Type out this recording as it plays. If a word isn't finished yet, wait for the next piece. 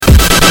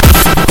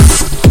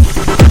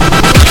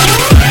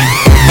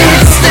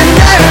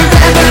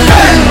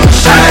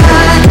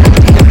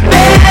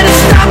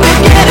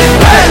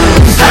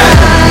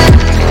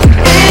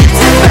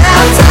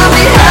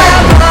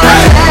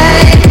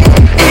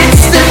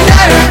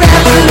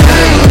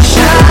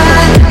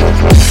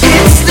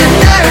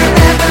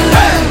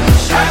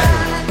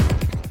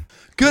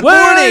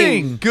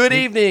Good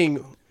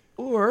evening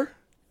or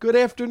good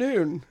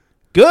afternoon.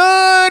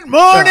 Good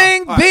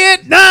morning,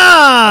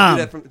 Vietnam!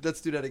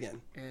 Let's do that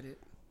again. Edit.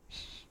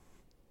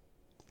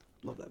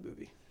 Love that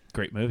movie.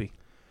 Great movie.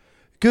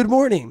 Good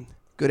morning,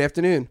 good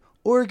afternoon,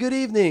 or good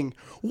evening.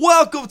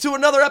 Welcome to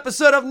another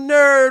episode of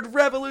Nerd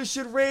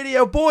Revolution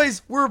Radio.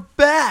 Boys, we're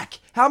back.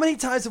 How many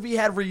times have we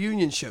had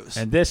reunion shows?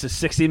 And this is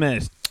 60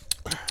 Minutes.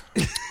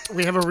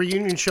 We have a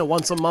reunion show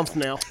once a month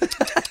now.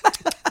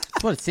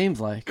 That's what it seems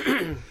like.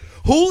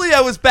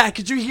 Julio is back.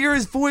 Could you hear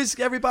his voice,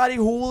 everybody?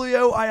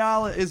 Julio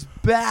Ayala is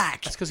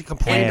back. That's because he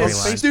complained on In the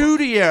Facebook.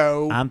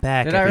 studio. I'm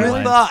back, Did I everyone. really?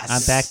 With us.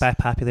 I'm back by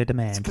popular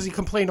demand. Because he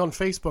complained on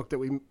Facebook that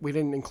we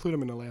didn't include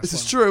him in the last This one.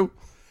 is true.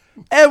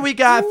 And we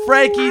got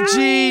Frankie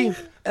G.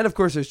 And of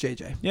course, there's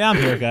JJ. Yeah, I'm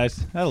here, guys.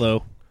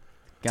 Hello.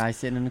 Guy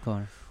sitting in the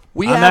corner.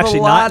 We I'm have actually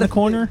a not lot in the of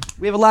corner.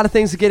 We have a lot of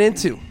things to get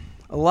into.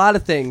 A lot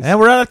of things. And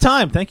we're out of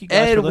time. Thank you guys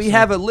for And listening. we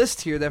have a list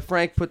here that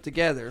Frank put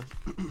together.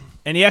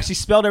 And he actually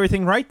spelled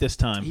everything right this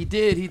time. He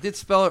did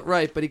spell it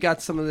right, but he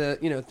got some of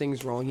the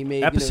things wrong. He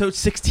made Episode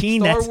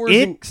 16, Star that's Wars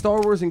it? and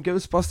Star Wars and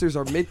Ghostbusters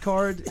are mid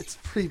card. It's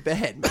pretty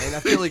bad, man. I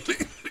feel like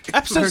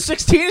Episode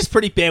 16 is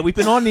pretty bad. We've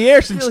been on the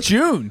air since like-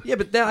 June. yeah,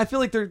 but now I feel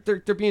like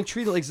they're being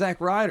treated like Zack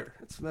Ryder.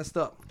 It's messed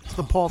up. It's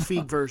the Paul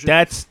Feig version.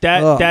 That's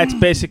Ugh. that's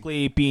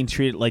basically being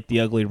treated like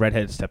the ugly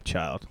redheaded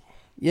stepchild.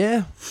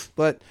 Yeah,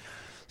 but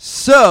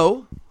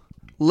so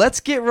let's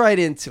get right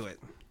into it.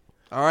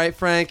 All right,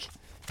 Frank.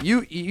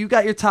 You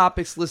got your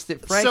topics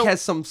listed. Frank So-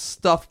 has some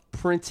stuff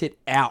printed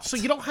out. so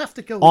you don't have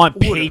to go On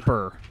in order,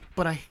 paper.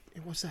 But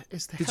what's that?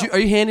 Is the Did hell? are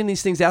you handing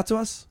these things out to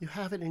us? You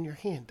have it in your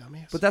hand,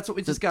 dumbass. But that's what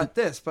we just got.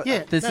 This, but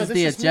yeah, This no, is the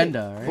me.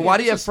 agenda, But right? why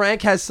do you have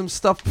Frank has some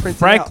stuff printed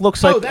Frank out?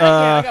 looks Oh, like... that,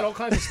 yeah, I got all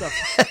kinds of stuff.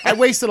 I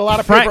wasted a lot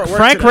of paper Frank, at work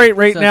Frank today.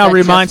 right So is now that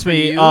reminds just for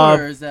me you, of...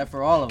 or is that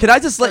for all of Can us? I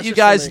just let That's you just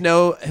for guys me.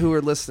 know who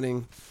are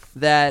listening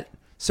that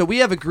so we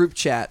have a group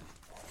chat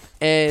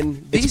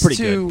and It's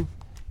pretty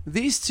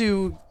these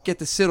two get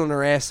to sit on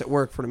their ass at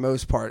work for the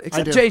most part.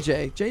 Except do.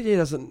 JJ. JJ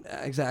doesn't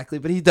exactly,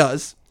 but he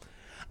does.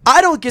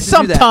 I don't get to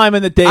do that. Sometime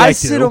in the day I I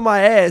sit do. on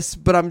my ass,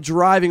 but I'm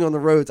driving on the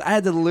roads. I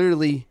had to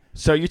literally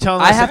So you're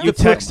telling I us have that you to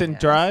put- text and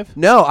drive?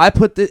 no. I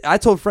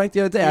told Frank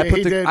the other day. Yeah,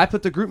 he did. I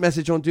put the group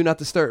message on Do Not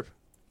Disturb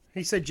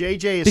He said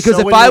JJ is because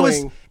so if I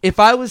annoying.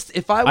 was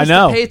I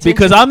know, to pay attention,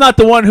 because I'm not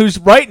the one who's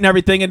writing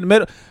everything in the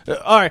middle.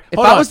 All right, if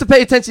hold I on. was to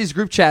pay attention to these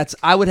group chats,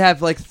 I would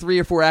have like 3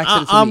 or 4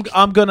 accidents a week.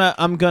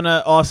 I'm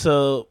gonna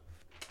also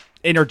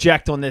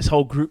interject on this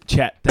whole group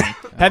chat thing.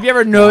 Have you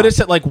ever noticed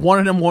at like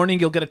 1 a.m.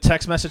 you'll get a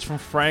text message from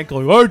Frank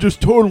like, I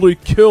just totally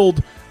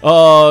killed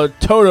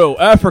Toto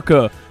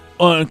Africa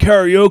on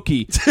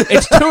karaoke.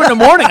 It's 2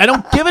 a.m. I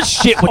don't give a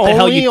shit what the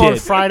hell Only you on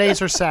did.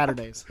 Fridays or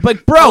Saturdays.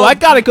 But bro, I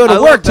gotta go I to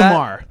love work that.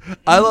 tomorrow.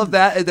 I love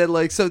that. And then,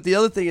 like, so the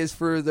other thing is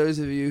for those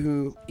of you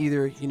who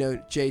either,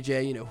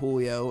 JJ,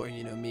 Julio, or,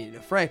 me,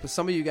 Frank, but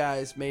some of you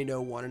guys may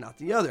know one and not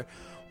the other.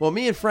 Well,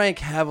 me and Frank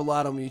have a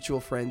lot of mutual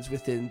friends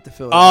within the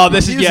Philadelphia Oh,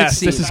 this is music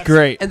scene. this is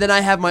great. And then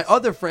I have my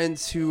other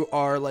friends who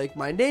are, like,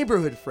 my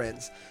neighborhood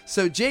friends.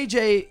 So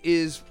JJ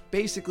is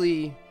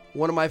basically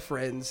one of my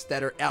friends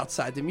that are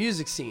outside the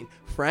music scene.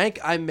 Frank,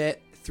 I met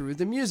through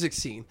the music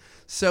scene.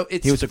 So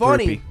it's He was a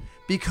funny groupie.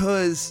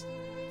 because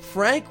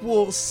Frank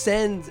will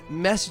send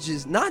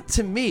messages, not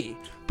to me,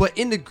 but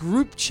in the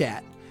group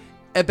chat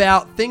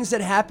about things that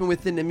happen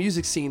within the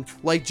music scene,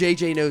 like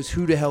JJ knows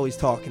who the hell he's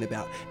talking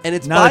about. And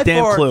it's Not a by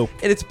damn far clue.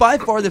 and it's by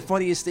far the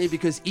funniest thing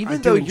because I even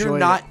do though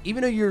enjoy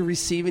even though you're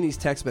receiving these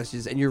text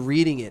messages and you're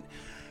reading it,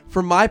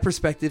 from my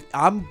perspective,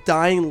 I'm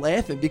dying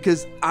laughing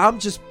because I'm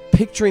just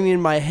picturing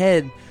in my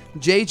head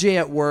JJ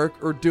at work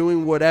or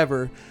doing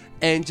whatever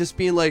and just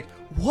being like,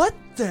 what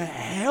the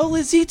hell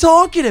is he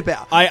talking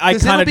about? I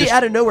 'Cause kinda it'll be just-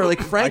 out of nowhere.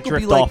 Like I Frank will be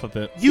drift like, off of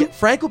it.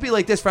 Frank will be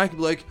like this. Frank will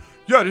be like,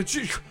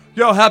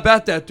 yo, how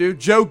about that, dude?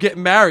 Joe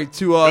getting married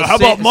to How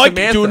about Mike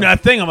Samantha. doing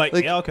that thing? I'm like,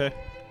 Like- yeah, okay.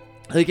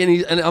 Like,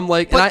 and I'm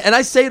like, and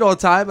I say it all the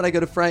time. And I go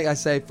to Frank. I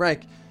say,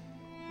 Frank,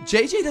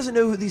 JJ doesn't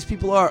know who these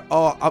people are.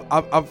 Oh,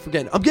 I'm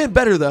forgetting. I'm getting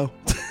better though.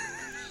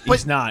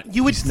 He's not.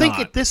 You would He's think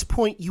not. at this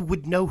point you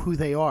would know who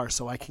they are,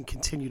 so I can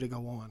continue to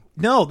go on.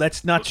 No,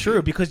 that's not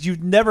true because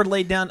you've never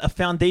laid down a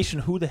foundation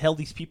who the hell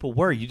these people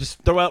were. You just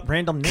throw out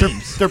random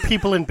names. They're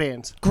people in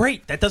bands.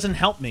 Great, that doesn't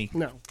help me.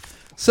 No.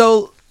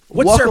 So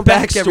What's welcome their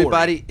back, backstory?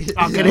 everybody.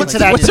 I'll get What's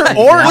into that. What's their today.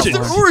 origin?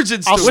 What's their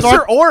origin story? I'll What's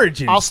start- their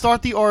origin? I'll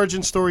start the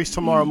origin stories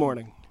tomorrow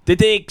morning. Did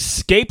they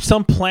escape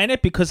some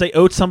planet because they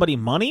owed somebody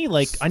money?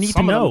 Like, I need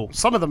Some to of know. them-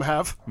 some of them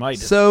have. Might.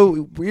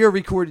 So we are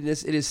recording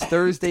this. It is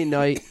Thursday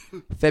night,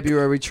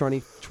 February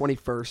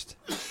 21st.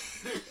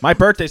 My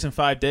birthday's in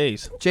 5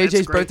 days.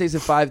 JJ's great. birthday's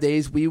in 5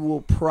 days. We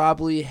will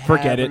probably have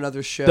Forget it.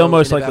 another show. They'll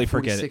most in likely about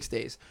forget it. 46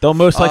 days. They'll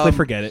most likely Um,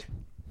 forget it.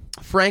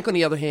 Frank, on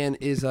the other hand,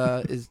 is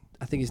I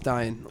think he's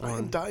dying. I'm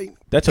On dying.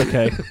 That's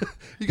okay. you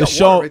the got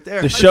show, water right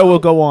there. the show will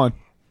go on.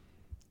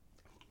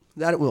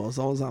 That it will, as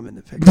long as I'm in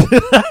the picture.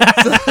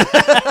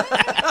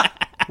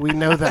 We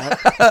know that.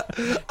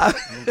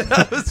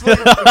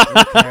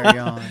 Carry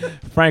on.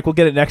 Frank, we'll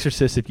get an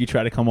exorcist if you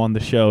try to come on the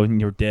show and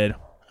you're dead.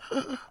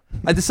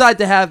 I decided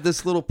to have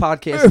this little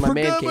podcast in my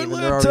man forgot my cave,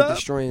 and they're already laptop.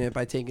 destroying it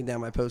by taking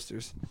down my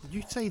posters.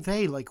 You say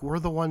they like we're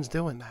the ones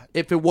doing that.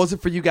 If it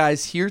wasn't for you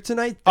guys here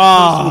tonight, that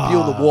poster would be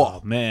on the Oh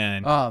wall.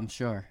 man. Oh, I'm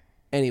sure.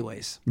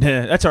 Anyways,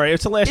 Yeah, that's all right.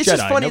 It's the Last it's Jedi.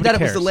 just funny Nobody that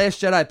it was cares. the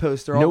Last Jedi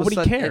poster. All Nobody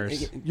of a sudden,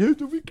 cares.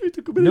 Nobody cares.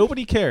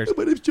 Nobody cares.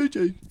 My name's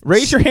JJ.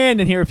 Raise your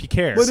hand in here if you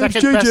care. My name's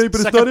Second JJ, best, but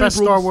it's second not best Abrams.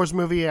 Star Wars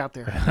movie out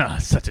there.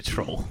 Such a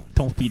troll.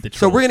 Don't feed the So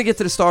troll. we're gonna get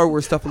to the Star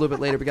Wars stuff a little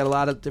bit later. We got a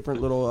lot of different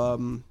little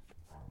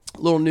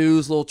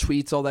news, little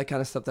tweets, all that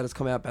kind of stuff that has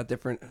come out about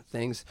different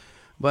things.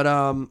 But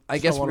I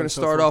guess we're on gonna and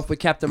so start forth. off with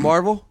Captain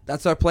Marvel.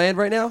 That's our plan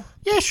right now.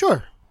 Yeah,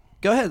 sure.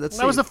 Go ahead. Let's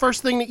That see. was the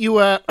first thing that you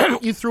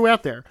you threw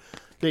out there.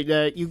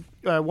 That you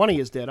one of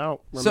you did. I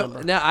don't remember.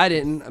 So now I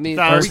didn't. I mean,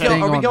 That are was we, the go,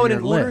 thing are we on going in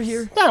your order list.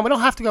 here? No, we don't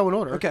have to go in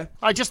order. Okay.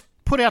 I just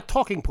put out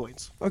talking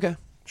points. Okay.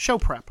 Show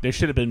prep. They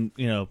should have been,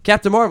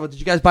 Captain Marvel. Did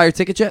you guys buy your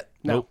tickets yet?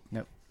 No.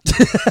 Nope.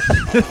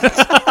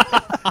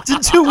 It's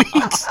in 2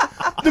 weeks.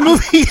 The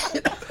movie.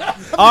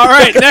 All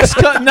right,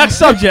 next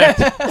subject.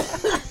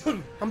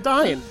 I'm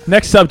dying.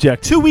 Next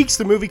subject. 2 weeks.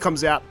 The movie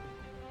comes out.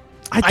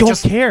 I don't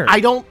just- care. I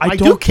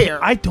do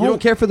care. I You don't.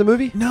 don't care for the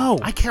movie? No.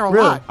 I care a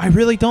Really? lot. I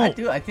really I don't.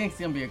 do. I think it's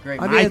gonna be a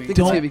great I movie. mean, I think it's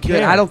don't gonna be good.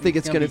 care. I don't think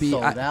it's gonna be.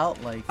 sold I,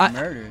 out like I-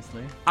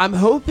 murderously. I'm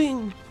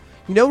hoping.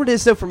 You know what it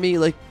is though for me?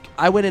 Like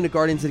I went into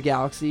Guardians of the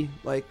Galaxy,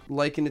 like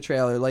liking the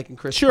trailer, liking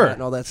Chris Sure, Pratt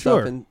and all that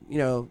sure. stuff, and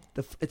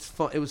it's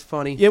fun. It was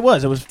funny. It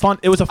was. It was fun.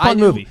 It was a fun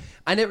movie.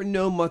 I never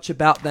know much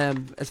about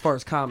them as far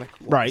as comic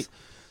wise. Right.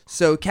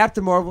 So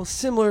Captain Marvel,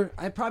 similar.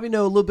 I probably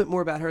know a little bit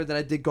more about her than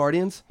I did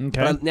Guardians.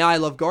 Okay. But now I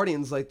love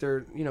Guardians, like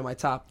they're my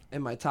top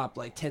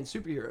like 10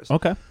 superheroes.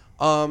 Okay.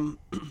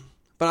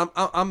 But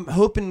I'm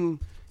hoping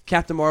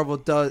Captain Marvel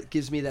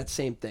gives me that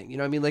same thing. You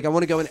know what I mean? Like I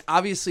want to go in.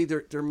 Obviously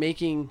they're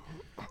making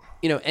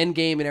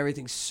Endgame and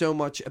everything so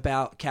much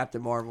about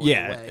Captain Marvel.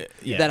 Yeah, in a way,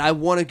 yeah. that I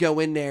want to go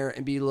in there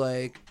and be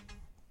like.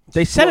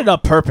 They set it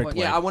up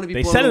perfectly. Yeah, I wanna be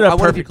They blown set it away. I up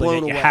wanna be perfectly.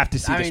 blown that You away. have to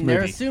see I this mean, they're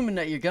movie. assuming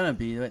that you're gonna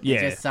be. They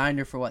Yeah. just signed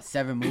her for what,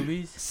 7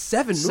 movies?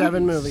 7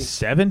 movies.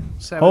 Seven?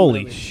 Seven Holy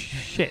movies.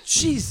 shit!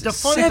 Jesus, The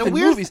funny- 7 the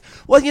weird- movies.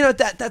 Well,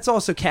 that's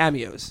also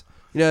cameos.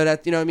 What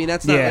I mean?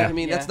 That's not. Yeah. I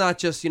mean, that's Yeah. not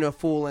just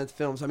full length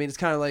films. I mean, it's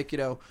kind of like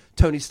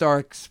Tony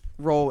Stark's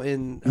role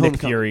in Homecoming,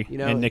 Fury.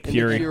 And Nick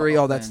Fury.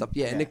 all that And- stuff.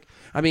 Yeah, yeah. Nick.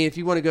 I mean, if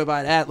you want to go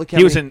by that, look how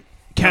He was many- in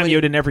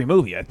cameoed in every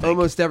movie. I think.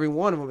 almost every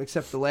one of them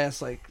except the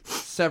last like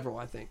several.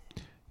 I think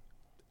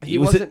He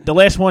was in, the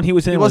last one he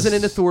was in. He wasn't was,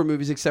 in the Thor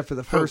movies except for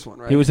the first one,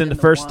 right? He was in the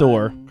first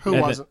Thor. one- Who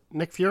and was it?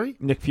 Nick Fury?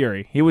 Nick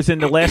Fury. He was in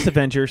the last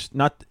Avengers,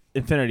 not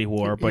Infinity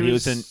War, but he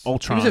was in He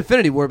Ultron. was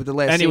Infinity War, but the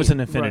last and he was scene.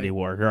 in Infinity Right.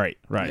 War. Right.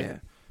 Right. Yeah,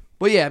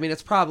 but yeah, I mean,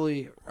 it's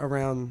probably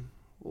around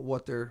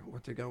what they're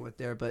going with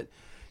there, but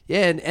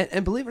yeah,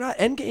 and believe it or not,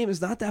 Endgame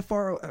is not that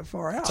far out.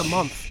 It's a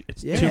month.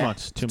 It's Yeah. 2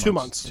 months. 2 2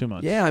 months. months. 2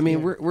 months. Yeah, I mean,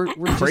 Yeah. we're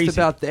Crazy. just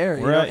about there,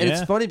 We're at- and it's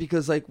yeah. funny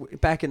because like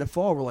back in the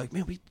fall, we're like,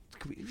 man,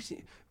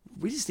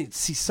 we just need to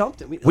see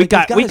something. We like,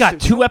 got we've gotta show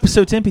 2 something.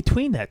 episodes in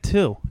between that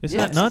too. Isn't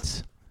Yeah. that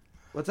nuts?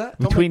 What's that?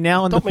 Between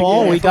now and the don't make me fall,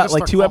 laugh. we I'm got gonna like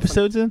start 2 coughing.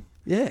 episodes in.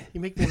 Yeah, You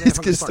make me It's laugh.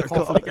 gonna I'm start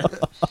start coughing again.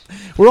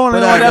 We're on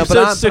But, episode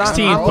but I'm-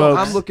 16, I'm,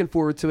 folks. I'm looking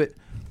forward to it.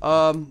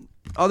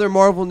 Other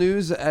Marvel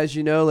news, as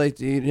you know, like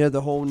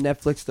the whole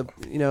Netflix,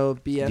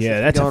 BS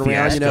Yeah, that's that's a been going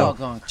around. fiasco. That's all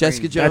going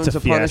Jessica crazy. Jones, That's a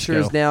The Punisher,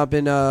 has fiasco. now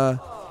been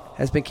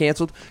has been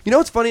canceled. You know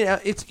what's funny?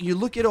 It's you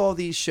look at all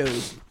these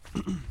shows,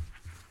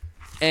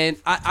 and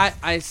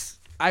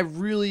I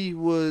really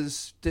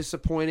was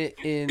disappointed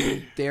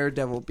in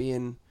Daredevil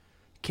being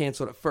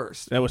canceled at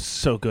first. That was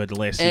so good the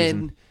last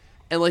season.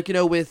 And like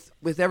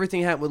with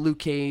everything that happened with Luke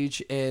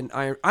Cage and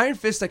Iron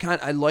Fist,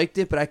 I liked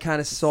it, but I kind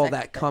of saw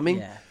that coming.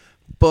 Yeah.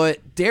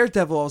 But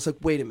Daredevil, I was like,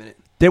 wait a minute.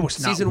 There was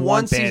not Season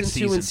one 1, bad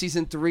season 2, and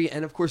season 3,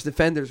 and of course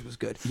Defenders was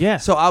good. Yeah.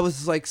 So I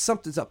was like,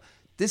 something's up.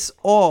 This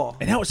all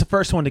And that was the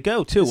first one to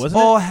go too, wasn't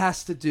all it?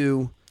 has to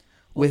do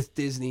with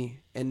Disney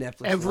and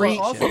Netflix. Every- Well, it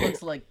also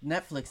relationship. looks like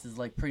Netflix is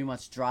like pretty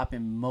much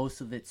dropping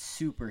most of its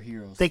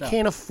superhero They stuff.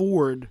 can't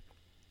afford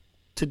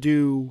to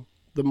do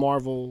the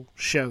Marvel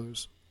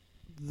shows.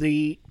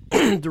 The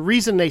the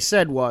reason they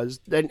said was,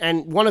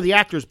 and one of the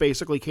actors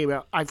basically came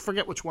out. I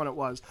forget which one it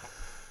was.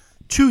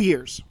 2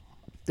 years.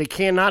 They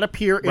cannot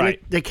appear.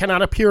 Right. They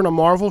cannot appear in a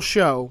Marvel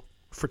show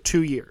for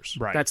 2 years.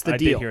 Right. That's the I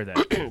deal. did hear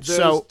that.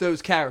 So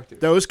those characters.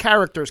 those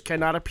characters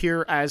cannot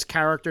appear as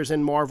characters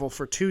in Marvel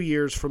for 2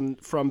 years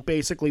from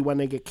basically when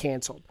they get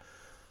canceled.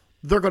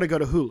 They're going to go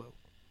to Hulu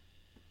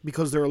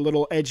because they're a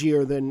little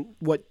edgier than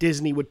what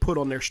Disney would put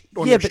on their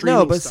Yeah, but streaming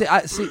no, but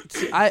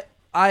stuff.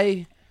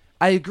 I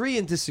agree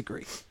and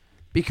disagree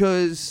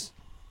because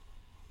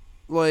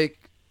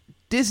like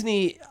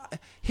Disney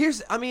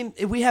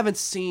we haven't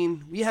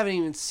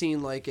even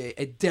seen like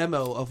a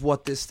demo of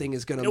what this thing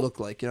is going to look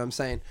like, you know what I'm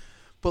saying?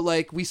 But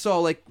like we saw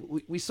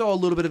a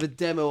little bit of a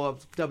demo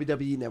of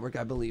WWE Network,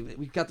 I believe.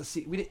 We got to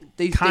see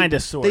Kinda,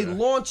 sorta. They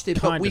launched it,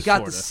 but Kinda, we got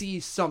to sorta. see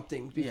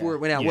something before Yeah. it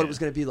went out, Yeah. what it was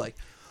going to be like.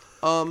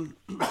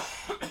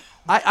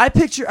 I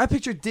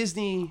picture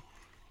Disney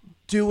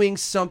doing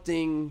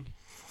something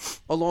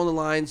along the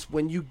lines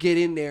when you get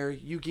in there,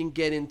 you can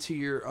get into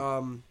your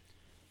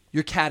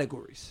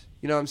categories.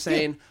 You know what I'm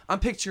saying? I'm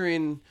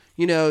picturing,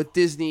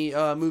 Disney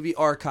movie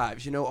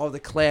archives, all the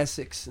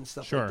classics and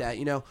stuff Sure. like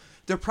that.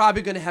 They're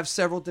probably going to have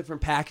several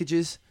different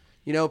packages,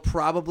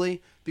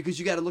 probably, because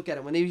you got to look at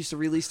it. When they used to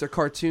release their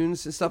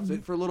cartoons and stuff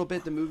for a little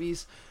bit, the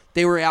movies,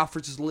 they were out for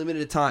just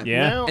limited time.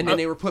 Yeah. Now, And then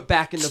they were put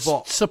back in the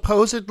vault.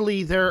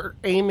 supposedly they're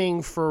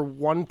aiming for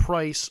one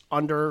price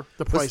under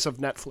the price of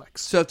Netflix.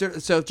 So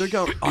if they're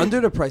going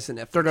under the price of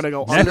Netflix, They're going to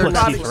go Netflix under keeps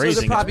Netflix. they're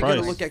raising probably its going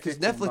to price. look at, because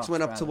Netflix $15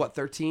 went up to what,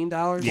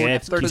 $13? Yeah,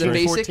 it's for the 13,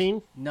 basic.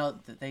 14? No,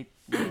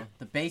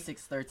 the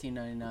basic's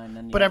 $13.99,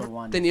 and But the other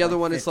one. Then the other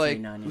one is like,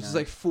 $15.99. which is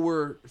like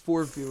four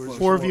viewers.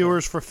 Four or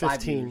viewers for 5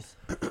 15.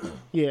 viewers.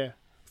 Yeah.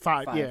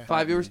 Five. Yeah.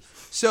 five viewers.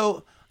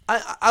 So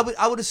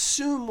I would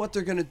assume what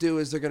they're going to do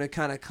is they're going to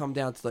kind of come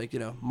down to like,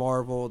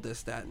 Marvel,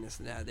 this, that, and this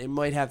and that. They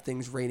might have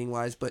things rating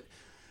wise, but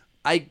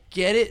I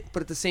get it.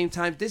 But at the same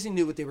time, Disney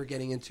knew what they were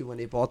getting into when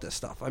they bought this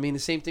stuff. I mean, the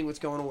same thing what's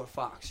going on with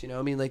Fox.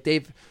 I mean, like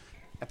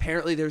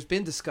apparently there's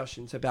been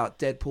discussions about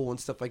Deadpool and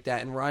stuff like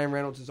that. And Ryan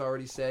Reynolds has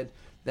already said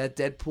that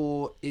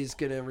Deadpool is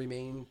going to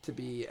remain to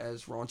be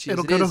as raunchy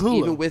It'll as go it to is, Hulu.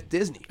 even with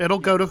Disney. It'll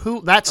go to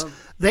Hulu.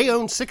 They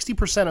own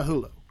 60% of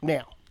Hulu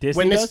now.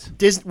 Disney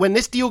When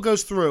this deal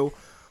goes through,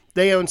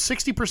 they own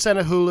 60%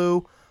 of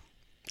Hulu,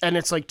 and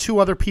it's like two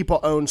other people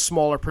own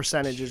smaller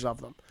percentages of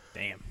them.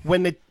 Damn.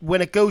 When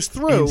it goes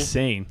through,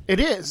 Insane. it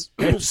is.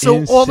 It's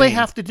So all they insane.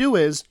 have to do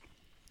is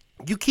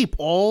you keep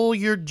all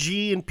your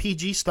G and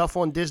PG stuff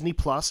on Disney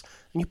Plus,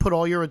 and you put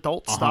all your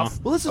adult stuff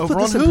Well, let's just over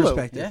put this on in Hulu.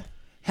 perspective. Yeah.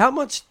 How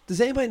much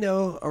does anybody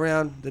know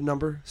around the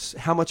number?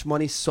 How much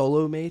money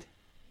Solo made?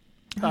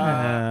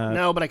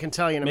 No, but I can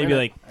tell you in a Maybe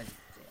minute. like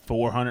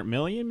 400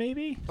 million,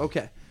 maybe?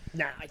 Okay.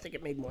 Nah, I think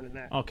it made more than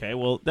that. Okay,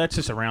 well, that's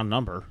just a round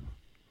number.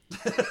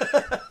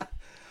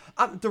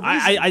 The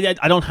reason,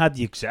 I don't have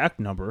the exact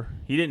number.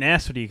 He didn't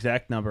ask for the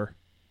exact number.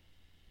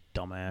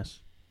 Dumbass.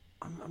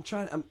 I'm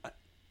trying.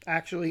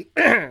 Actually,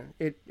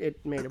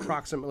 it made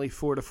approximately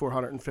 400 to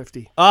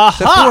 450. So Aha!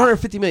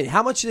 450 million.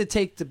 How much did it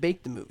take to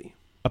make the movie?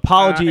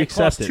 Apology It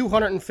cost accepted.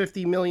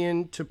 250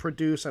 million to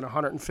produce and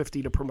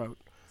 150 to promote.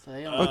 So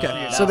they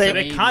Okay. So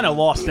they- kinda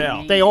lost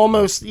out. They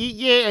almost,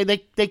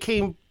 they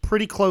came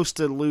pretty close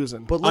to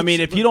losing. But I mean,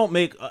 if you don't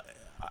make...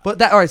 but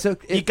that all right. So you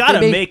if got to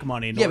they made- make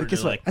money in Yeah, order but guess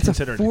to what? like That's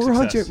consider a it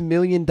a success. $400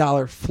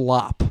 million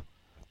flop.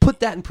 Put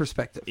that in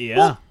perspective. Yeah,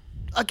 Well,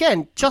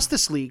 again,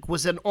 Justice League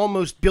was an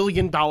almost $1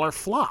 billion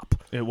flop.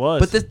 it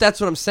was. But that's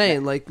what I'm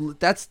saying. Like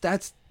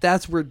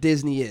that's where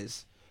Disney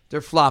is. Their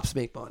flops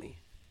make money.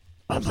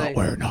 I'm saying-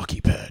 not wearing hockey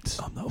pads.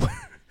 I'm not.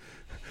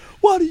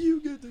 Why do you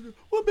get the?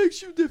 What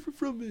makes you different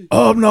from me?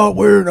 I'm not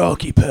wearing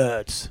hockey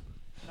pads.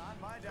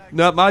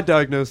 Not my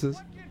diagnosis.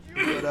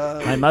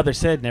 My mother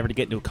said never to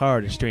get into a car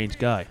with a strange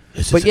guy.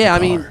 But yeah, I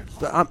mean,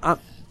 but I'm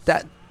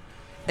that,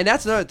 and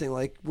that's another thing.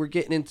 Like we're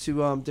getting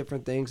into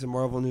different things and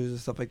Marvel news and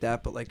stuff like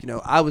that. But like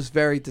I was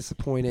very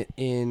disappointed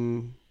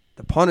in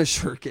the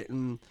Punisher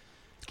getting.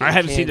 I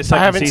haven't seen the canceled.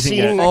 second haven't season seen-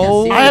 yet.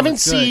 Oh, I haven't Good,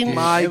 seen. dude.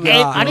 My It was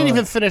God. I didn't good.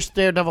 even finish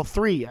Daredevil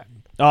 3 yet.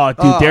 Oh,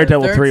 dude,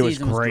 Daredevil Third 3 was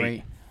season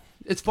great.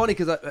 It's funny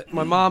because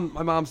my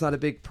mom's not a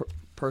big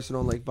person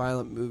on like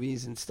violent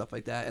movies and stuff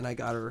like that, and I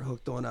got her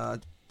hooked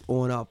on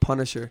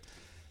Punisher,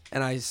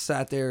 and I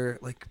sat there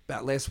like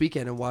about last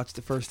weekend and watched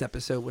the first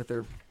episode with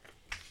her,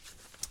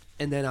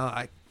 and then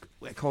I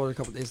called her a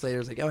couple days later. I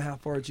was like, "Oh, how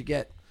far did you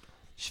get?"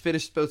 She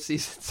finished both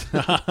seasons.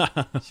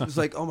 She was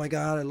like, "Oh my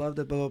god, I loved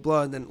it." Blah blah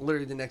blah. And then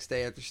literally the next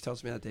day after she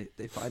tells me that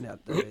they find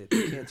out that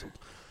they canceled.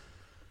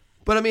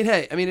 But I mean,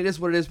 hey, it is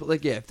what it is. But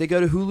like, yeah, if they go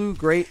to Hulu,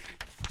 great.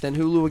 Then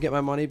Hulu will get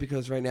my money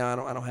because right now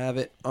I don't have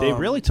it. They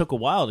really took a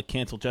while to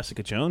cancel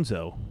Jessica Jones,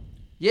 though.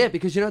 Yeah,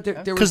 because there was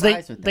Because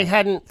Surprised with they that.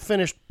 hadn't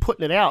finished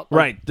putting it out.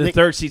 Right, the They-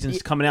 third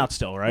season's coming out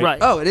still, right? Right.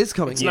 Oh, it is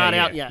coming. It's Yeah, not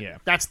yeah, out yet. yeah.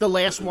 That's the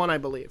last one, I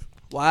believe.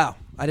 Wow,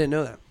 I didn't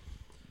know that.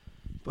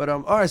 But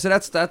all right, so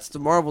that's the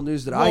Marvel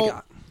news that I Well,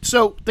 got.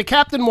 So the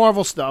Captain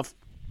Marvel stuff,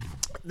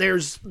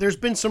 there's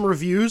been some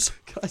reviews.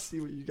 Can I see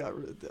what you got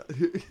rid of?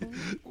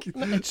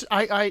 It's,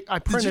 I Did you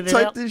printed it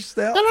type out. this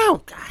out?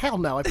 No, hell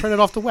no. I printed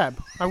off the web.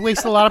 I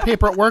wasted a lot of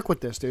paper at work with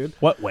this, dude.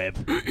 What web?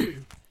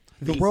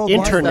 The World Wide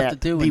stuff Internet, to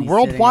do the when he's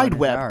World sitting Wide on his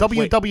Web, arse.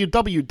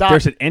 www.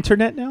 There's an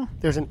internet now?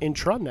 There's an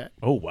intranet.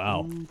 Oh,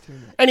 wow.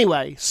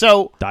 Anyway,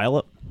 so Dial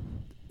up?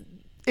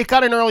 it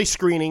got an early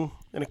screening,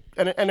 and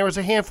there was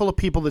a handful of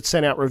people that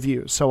sent out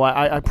reviews. So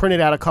I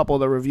printed out a couple of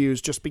the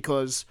reviews just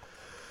because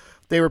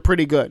they were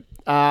pretty good.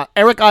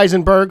 Eric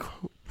Eisenberg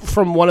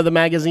from one of the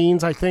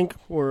magazines, I think,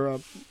 or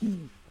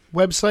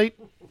website.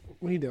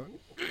 What are you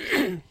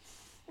doing?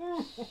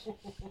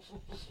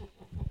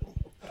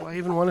 Do I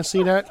even want to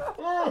see that?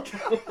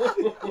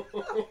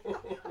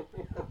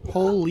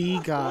 Holy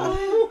God.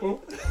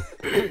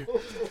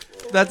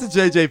 That's a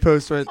JJ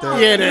post right there.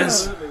 Yeah, it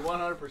is.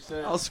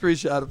 100%. I'll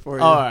screenshot it for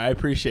you. All right, I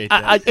appreciate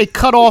that. It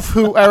cut off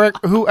who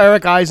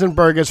Eric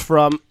Eisenberg is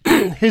from.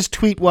 His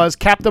tweet was,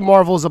 Captain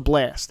Marvel is a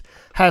blast.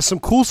 Has some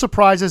cool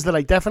surprises that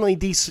I definitely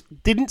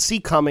didn't see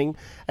coming,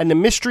 and the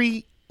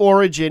mystery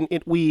origin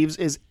it weaves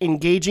is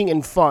engaging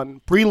and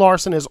fun. Brie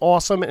Larson is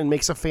awesome and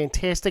makes a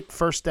fantastic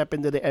first step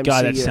into the MCU.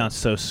 God, that sounds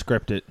so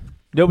scripted.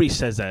 Nobody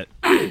says that.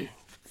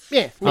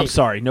 Yeah, I'm maybe.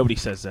 sorry, nobody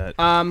says that.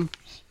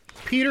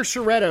 Peter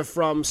Soretta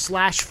from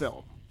Slash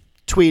Film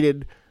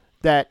tweeted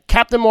that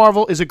Captain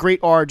Marvel is a great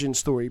origin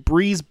story.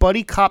 Bree's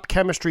buddy cop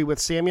chemistry with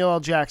Samuel L.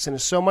 Jackson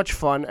is so much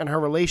fun, and her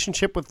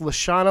relationship with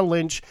Lashana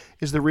Lynch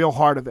is the real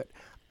heart of it.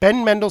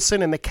 Ben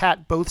Mendelsohn and the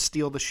cat both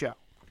steal the show.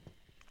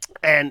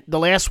 And the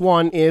last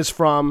one is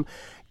from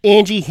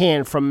Angie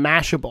Hand from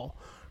Mashable.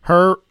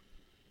 Her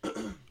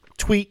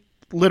tweet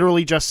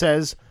literally just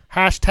says,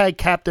 hashtag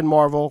Captain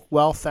Marvel,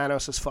 well,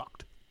 Thanos is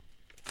fucked.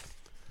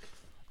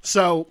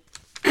 So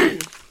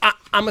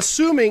I'm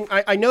assuming,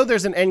 I know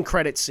there's an end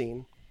credit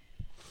scene.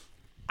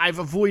 I've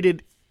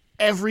avoided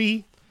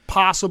every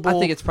possible... I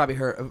think it's probably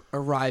her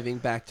arriving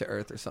back to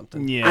Earth or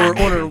something. Yeah. Or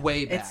on her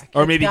way back.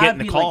 Or maybe gotta getting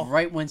the be, call. like,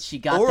 right when she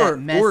got Or that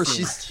message. or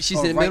she's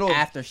or in the right middle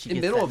after she in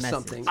gets middle that of message.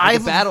 something. I've-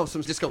 Like a battle, so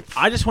just go.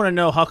 I just want to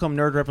know how come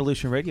Nerd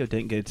Revolution Radio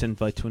didn't get its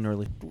invite to an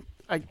early.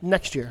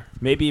 next year.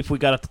 Maybe if we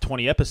got up to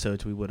 20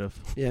 episodes, we would have.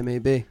 Yeah,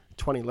 maybe.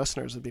 20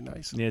 listeners would be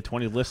nice. Yeah,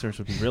 20 listeners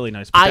would be really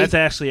nice. But that's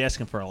actually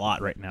asking for a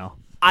lot right now.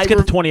 Let's get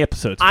to 20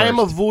 episodes I am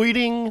first.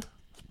 avoiding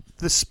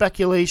the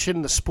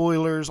speculation, the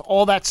spoilers,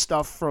 all that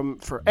stuff for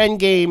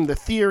Endgame, the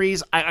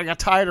theories. I got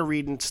tired of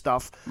reading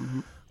stuff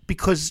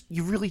because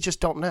you really just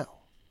don't know.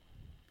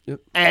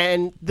 Yep.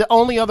 And the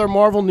only other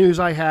Marvel news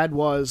I had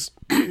was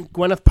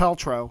Gwyneth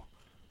Paltrow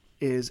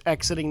is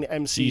exiting the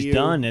MCU. She's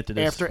done after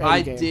this. After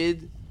I Endgame.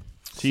 did.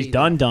 She's see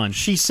done.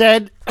 She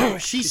said,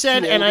 She's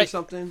and too old or I,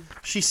 something.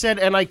 she said,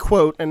 and I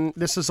quote, and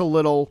this is a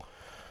little,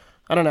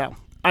 I don't know.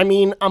 I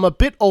mean, I'm a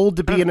bit old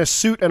to be in a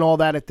suit and all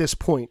that at this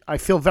point. I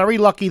feel very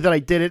lucky that I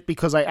did it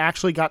because I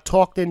actually got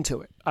talked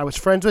into it. I was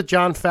friends with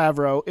Jon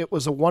Favreau. It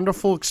was a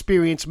wonderful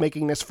experience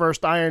making this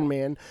first Iron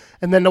Man,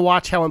 and then to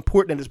watch how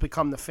important it has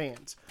become to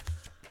fans.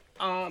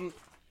 A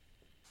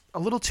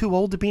little too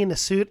old to be in a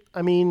suit.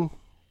 I mean,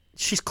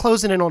 she's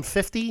closing in on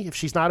 50, if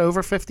she's not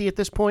over 50 at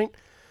this point.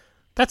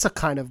 That's a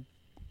kind of,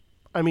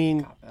 I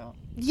mean,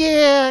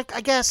 yeah, I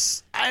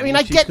guess. I mean, I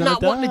she's get gonna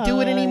not wanting to do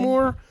it die.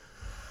 anymore.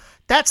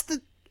 That's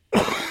the...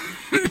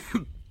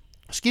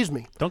 Excuse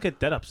me. Don't get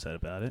that upset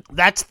about it.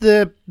 That's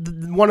the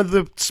one of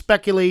the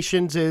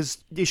speculations is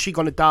she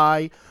going to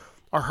die?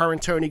 Are her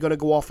and Tony going to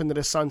go off into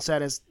the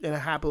sunset as in a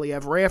happily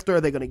ever after?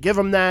 Are they going to give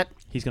him that?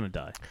 He's going to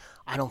die.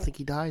 I don't think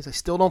he dies. I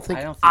still don't think.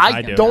 I don't think I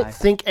he's gonna don't die.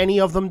 think any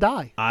of them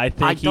die. I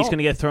think I he's don't. going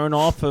to get thrown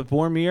off of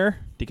Vormir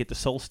to get the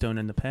Soul Stone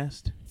in the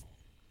past.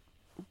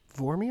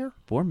 Vormir?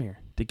 Vormir.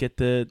 To get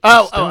the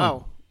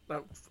Oh.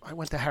 stone. I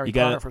went to Harry You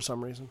got Potter it. for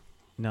some reason.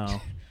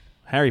 No.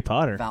 Harry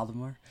Potter.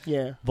 Voldemort.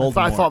 Yeah, Voldemort.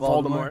 I thought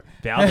Voldemort.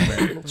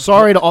 Voldemort.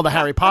 Sorry to all the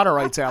Harry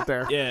Potterites out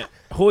there. Yeah.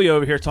 Julio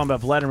over here talking about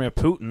Vladimir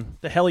Putin.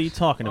 The hell are you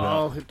talking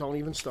about? Oh, don't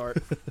even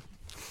start.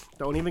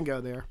 Don't even go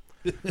there.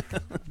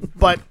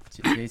 But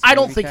Jason I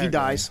don't Lee think he character.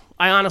 dies.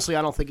 I honestly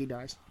don't think he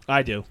dies.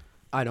 I do.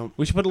 I don't.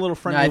 We should put a little No,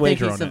 friendly I think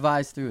wager he on it.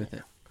 survives through with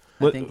it.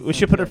 I We, think we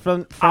should put a he's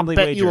I'll friendly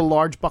bet wager. you a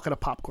large bucket of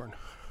popcorn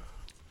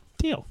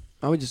Deal.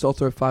 I would just all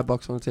throw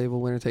 $5 on the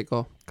table, winner take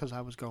all. because I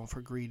was going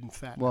for greed and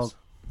fatness. Well,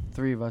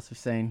 3 of us are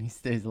saying he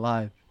stays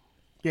alive.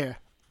 yeah,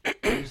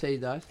 Did you say he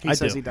dies? he I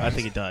says do. he dies. I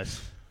think he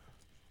dies.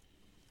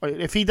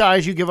 If he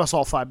dies, you give us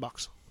all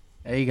 $5.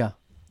 There you go.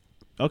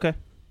 Okay.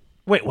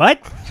 Wait,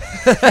 what?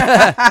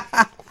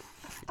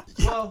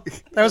 Well,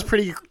 That was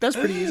pretty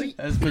easy.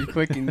 That was pretty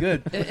quick and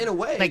good. in a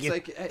way, Thank it's you.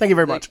 like Thank you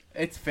very much.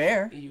 It's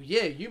fair.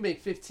 Yeah, you make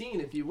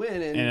 15 if you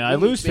win, and And I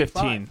we lose make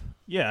 15. 5.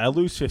 Yeah, I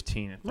lose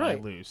 15 if I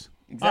Right. lose.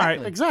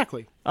 Exactly.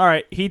 Exactly. All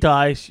right, he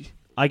dies.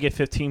 I get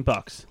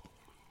 $15.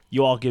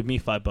 You all give me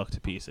 $5 a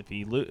piece. If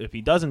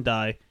he doesn't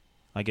die,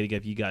 I get to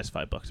give you guys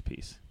 $5 a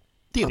piece.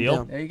 Deal. Deal.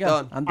 Down. There you go.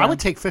 Done. I'm done. I would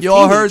take 15. You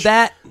all heard each.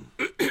 that?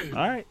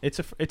 All right, it's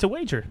a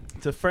wager.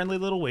 It's a friendly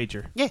little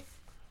wager. Yeah.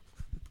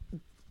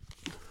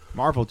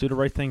 Marvel, do the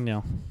right thing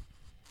now.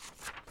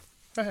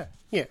 Yeah.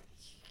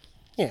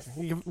 Yeah.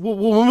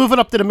 We'll move it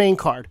up to the main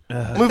card.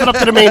 Move it up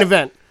to the main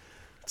event.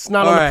 It's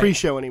not All on the right.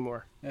 pre-show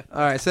anymore.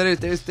 All right, so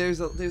there's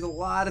a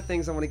lot of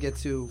things I want to get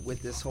to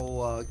with this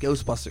whole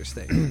Ghostbusters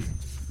thing.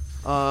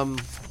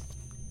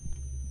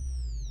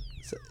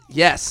 So,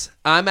 yes,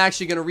 I'm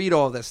actually going to read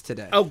all this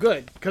today. Oh,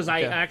 good, because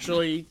I Okay.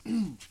 actually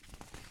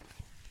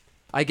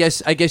I guess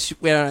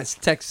when I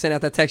sent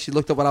out that text, you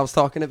looked at what I was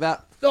talking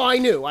about. no, I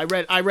knew. I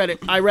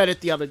read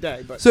it the other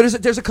day, but So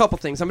there's a couple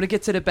things. I'm going to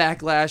get to the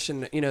backlash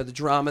and the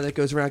drama that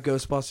goes around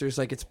Ghostbusters.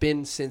 Like it's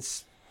been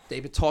since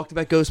they've been talked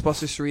about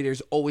Ghostbusters 3.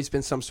 There's always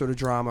been some sort of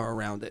drama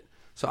around it.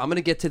 So I'm going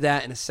to get to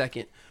that in a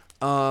second.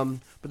 But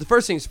the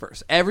first things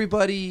first.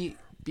 Everybody,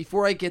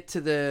 before I get to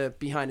the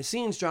behind the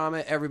scenes drama,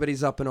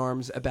 everybody's up in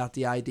arms about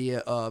the idea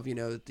of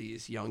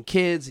these young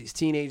kids, these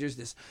teenagers.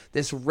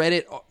 This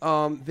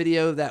Reddit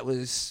video that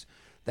was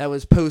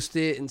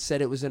posted and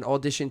said it was an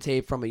audition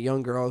tape from a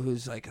young girl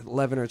who's like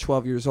 11 or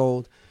 12 years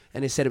old,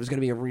 and they said it was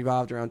going to be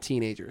revolved around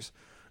teenagers.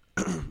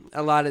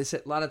 a lot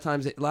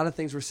of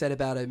things were said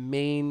about a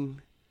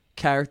main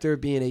character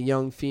being a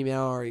young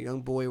female or a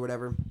young boy or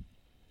whatever,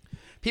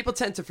 people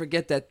tend to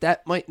forget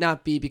that might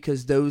not be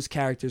because those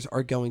characters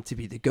are going to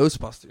be the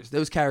Ghostbusters.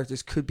 Those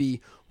characters could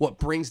be what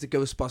brings the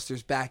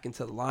Ghostbusters back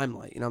into the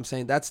limelight. You know what I'm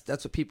saying? That's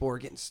what people are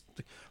getting.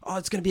 Oh,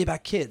 it's going to be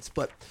about kids.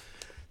 But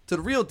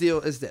the real deal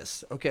is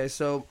this. Okay,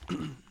 so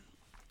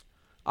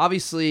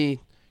obviously,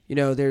 you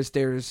know,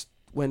 there's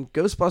when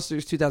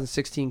Ghostbusters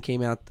 2016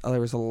 came out, there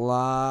was a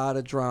lot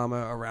of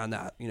drama around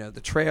that. You know, the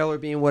trailer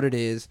being what it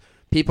is,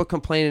 people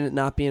complaining it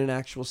not being an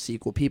actual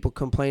sequel, people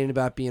complaining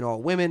about being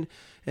all women,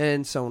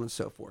 and so on and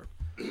so forth.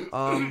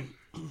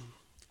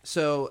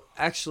 So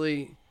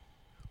actually,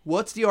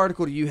 what's the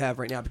article do you have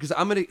right now? Because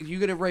you're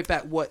gonna write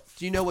back what?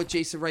 Do you know what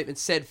Jason Reitman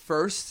said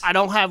first? I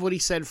don't have what he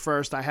said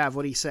first. I have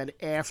what he said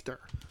after.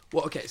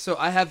 Well, okay, so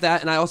I have that,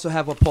 and I also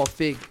have what Paul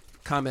Feig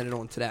commented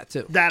on to that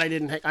too. That I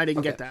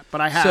didn't get that, but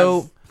I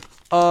have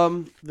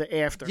the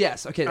after.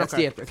 Yes, okay, that's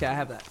the after. Okay, I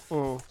have that.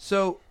 Mm.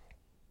 So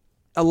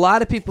a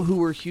lot of people who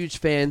were huge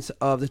fans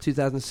of the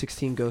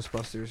 2016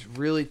 Ghostbusters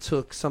really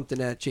took something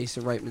that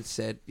Jason Reitman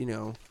said, you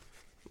know,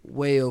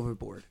 way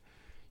overboard.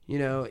 You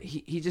know,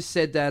 he just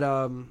said that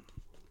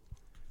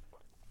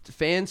the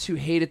fans who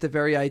hated the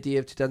very idea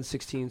of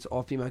 2016's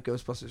all-female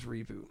Ghostbusters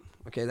reboot.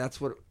 Okay,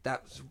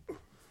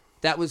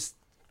 that was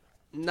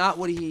not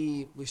what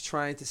he was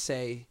trying to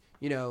say,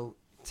 you know,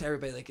 to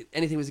everybody. Like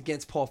anything was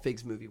against Paul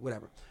Feig's movie,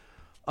 whatever.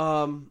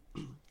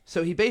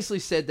 So he basically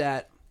said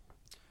that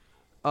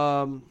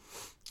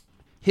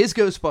his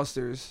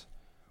Ghostbusters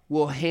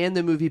will hand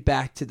the movie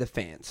back to the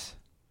fans.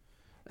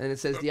 And it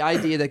says the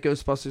idea that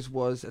Ghostbusters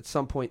was at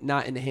some point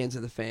not in the hands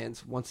of the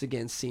fans once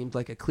again seemed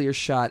like a clear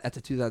shot at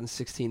the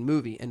 2016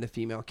 movie and the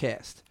female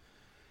cast.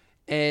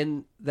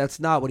 And that's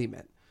not what he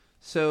meant.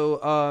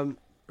 So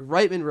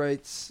Reitman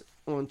writes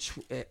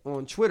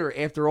on Twitter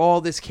after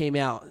all this came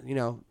out, you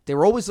know, they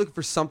were always looking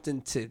for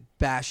something to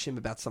bash him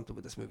about something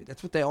with this movie.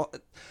 That's what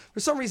for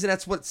some reason,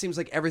 that's what it seems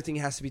like everything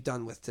has to be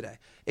done with today.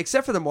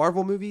 Except for the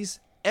Marvel movies,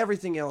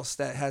 everything else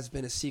that has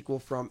been a sequel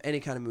from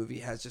any kind of movie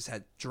has just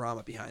had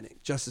drama behind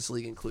it, Justice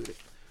League included.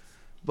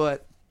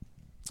 But,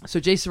 so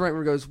Jason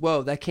Reitman goes,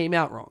 whoa, that came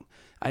out wrong.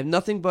 I have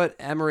nothing but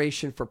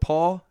admiration for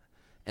Paul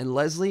and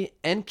Leslie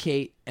and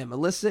Kate and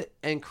Melissa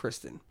and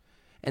Kristen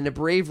and the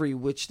bravery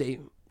which they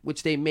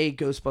made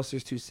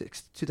Ghostbusters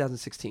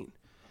 2016.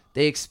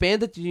 They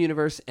expanded the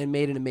universe and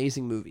made an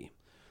amazing movie.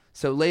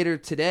 So later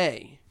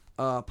today,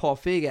 Paul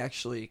Feig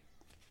actually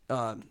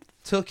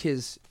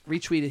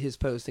retweeted his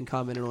post and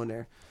commented on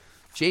there.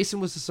 Jason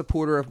was a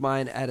supporter of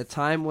mine at a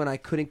time when I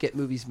couldn't get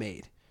movies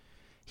made.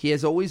 He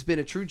has always been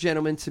a true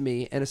gentleman to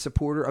me and a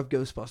supporter of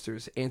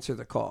Ghostbusters. Answer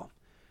the call.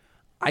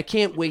 I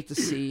can't wait to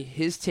see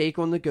his take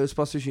on the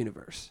Ghostbusters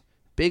universe.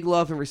 Big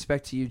love and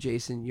respect to you,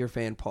 Jason, your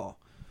fan, Paul.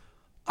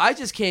 I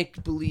just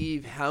can't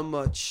believe how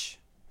much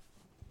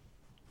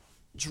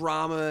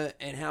drama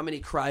and how many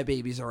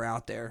crybabies are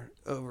out there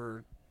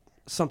over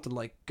something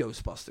like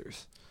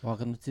Ghostbusters.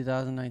 Welcome to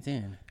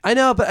 2019. I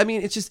know, but I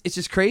mean, it's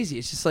just crazy.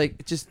 It's just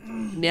like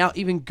now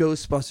even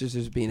Ghostbusters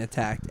is being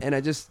attacked, and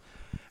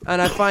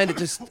I find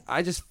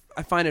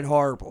it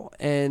horrible.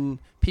 And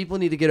people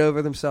need to get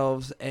over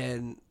themselves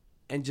and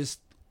just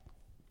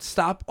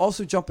stop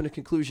also jumping to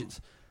conclusions.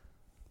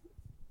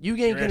 You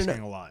ain't gonna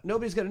know. A lot.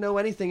 Nobody's gonna know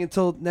anything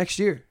until next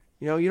year.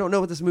 You know, you don't know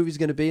what this movie's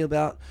gonna be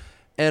about,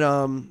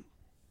 and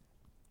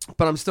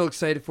but I'm still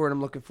excited for it. I'm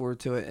looking forward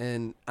to it,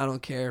 and I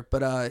don't care.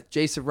 But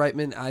Jason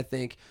Reitman, I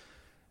think,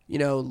 you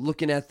know,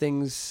 looking at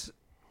things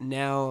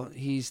now,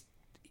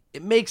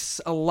 it makes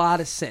a lot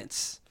of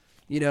sense,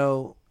 you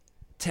know,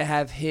 to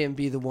have him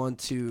be the one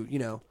to, you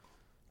know,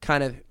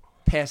 kind of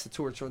pass the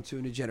torch on to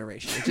a new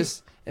generation.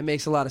 It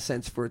makes a lot of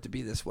sense for it to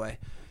be this way.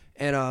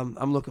 And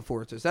I'm looking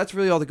forward to it. So that's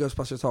really all the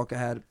Ghostbusters talk I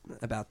had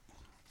about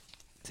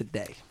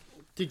today.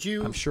 Did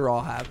you? I'm sure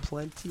I'll have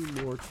plenty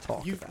more to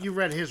talk about. You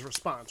read his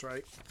response,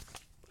 right?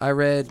 I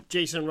read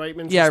Jason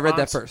Reitman's Yeah, response? I read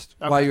that first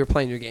while you were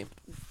playing your game.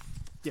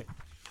 Yeah.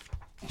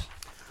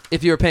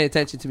 If you were paying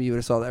attention to me, you would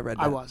have saw that I read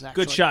that. I was,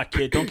 actually. Good shot,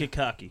 kid. Don't get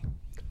cocky.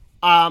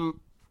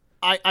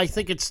 I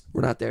think it's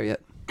We're not there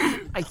yet.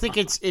 I think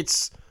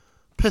it's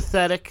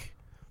pathetic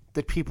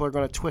that people are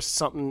going to twist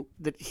something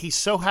that he's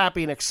so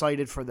happy and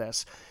excited for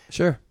this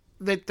Sure.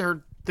 that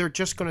they're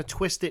just going to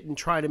twist it and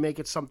try to make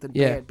it something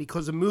Yeah. bad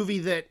because a movie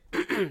that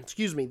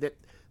excuse me that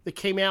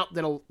came out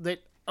that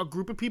a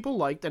group of people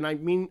liked, and I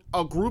mean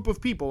a group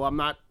of people. I'm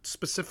not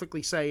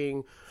specifically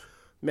saying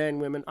men,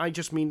 women. I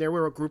just mean there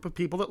were a group of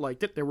people that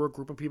liked it. There were a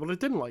group of people that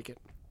didn't like it.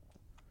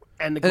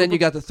 And then you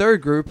got the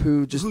third group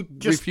who just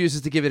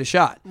refuses to give it a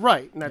shot.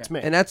 Right, and that's me.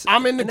 And that's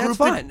I'm in the and group.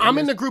 that's fine. I'm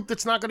in the group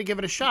that's not going to give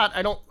it a shot.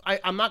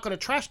 I'm not going to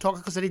trash talk it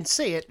because I didn't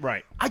see it.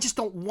 Right. I just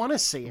don't want to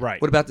see it.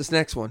 Right. What about this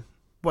next one?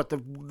 What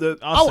the?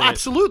 I'll Oh, say it.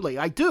 absolutely,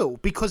 I do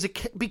because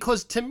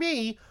to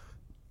me,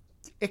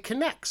 it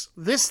connects.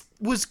 This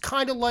was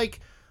kind of like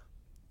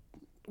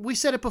we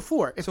said it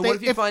before. So what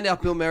if you find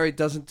out Bill Murray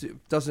doesn't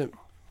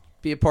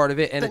be a part of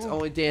it, and it's Then-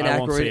 only Dan I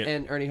won't see Aykroyd it.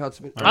 and Ernie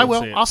Hudson? I won't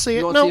will. see it. I'll see You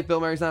it. won't No, see if Bill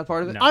Murray's not a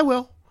part of it? No. I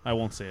will I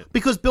won't see it.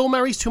 because Bill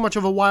Murray's too much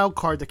of a wild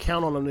card to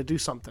count on him to do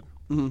something.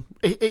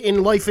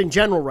 in life in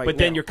general right now. But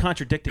then you're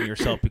contradicting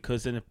yourself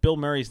because then if Bill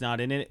Murray's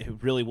not in it, it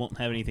really won't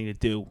have anything to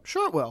do.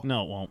 Sure it will.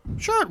 No, it won't.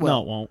 Sure it will.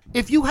 No, it won't.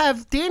 If you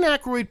have Dan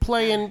Aykroyd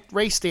playing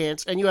Ray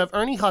Stantz and you have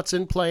Ernie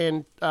Hudson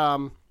playing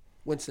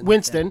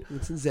Winston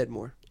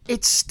Zedmore.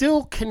 it's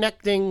still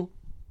connecting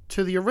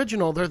to the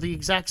original. They're the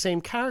exact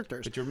same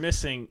characters. But you're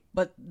missing.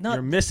 But not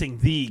You're missing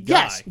the guy.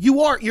 Yes,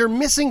 you are. You're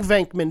missing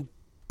Venkman,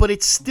 but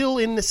it's still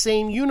in the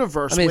same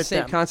universe I mean, with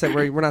same them. concept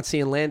where we're not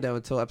seeing Lando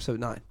until episode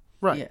 9.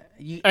 Right.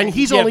 yeah. And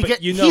he's Yeah, only but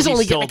get, you know he's he's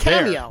only still getting a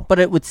there. cameo. But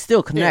it would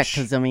still connect Ish.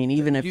 because I mean,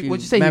 even if you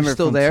What'd you say, he was remember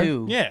still from there?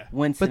 2, Yeah.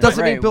 Winston But doesn't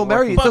and mean Ray Bill Murray-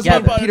 working it doesn't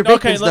together. mean Peter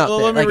okay, Venkman's not let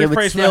me there. Like, it would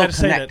rephrase what I had to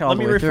still say. connect then. all Let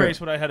me the way through. rephrase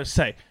what I had to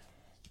say.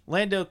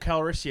 Lando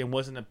Calrissian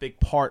wasn't a big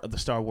part of the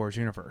Star Wars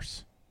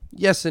universe.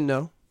 Yes and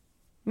no.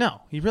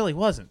 No, he really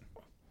wasn't.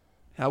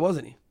 How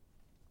wasn't he?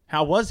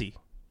 How was he?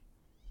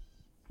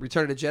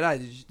 Return of the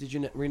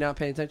Jedi. Were you not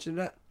paying attention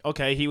to that?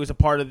 Okay, he was a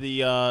part of the.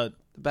 The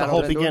The Battle whole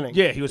of Endor? beginning.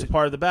 Yeah, he was a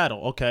part of the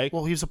battle. Okay.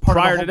 Well, he was a part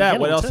Prior of the to whole that,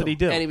 what beginning, else too. did he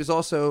do? And he was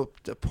also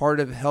a part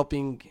of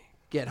helping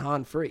get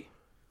Han free.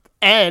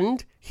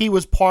 And he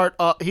was part.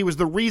 He was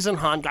the reason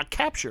Han got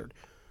captured.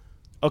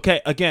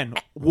 Okay, again,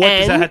 what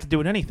does that And- have to do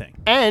with anything?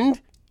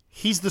 And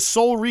he's the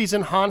sole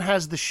reason Han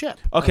has the ship.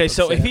 Okay,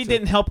 so say if he that's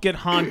didn't help get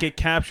Han get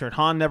captured,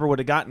 Han never would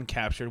have gotten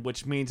captured,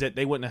 which means that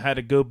they wouldn't have had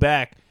to go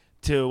back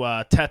to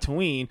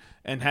Tatooine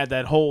and had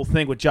that whole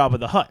thing with Jabba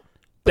the Hutt.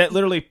 That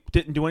literally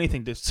didn't do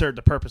anything to serve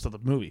the purpose of the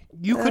movie.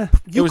 You could. It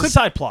You was a could.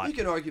 side plot. You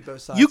can argue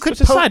both sides. You could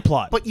It's a poke, side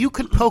plot. but you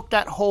could poke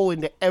that hole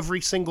into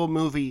every single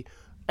movie.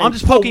 I'm and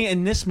just pull- poking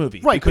in this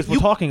movie Right, because but we're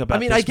you- talking about. I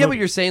mean, this I get what movie.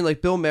 you're saying.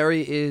 Like, Bill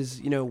Murray is,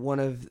 one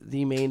of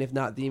the main, if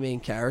not the main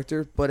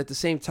character. But at the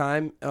same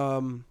time,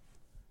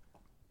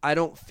 I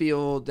don't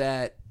feel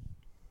that.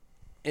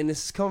 And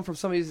this is coming from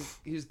somebody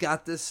who's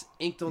got this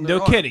inked on their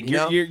No arm, kidding. you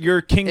know?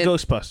 You're King And-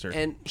 Ghostbuster.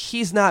 And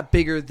he's not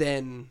bigger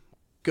than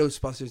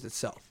Ghostbusters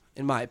itself,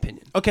 in my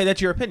opinion. Okay, that's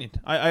your opinion.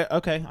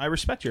 I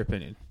respect your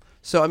opinion.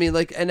 So I mean,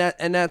 like, and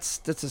that's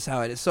just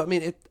how it is. So I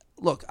mean,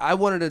 look, I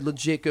wanted a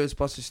legit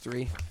Ghostbusters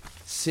 3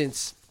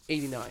 since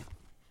 '89,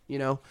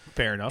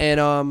 Fair enough.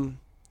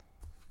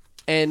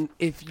 and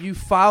if you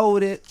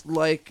followed it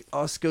like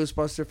us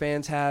Ghostbuster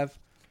fans have,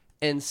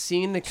 and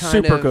seen the kind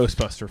Super of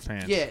Ghostbuster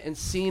fans. yeah, and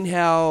seen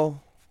how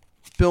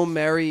Bill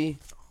Murray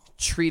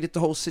treated the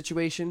whole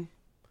situation,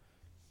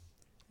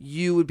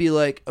 you would be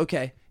like,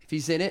 okay, if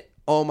he's in it,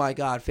 oh my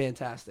god,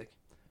 fantastic.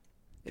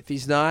 If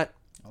he's not,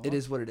 it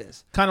is what it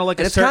is. Kind of like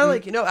And a it's kinda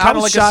certain, like, I kind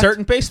of was like a shocked-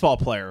 certain baseball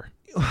player.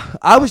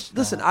 I was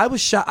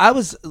shocked. I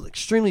was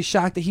extremely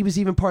shocked that he was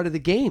even part of the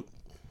game.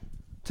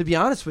 To be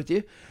honest with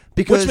you,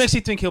 because Which makes you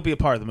think he'll be a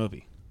part of the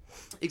movie.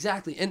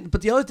 exactly.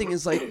 But the other thing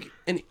is, like,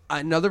 and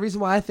another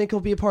reason why I think he'll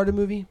be a part of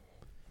the movie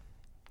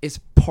is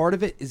part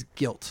of it is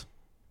guilt.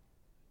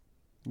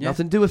 Yeah.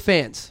 Nothing to do with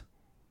fans.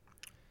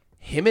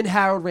 Him and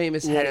Harold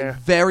Ramis had a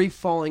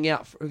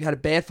Yeah. had a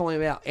bad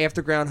falling out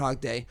after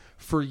Groundhog Day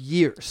for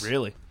years.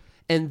 Really,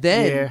 And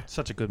then Yeah.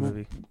 such a good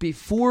movie.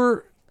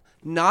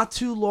 not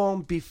too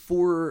long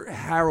before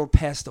Harold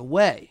passed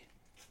away,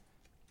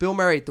 Bill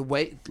Murray, the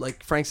way,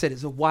 like Frank said,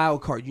 is a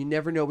wild card. You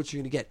never know what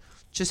you're going to get.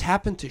 Just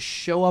happened to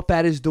show up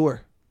at his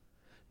door.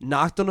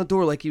 Knocked on the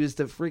door like he was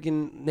the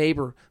freaking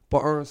neighbor,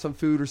 borrowing some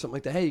food or something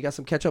like that. Hey, you got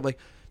some ketchup? Like,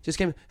 just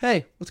came,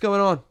 hey, what's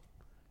going on?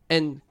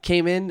 And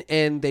came in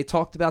and they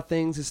talked about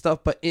things and stuff.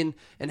 And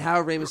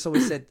Harold Ramis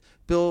always said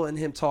Bill and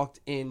him talked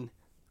in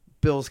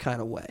Bill's kind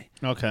of way.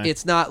 Okay,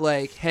 It's not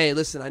like, hey,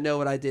 listen, I know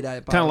what I did.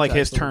 I kind of like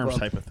his apologize, blah, blah, terms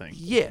blah. type of thing.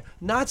 Yeah,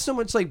 not so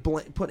much like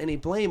put any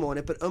blame on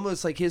it, but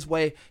almost like his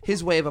way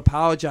of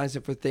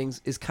apologizing for things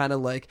is kind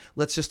of like,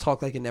 let's just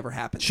talk like it never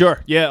happened.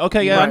 Sure. Yeah.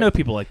 Okay. Yeah. I Right. know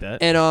people like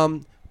that.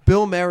 And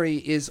Bill Murray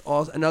is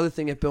also another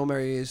thing that Bill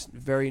Murray is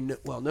very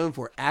well known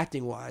for,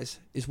 acting wise,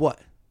 is what?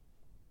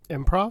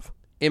 Improv.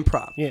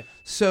 Improv. Yeah.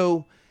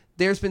 So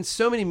there's been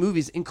so many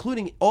movies,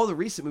 including all the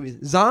recent movies,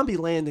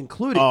 Zombieland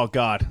included. Oh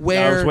God.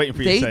 Where I was waiting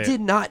for you they to say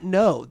did it. not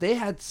know. They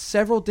had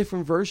several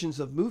different versions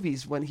of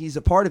movies when he's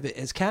a part of it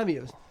as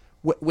cameos,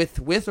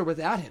 with or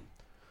without him,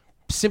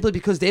 simply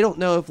because they don't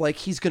know if like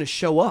he's going to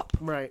show up.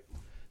 Right.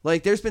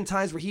 Like there's been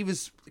times where he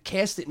was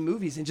casted in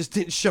movies and just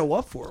didn't show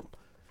up for him,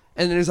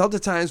 and then there's other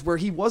times where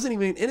he wasn't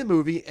even in a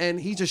movie and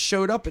he just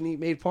showed up and he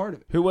made part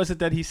of it. Who was it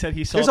that he said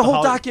he saw? There's at a the whole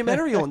Holly-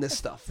 documentary on this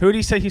stuff. Who did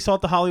he say he saw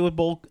at the Hollywood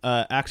Bowl?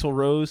 Axl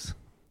Rose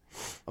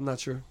I'm not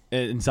sure.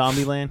 in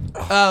Zombieland.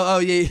 Oh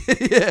yeah,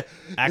 yeah.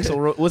 Axl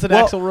Rose was it?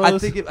 Well, Axl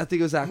Rose. I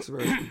think it was Axl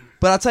Rose.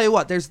 But I'll tell you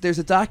what, there's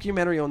a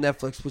documentary on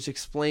Netflix which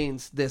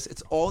explains this.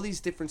 It's all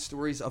these different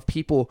stories of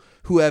people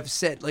who have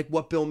said like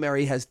what Bill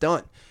Murray has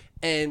done,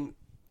 and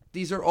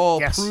these are all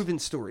Yes. proven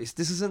stories.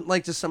 This isn't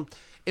like just some.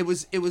 It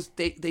was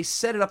they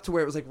set it up to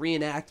where it was like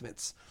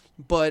reenactments,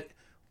 but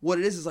what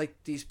it is like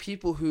these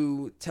people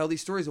who tell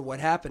these stories of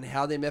what happened,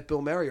 how they met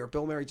Bill Murray, or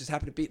Bill Murray just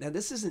happened to be. Now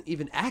this isn't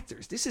even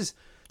actors. This is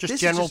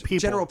General people.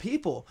 General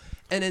people.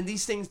 And then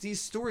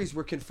these stories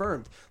were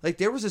confirmed. Like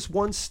there was this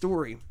one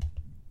story,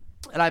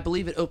 and I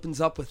believe it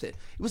opens up with it.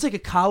 It was like a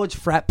college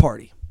frat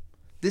party.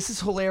 This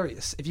is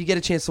hilarious if you get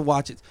a chance to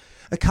watch it.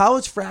 A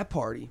college frat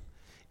party,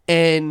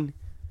 and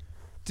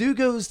Dude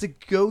goes to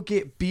go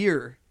get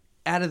beer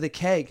out of the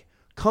keg,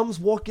 comes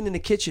walking in the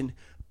kitchen.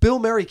 Bill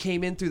Murray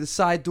came in through the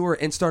side door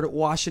and started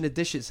washing the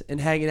dishes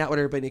and hanging out with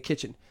everybody in the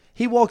kitchen.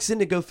 He walks in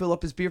to go fill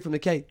up his beer from the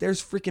keg.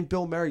 There's freaking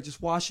Bill Murray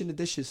just washing the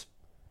dishes,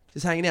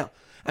 just hanging out.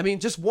 I mean,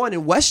 just one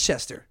in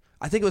Westchester.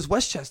 I think it was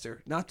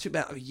Westchester, not too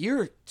about a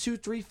year, 2,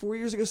 3, 4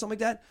 years ago, something like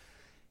that.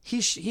 He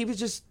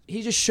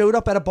just showed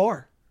up at a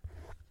bar,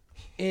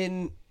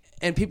 and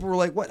people were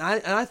like, "What?"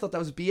 And I thought that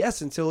was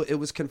BS until it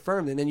was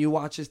confirmed. And then you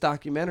watch this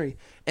documentary,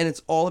 and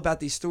it's all about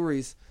these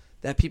stories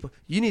that people.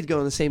 You need to go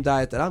on the same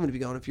diet that I'm going to be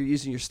going if you're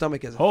using your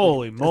stomach as a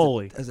Holy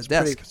moly. as a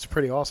desk. It's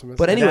pretty awesome. Isn't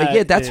But it? anyway, That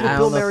yeah, that's is- what I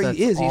Bill don't know if Murray that's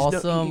is. He's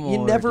awesome you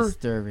or never.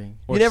 disturbing.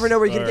 You never know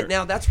where you're going to get.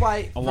 Now, that's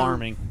why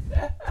Alarming.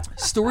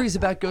 stories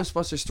about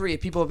Ghostbusters 3,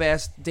 people have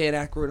asked Dan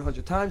Aykroyd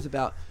 100 times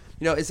about,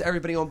 is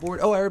everybody on board?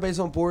 Oh, everybody's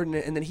on board.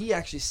 And then he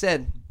actually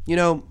said,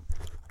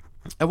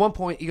 at one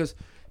point, he goes,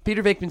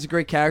 Peter Venkman's a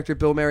great character.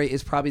 Bill Murray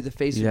is probably the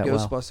face of Yeah, wow.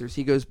 Ghostbusters.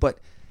 He goes, but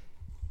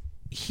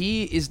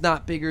he is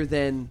not bigger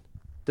than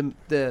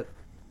the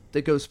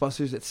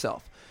Ghostbusters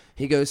itself.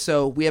 He goes,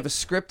 so we have a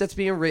script that's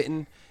being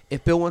written.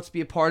 If Bill wants to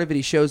be a part of it,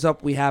 he shows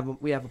up. We have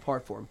a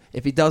part for him.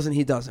 If he doesn't,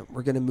 he doesn't.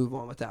 We're going to move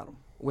on without him,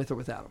 with or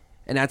without him.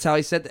 And that's how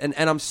he said. And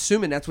I'm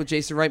assuming that's what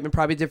Jason Reitman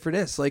probably did for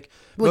this. Like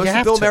Well, you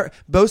have to.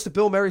 most of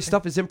Bill Murray's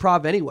stuff is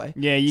improv anyway.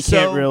 Yeah, you So-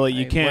 can't really.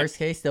 You Hey, can't. Worst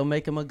case, they'll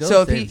make him a ghost.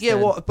 So if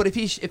instead. but if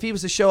he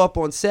was to show up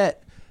on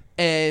set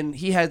and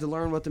he had to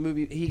learn what the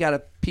movie, he got a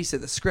piece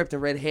of the script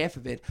and read half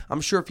of it.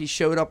 I'm sure if he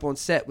showed up on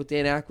set with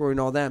Dan Aykroyd and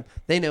all them,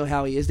 they know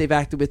how he is. They've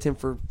acted with him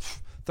for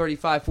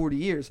 35, 40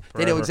 years.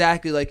 They know Forever.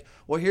 exactly like,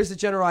 well, here's the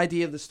general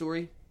idea of the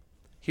story.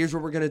 Here's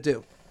what we're gonna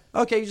do.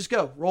 Okay, you just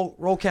go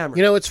roll camera.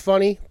 It's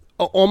funny.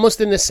 Almost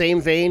in the same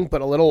vein,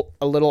 but a little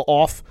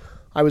off.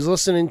 I was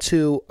listening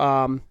to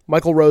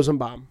Michael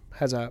Rosenbaum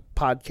has a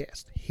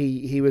podcast.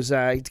 He's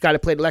the guy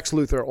that played Lex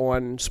Luthor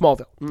on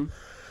Smallville. Mm-hmm.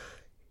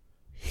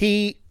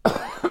 He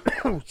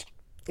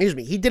excuse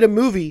me. He did a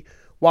movie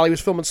while he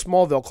was filming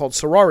Smallville called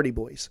Sorority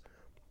Boys.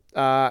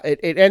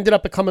 It ended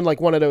up becoming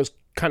like one of those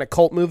kind of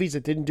cult movies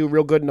that didn't do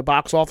real good in the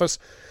box office.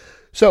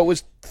 So it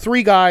was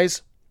 3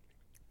 guys,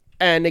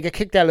 and they get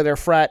kicked out of their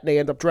frat, and they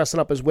end up dressing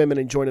up as women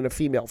and joining a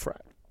female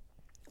frat.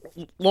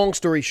 Long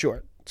story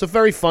short, it's a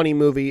very funny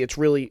movie. It's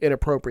really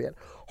inappropriate.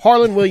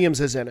 Harlan Williams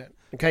is in it.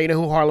 Okay, you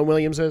know who Harlan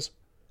Williams is?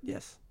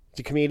 Yes. He's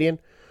a comedian.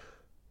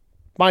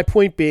 My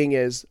point being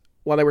is,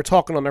 when they were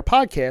talking on their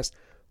podcast,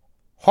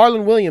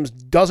 Harlan Williams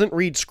doesn't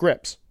read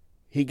scripts.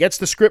 He gets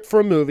the script for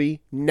a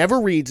movie,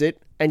 never reads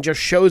it, and just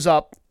shows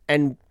up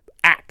and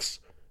acts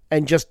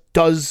and just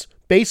does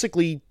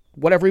basically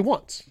whatever he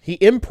wants. He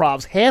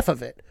improvs half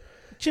of it.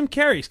 Jim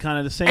Carrey's kind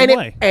of the same And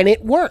way.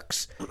 it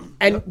works.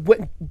 And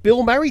when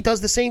Bill Murray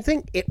does the same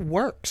thing, it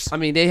works. I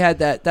mean, they had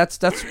that. That's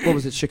what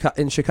was it?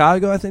 In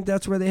Chicago, I think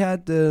that's where they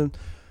had the.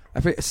 I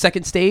forget,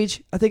 Second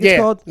Stage, I think it's Yeah,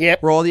 called.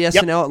 yep. Where all the Yep.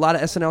 SNL, a lot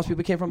of SNL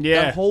people came from.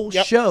 Yeah. That whole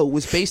Yep. show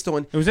was based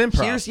on. It was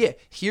improv.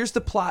 Here's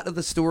the plot of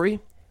the story.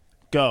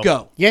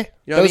 Go. Yeah, You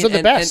know those what I are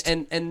mean? the best.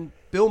 And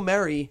Bill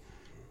Murray,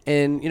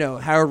 and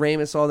Howard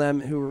Ramis, all them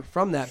who were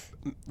from that,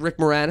 Rick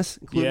Moranis,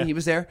 including Yeah. he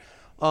was there,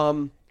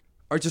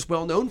 are just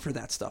well known for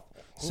that stuff.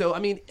 So I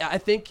mean, I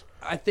think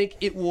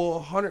it will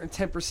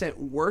 110%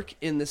 work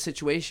in the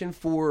situation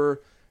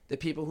for the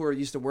people who are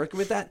used to working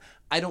with that.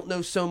 I don't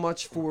know so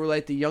much for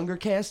like the younger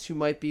cast who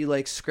might be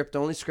like script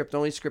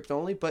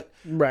only, but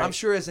Right. I'm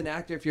sure as an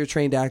actor, if you're a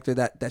trained actor,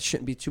 that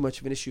shouldn't be too much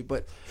of an issue.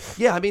 But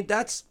yeah, I mean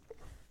that's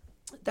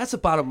a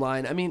bottom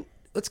line. I mean,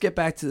 let's get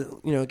back to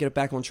get it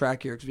back on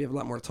track here because we have a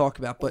lot more to talk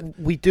about. But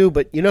We do,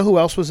 but you know who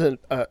else was an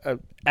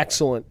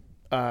excellent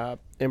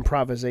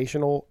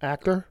improvisational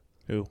actor?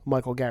 Who?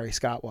 Michael Gary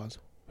Scott was.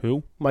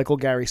 Who? Michael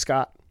Gary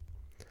Scott.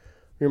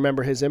 You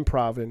remember his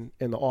improv in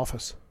The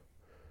Office?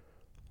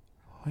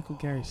 Michael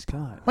Gary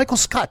Scott. Michael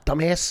Scott,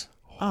 dumbass.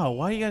 Oh,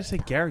 why you gotta say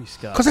Gary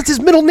Scott? Because that's his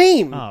middle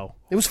name. Oh.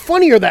 It was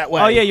funnier that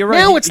way. Oh yeah, you're right.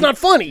 Now it's not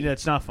funny. Yeah,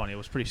 it's not funny. It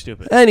was pretty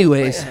stupid.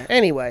 anyways,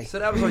 Anyway, so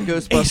that was our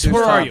Ghostbusters Ace,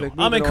 where are topic. you?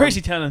 I'm in Moving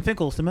Crazy Town and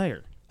Finkel's the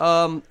mayor.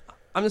 on.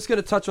 I'm just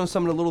going to touch on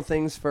some of the little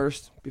things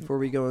first before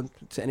we go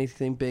into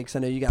anything big. Because I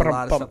know you got a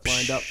lot of stuff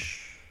lined up.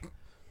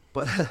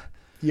 But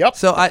yep.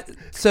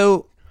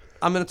 so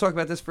I'm going to talk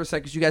about this for a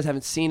second because you guys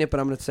haven't seen it, but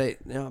I'm going to say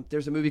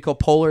there's a movie called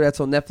Polar that's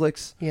on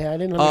Netflix. Yeah, I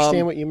didn't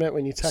understand what you meant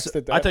when you texted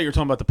that. I thought you were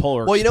talking about the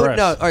Polar Well, you know what?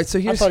 Express. No, all right. So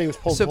here's thought he was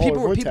Polar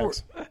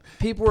Vortex.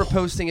 people were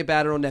posting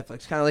about it on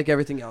Netflix, kind of like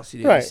everything else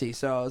you Right. see.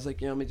 So I was like,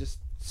 let me just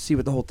see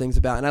what the whole thing's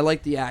about. And I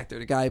like the actor,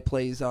 the guy who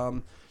plays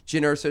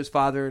Jyn Erso's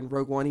father in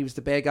Rogue One. He was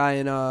the bad guy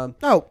in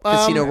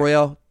Casino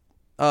Royale.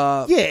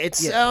 Yeah,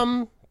 it's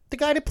the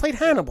guy that played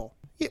Hannibal.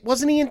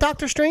 Wasn't he in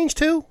Doctor Strange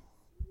too?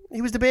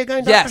 He was the bad guy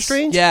in Doctor Yes,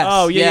 Strange. yes.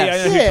 Oh, yeah, yes. yeah, I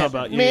know who you're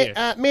talking about.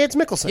 Yeah, Mads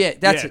Mikkelsen. Yeah,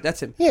 that's Yeah. it.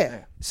 That's him. Yeah.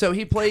 So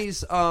he plays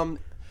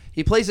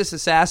this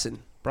assassin,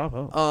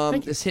 Bravo.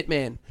 this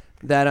hitman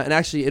that, and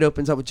actually it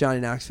opens up with Johnny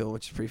Knoxville,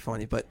 which is pretty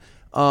funny. But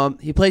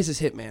he plays this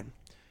hitman,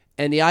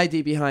 and the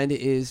idea behind it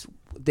is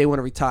they want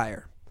to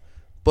retire,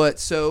 but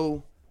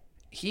so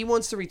he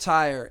wants to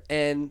retire,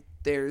 and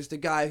there's the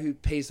guy who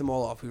pays them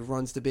all off, who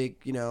runs the big,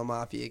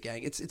 mafia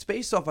gang. It's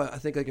based off, I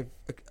think, like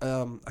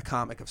a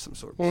comic of some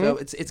sort. So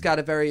it's got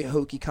a very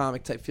hokey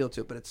comic type feel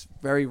to it, but it's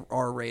very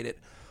R-rated.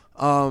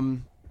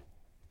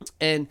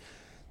 And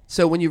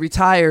so when you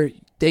retire,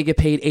 they get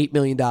paid $8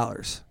 million.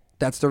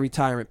 That's their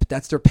retirement, but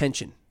that's their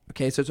pension.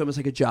 Okay, so it's almost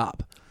like a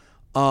job.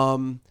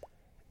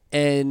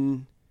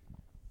 And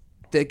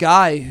the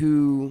guy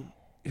who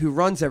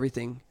runs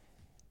everything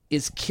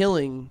is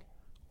killing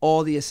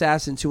all the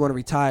assassins who want to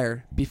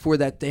retire before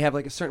that. They have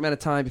like a certain amount of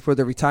time before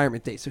their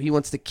retirement date. So he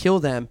wants to kill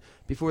them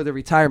before their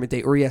retirement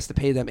date, or he has to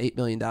pay them $8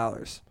 million.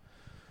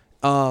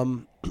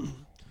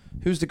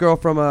 Who's the girl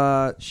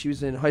from, she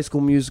was in High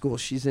School Musical.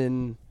 She's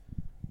in,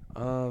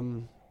 oh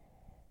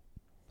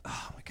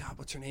my God,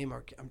 what's her name?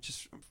 I'm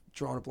just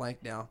drawing a blank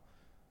now.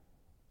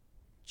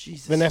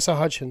 Jesus. Vanessa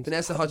Hudgens.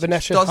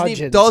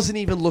 Doesn't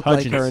even look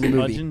like her in the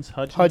movie. Hudgens.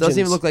 Doesn't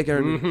even look like her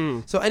in the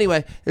movie. So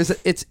anyway,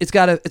 it's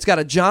got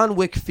a John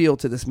Wick feel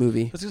to this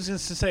movie. I was just going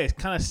to say, it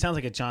kind of sounds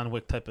like a John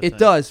Wick type of thing. It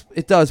does,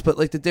 but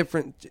like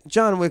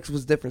John Wick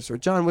was different. So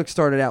John Wick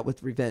started out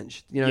with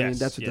revenge. You know what I mean?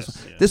 That's what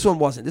this one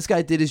wasn't. This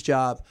guy did his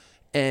job,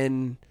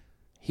 and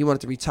he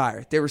wanted to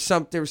retire. There was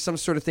some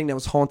sort of thing that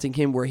was haunting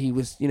him where he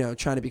was,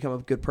 trying to become a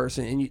good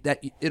person, and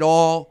it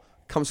all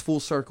comes full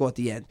circle at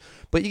the end.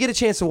 But you get a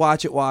chance to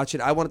watch it.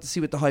 I wanted to see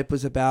what the hype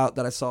was about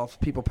that I saw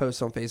people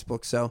post on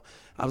Facebook, so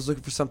I was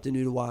looking for something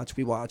new to watch.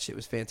 We watched it. It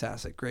was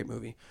fantastic. Great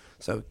movie.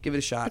 So give it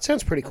a shot. It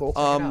sounds pretty cool.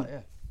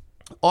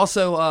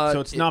 Also,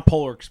 so it's not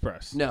Polar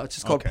Express. No, it's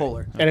just called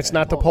Polar. And it's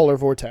not the Polar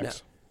Vortex. No.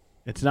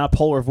 It's not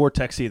Polar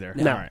Vortex either.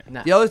 No. All right.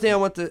 No. The other thing I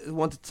want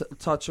to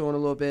touch on a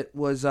little bit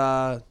was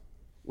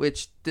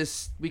which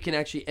we can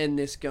actually end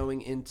this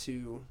going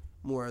into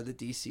more of the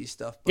DC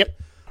stuff. But yep.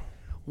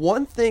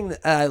 One thing that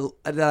I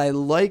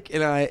like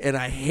and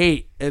I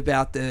hate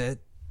about the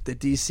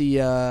DC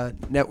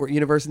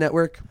universe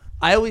network,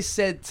 I always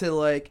said to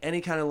like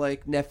any kind of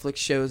like Netflix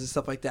shows and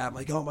stuff like that, I'm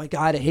like, oh my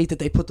God, I hate that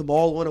they put them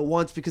all on at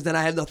once because then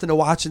I have nothing to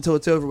watch until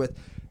it's over with.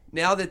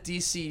 Now that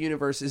DC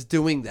Universe is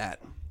doing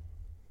that,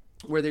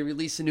 where they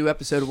release a new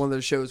episode of one of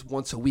their shows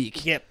once a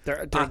week. Yep.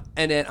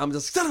 And then I'm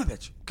just son of a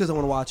bitch because I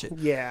want to watch it.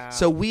 Yeah.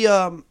 So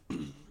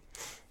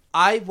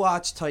I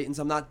watched Titans.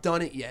 I'm not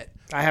done it yet.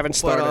 I haven't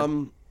started. But,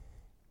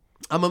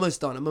 I'm almost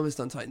done.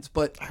 Titans,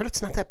 but I heard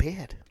it's not that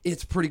bad.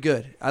 It's pretty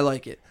good. I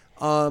like it.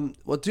 Well,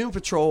 Doom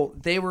Patrol,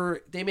 they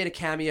made a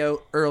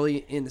cameo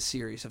early in the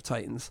series of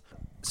Titans,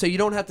 so you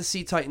don't have to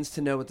see Titans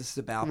to know what this is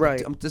about.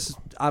 Right. I'm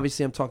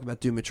talking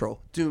about Doom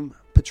Patrol. Doom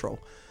Patrol.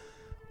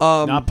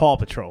 Not Paw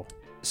Patrol.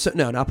 So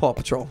no, not Paw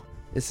Patrol.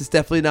 This is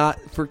definitely not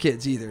for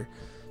kids either.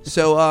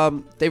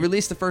 So they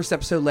released the first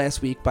episode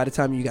last week. By the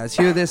time you guys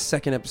hear this,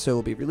 second episode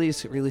will be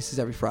released. It releases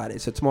every Friday.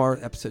 So tomorrow,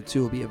 episode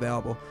 2 will be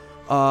available.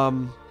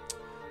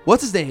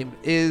 What's his name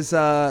is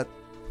the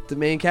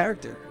main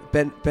character?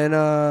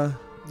 Brendan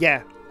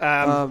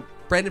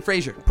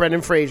Fraser.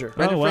 Brendan Fraser.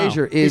 Brendan wow.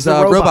 Fraser is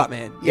Robot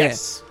Man.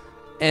 Yes.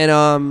 Yeah. And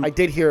I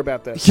did hear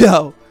about this.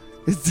 Yo,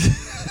 you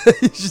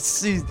should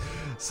see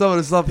some of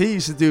the stuff he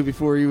used to do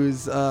before he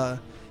was a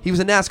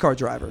NASCAR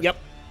driver. Yep.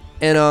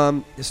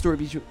 And the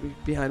story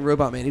behind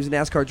Robot Man, he was a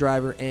NASCAR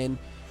driver, and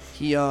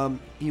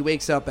he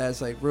wakes up as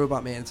like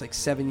Robot Man. It's like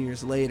 7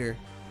 years later,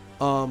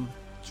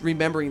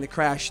 remembering the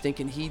crash,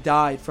 thinking he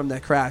died from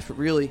that crash, but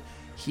really,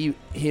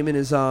 him and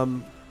his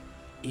wife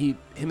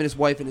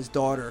and his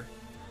daughter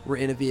were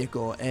in a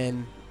vehicle,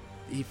 and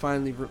he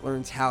finally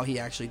learns how he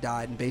actually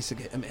died, and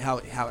basically how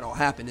it all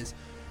happened is.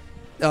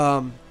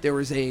 There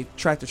was a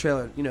tractor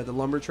trailer, the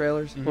lumber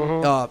trailers, in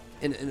a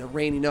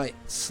rainy night,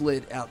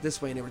 slid out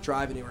this way, and they were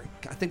driving.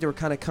 I think they were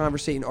kind of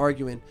conversating,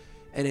 arguing,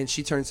 and then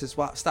she turns and says,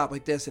 "Well, stop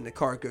like this," and the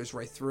car goes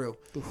right through.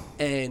 Oof.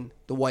 And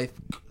the wife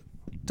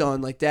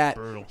done like that.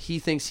 Brutal. He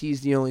thinks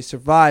he's the only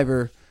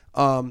survivor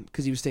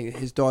because he was thinking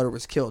his daughter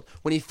was killed.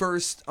 When he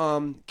first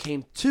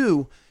came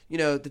to,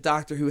 the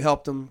doctor who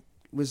helped him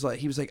was like,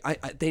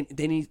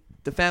 they need,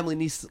 the family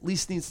at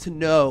least needs to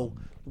know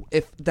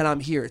that I'm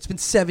here. It's been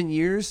 7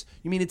 years.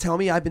 You mean to tell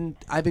me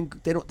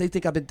they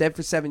think I've been dead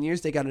for 7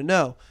 years? They got to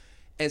know.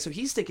 And so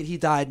he's thinking he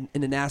died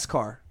in a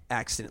NASCAR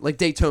accident, like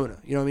Daytona.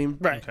 You know what I mean?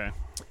 Right. Okay.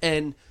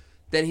 And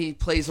then he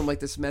plays him like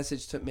this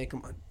message to make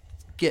him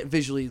get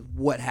visually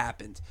what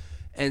happened.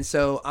 And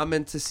so I'm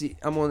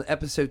on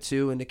episode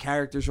 2, and the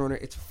characters are on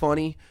it. It's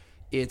funny,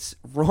 it's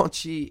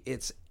raunchy,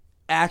 it's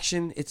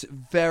action, it's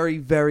very,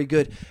 very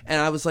good. And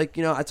I was like,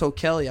 I told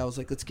Kelly, I was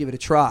like, let's give it a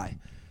try.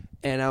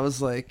 And I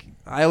was like,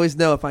 I always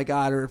know if I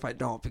got her or if I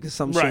don't, because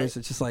some shows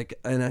it's just like,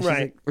 and she's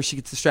like, or she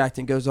gets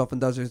distracted and goes off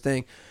and does her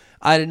thing.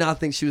 I did not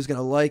think she was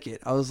gonna like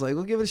it. I was like,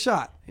 we'll give it a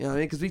shot, you know what I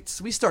mean?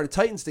 Because we started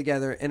Titans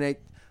together, and I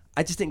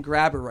just didn't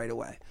grab her right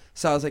away.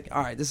 So I was like,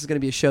 all right, this is gonna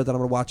be a show that I'm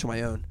gonna watch on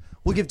my own.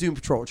 We'll give Doom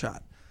Patrol a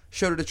shot.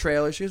 Showed her the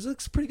trailer. She goes,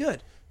 looks pretty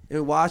good. And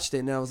we watched it,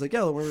 and I was like,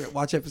 yo, we're gonna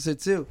watch episode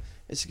 2.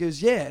 And she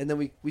goes, yeah. And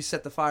then we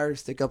set the fire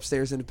stick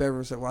upstairs in the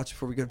bedroom, so I watch it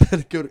before we go to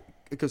bed.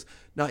 It goes,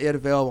 not yet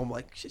available. I'm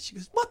like, shit. She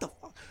goes, what the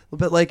fuck?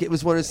 But like, it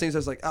was one of those things I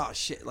was like, oh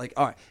shit, like,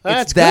 all right,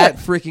 That's it's that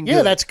good. freaking good.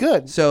 Yeah, that's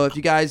good. So if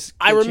you guys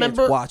I get a chance,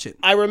 remember watch it.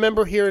 I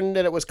remember hearing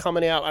that it was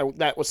coming out.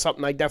 That was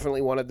something I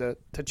definitely wanted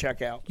to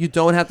check out. You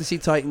don't have to see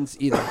Titans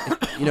either.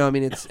 You know, I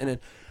mean, it's and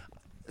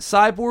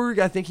Cyborg.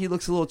 I think he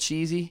looks a little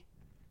cheesy.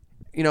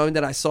 You know,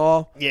 that I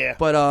saw. Yeah.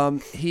 But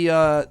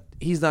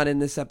he's not in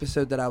this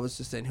episode that I was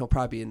just in. He'll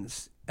probably be in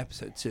this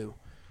episode too.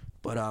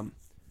 But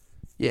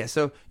yeah.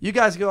 So you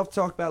guys go off to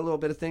talk about a little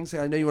bit of things.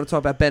 I know you want to talk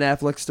about Ben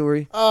Affleck's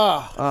story.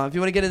 If you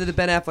want to get into the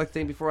Ben Affleck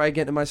thing before I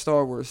get into my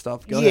Star Wars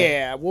stuff, go ahead.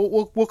 Yeah,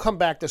 we'll come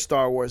back to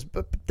Star Wars,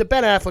 but the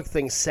Ben Affleck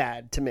thing's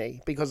sad to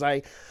me because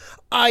I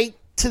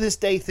to this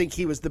day think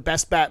he was the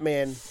best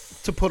Batman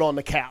to put on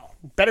the cowl.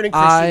 Better than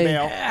Christian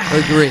Bale.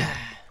 Agree.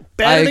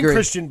 Better I than agree.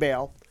 Christian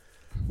Bale.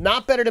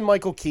 Not better than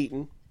Michael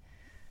Keaton.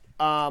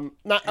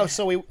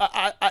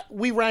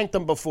 We ranked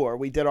them before.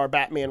 We did our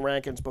Batman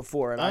rankings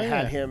before, and I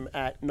had him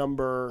at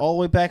number. All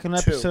the way back in 2.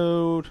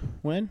 episode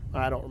when?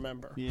 I don't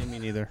remember. Yeah, me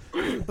neither.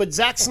 But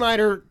Zack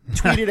Snyder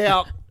tweeted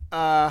out.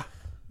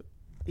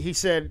 He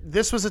said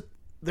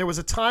there was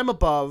a time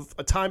above,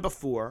 a time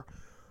before.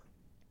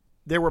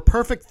 There were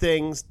perfect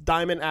things,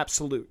 diamond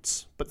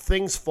absolutes, but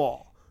things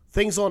fall.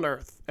 Things on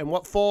earth, and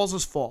what falls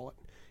is fallen.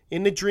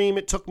 In the dream,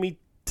 it took me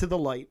to the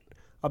light.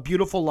 A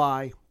beautiful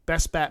lie.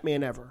 Best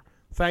Batman ever.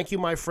 Thank you,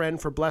 my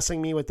friend, for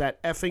blessing me with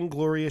that effing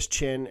glorious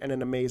chin and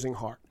an amazing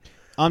heart.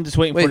 I'm just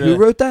waiting Wait, for the. who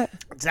wrote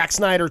that? Zack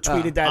Snyder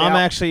tweeted that out. I'm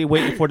actually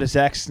waiting for the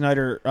Zack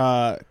Snyder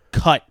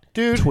cut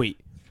Dude. tweet.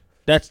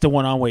 That's the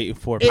one I'm waiting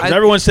for. Because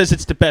everyone says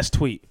it's the best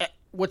tweet.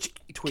 Which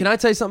tweet? Can I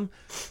tell you something?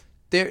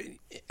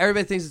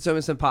 Everybody thinks it's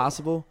almost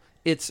impossible.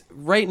 It's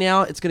right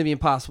now. It's going to be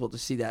impossible to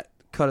see that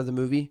cut of the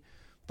movie.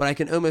 But I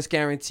can almost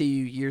guarantee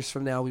you, years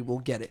from now, we will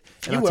get it.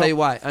 And I'll tell you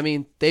why. I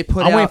mean, they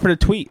put I'm out. waiting for the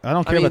tweet. I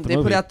don't care about the they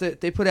movie.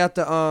 put out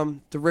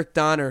the Rick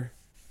Donner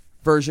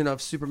version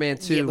of Superman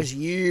 2. It was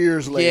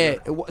years later. Yeah,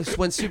 it was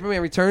when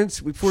Superman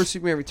Returns, before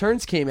Superman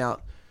Returns came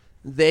out,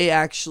 they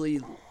actually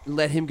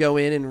let him go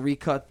in and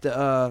recut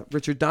the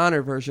Richard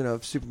Donner version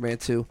of Superman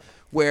 2,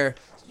 where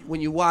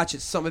when you watch it,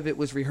 some of it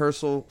was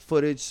rehearsal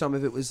footage, some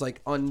of it was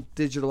like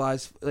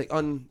undigitalized,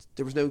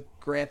 there was no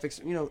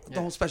graphics, the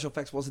whole special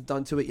effects wasn't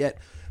done to it yet,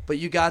 but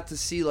you got to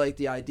see like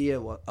the idea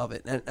of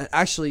it. And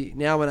actually,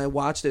 now when I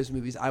watch those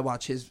movies, I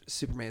watch his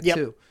Superman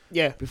 2.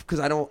 Yeah. Because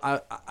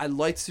I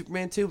liked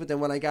Superman 2, but then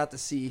when I got to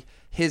see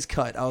his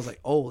cut, I was like,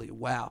 holy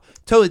wow.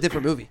 Totally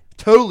different movie.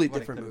 Totally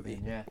different movie.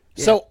 Yeah.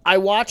 So I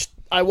watched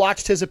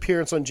his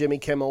appearance on Jimmy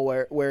Kimmel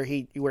where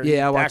he I watched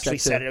actually that too.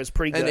 said it. It was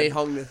pretty good. And they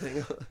hung the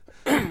thing.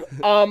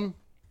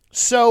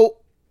 So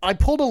I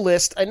pulled a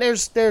list, and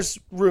there's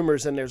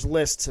rumors, and there's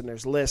lists, and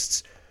there's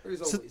lists.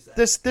 So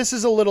this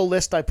is a little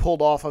list I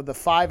pulled off of the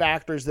 5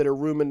 actors that are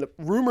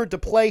rumored to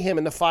play him,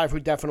 and the 5 who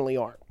definitely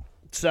aren't.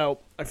 So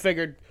I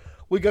figured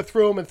we'd go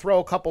through them and throw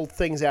a couple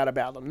things out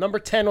about them. Number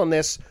 10 on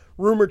this,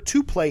 rumored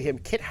to play him,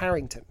 Kit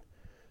Harington,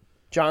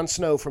 Jon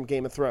Snow from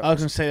Game of Thrones. I was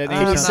going to say that.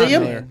 Can you sounds see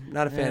him? familiar.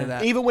 Not a fan of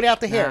that. Even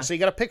without the hair. So you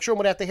got a picture of him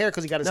without the hair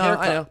because he got his hair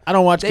cut. I know. I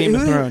don't watch Game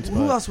of Thrones. Who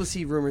but- else was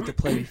he rumored to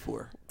play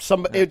before?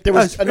 There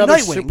was another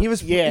Nightwing. He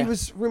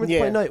was rumored to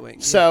play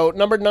Nightwing. So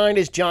number 9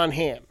 is John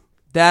Hamm.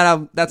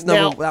 That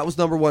Now- that was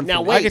number 1 for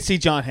now me. wait. I could see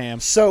John Hamm.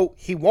 So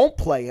he won't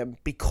play him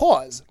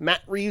because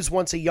Matt Reeves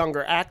wants a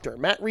younger actor.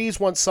 Matt Reeves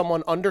wants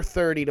someone under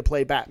 30 to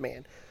play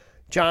Batman.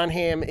 John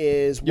Hamm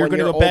is You're 1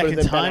 year going to go older back than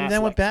in time Ben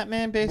then Affleck. with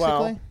Batman, basically?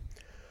 Well,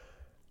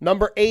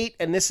 number 8,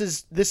 and this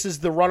is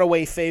the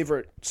runaway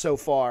favorite so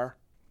far,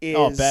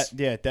 is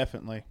yeah,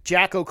 definitely.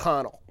 Jack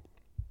O'Connell.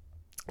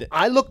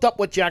 I looked up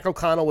what Jack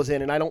O'Connell was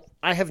in, and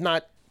I have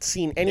not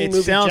seen any It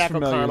movie sounds Jack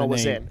familiar, O'Connell the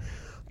was name. in.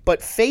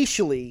 But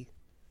facially,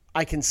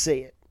 I can see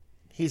it.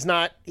 He's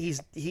not. He's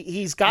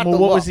got Well,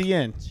 the what look. was he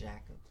in?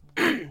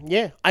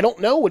 Yeah, I don't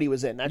know what he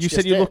was in. That's You just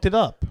said you looked it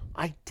up.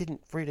 I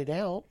didn't read it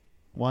out.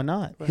 Why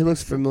not? He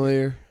looks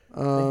familiar. I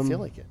didn't feel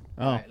like it.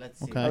 Oh, All right, let's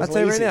see. okay. I'll tell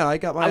you right lazy. now. I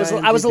got my. I was a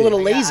IMDb. little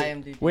I got lazy.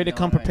 IMDb Way to going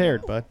come right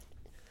prepared, now. bud.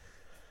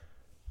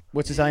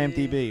 What's his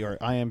IMDb or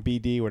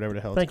IMBD, whatever the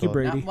hell Thank it's you, called?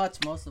 Brady. Not much.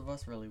 Most of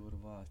us really would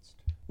have watched.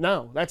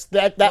 No,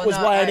 that was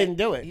why I didn't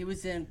do it. He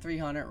was in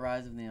 300: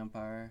 Rise of the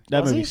Empire.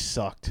 That Was movie he?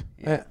 sucked.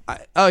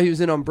 He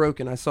was in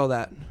Unbroken. I saw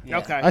that. Yeah.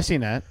 Okay. I've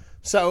seen that.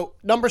 So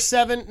number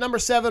seven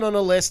on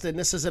the list, and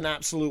this is an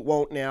absolute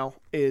won't now,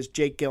 is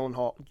Jake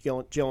Gyllenhaal.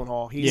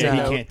 He's Yeah, in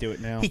he the- can't do it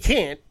now. He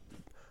can't.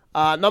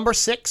 Number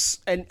 6,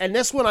 and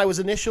this one I was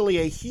initially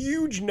a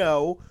huge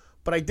no,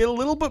 but I did a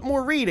little bit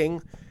more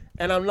reading,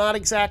 and I'm not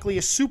exactly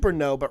a super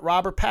no, but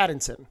Robert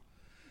Pattinson.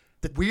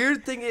 The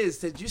weird thing is,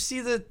 did you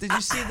see the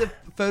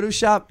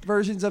Photoshop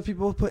versions of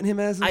people putting him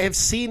as? I have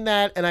seen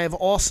that, and I have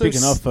also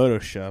Speaking of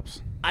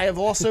Photoshops. I have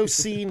also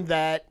seen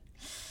that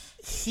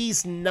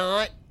he's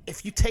not.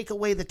 If you take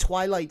away the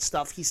Twilight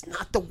stuff, he's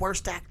not the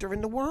worst actor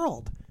in the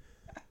world.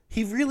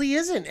 He really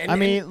isn't. And, I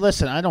mean,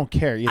 listen, I don't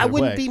care either I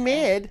wouldn't way. be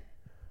mad.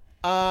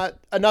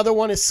 Another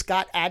one is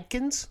Scott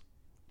Adkins.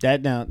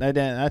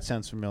 That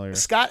sounds familiar.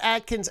 Scott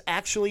Adkins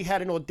actually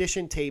had an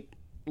audition tape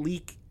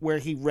leak where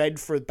he read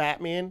for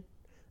Batman,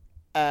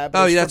 But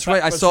Oh, it was yeah, that's for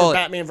right. I was saw for it.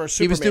 Batman versus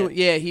He was Superman.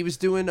 doing. He was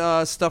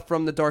doing stuff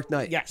from the Dark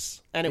Knight.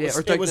 Yes, and it Yeah, was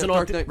or it was an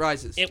Dark audi- Knight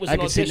Rises. It was I an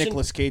can see audition.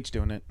 Nicolas Cage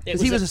doing it. It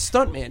Because he was a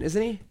stuntman,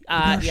 isn't he?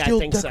 yeah, I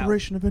think so.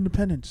 of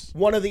Independence.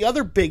 One of the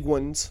other big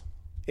ones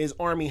is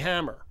Armie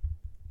Hammer.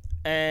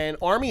 And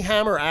Armie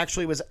Hammer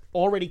actually was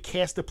already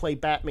cast to play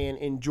Batman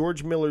in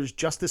George Miller's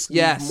Justice League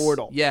Yes.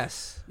 Mortal.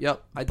 Yes.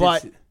 Yep. I did.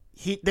 But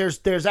See.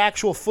 there's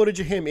actual footage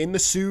of him in the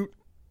suit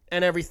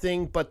and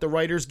everything, but the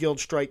Writers Guild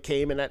strike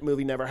came and that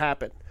movie never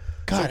happened.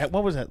 God,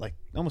 what was that? Like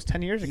almost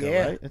 10 years ago,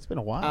 Yeah. right? It's been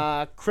a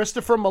while.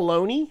 Christopher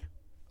Maloney,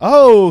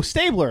 Oh,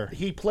 Stabler.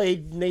 he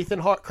played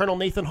Colonel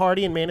Nathan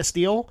Hardy in Man of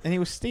Steel. And he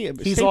was He's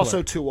Stabler.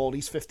 also too old.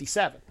 He's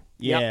 57.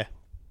 Yeah. Yep.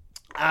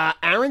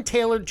 Aaron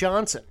Taylor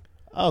Johnson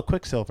Oh,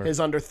 Quicksilver. is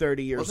under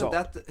 30 years Wasn't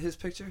old. that his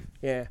picture?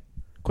 Yeah.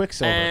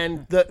 Quicksilver.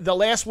 And the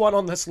last one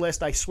on this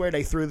list, I swear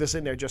they threw this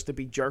in there just to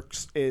be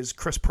jerks, is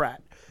Chris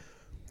Pratt,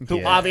 who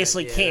Yeah.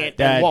 obviously can't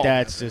and won't.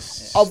 That's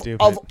just Of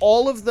stupid.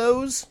 all of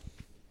those,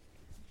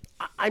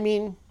 I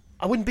mean,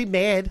 I wouldn't be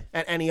mad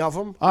at any of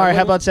them. All right,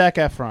 how about Zac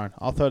Efron?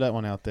 I'll throw that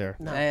one out there.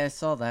 I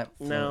saw that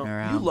floating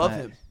around. You love but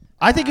him.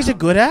 I think he's a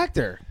good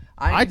actor.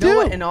 I do. know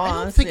what, in all I don't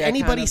honesty, think I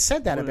anybody kinda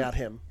said that would've- about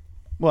him.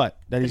 What?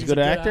 That he's a he's a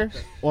good good actor? actor.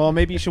 Well,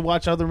 maybe you should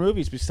watch other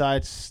movies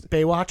besides.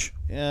 Baywatch.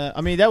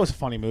 I mean, that was a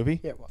funny movie.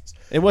 Yeah, it was.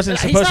 It wasn't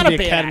He's supposed not to a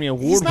be bad Academy actor.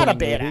 Award. He's not a winning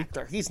bad movie.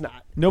 actor. He's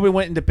not. Nobody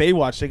went into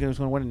Baywatch thinking it was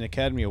going to win an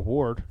Academy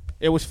Award.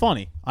 It was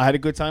funny. I had a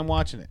good time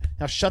watching it.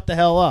 Now shut the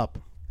hell up.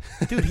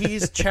 Dude,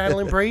 he's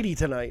channeling Brady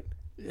tonight.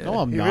 No,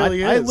 I'm he not.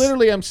 really I is.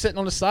 literally am sitting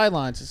on the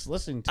sidelines just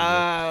listening to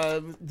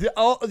you.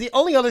 The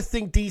only other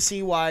thing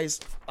DC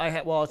wise, I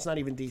had. Well, it's not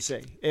even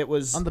DC. It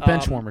was. I'm the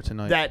bench warmer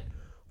tonight. That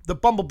the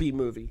Bumblebee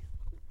movie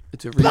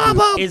It's a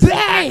reboot. is an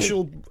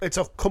actual. It's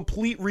a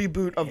complete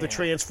reboot of the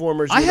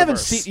Transformers. I haven't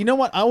universe. seen. You know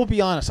what? I will be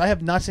honest. I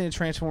have not seen a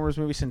Transformers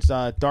movie since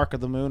Dark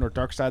of the Moon or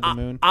Dark Side of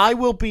the Moon. I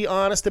will be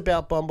honest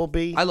about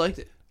Bumblebee. I liked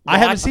it. I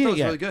haven't I seen thought it was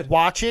yet. really good.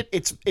 Watch it.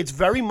 It's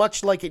very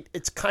much like it.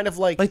 It's kind of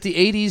like Like the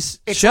 '80s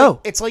it's show. Like,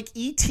 it's like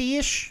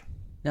ET-ish.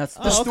 Now it's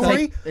supposed to story?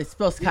 take- it's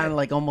supposed to kind of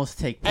like almost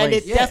take And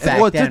place it definitely- back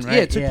well, it then, took, right?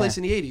 yeah, it took place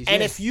in the '80s. And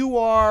yeah.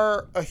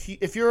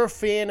 if you're a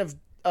fan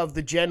of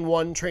the Gen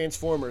 1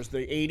 Transformers, the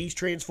 80s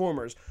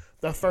Transformers,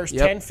 the first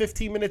Yep.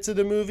 10-15 minutes of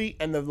the movie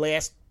and the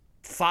last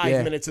 5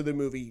 Yeah. minutes of the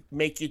movie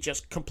make you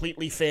just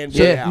completely fan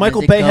So out.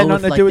 Michael Does it Bay had go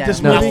nothing to with, do like, with this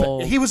that movie?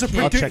 whole He was a kid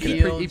produ- check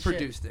it feel he and shit?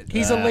 produced it.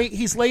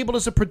 He's labeled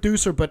as a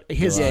producer, but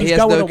he's Yeah, he has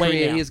going no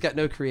away now. He has got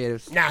no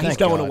creative. Nah, he's Thank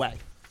going God. away.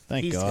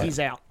 Thank God. He's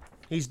out.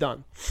 He's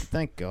done.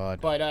 Thank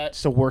God. But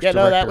it's the worst. Yeah,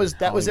 no, that director was in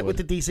it with Hollywood.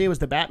 the DC. It was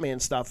the Batman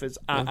stuff.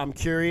 I'm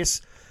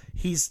curious.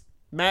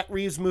 Matt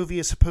Reeves' movie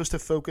is supposed to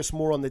focus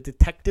more on the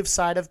detective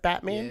side of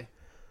Batman. Yeah.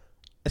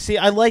 See,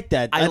 I like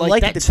that. I I like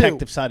like that the too.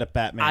 detective side of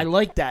Batman. I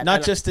like that. Not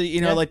And- just the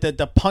yeah. like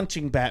the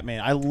punching Batman.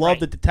 I love Right.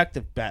 the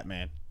detective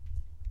Batman.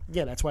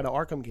 Yeah, that's why the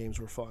Arkham games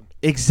were fun.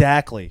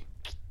 Exactly.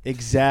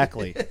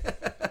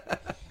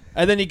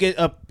 And then you get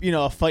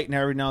a fight in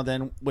every now and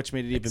then, which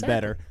made it even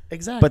better.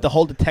 Exactly. But the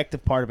whole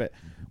detective part of it.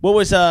 What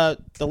was the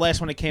last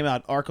one that came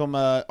out? Arkham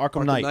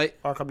Knight.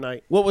 Arkham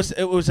Knight. What was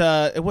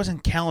it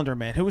wasn't Calendar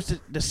Man. Who was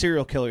the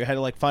serial killer? You had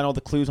to find all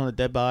the clues on the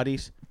dead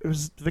bodies. It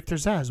was Victor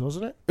Zsasz,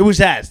 wasn't it? It was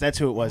Zaz. That's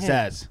who it was.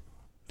 Yeah. Zaz.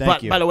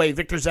 Thank you. By the way,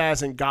 Victor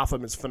Zsasz in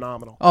Gotham is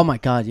phenomenal. Oh my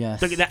God, yes.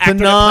 The actor that plays him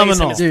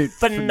Phenomenal. is Dude,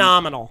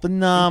 phenomenal.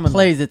 Phenomenal.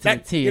 Plays it to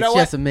That- the T. you It's know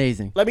just what?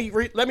 amazing. Let me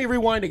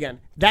rewind again.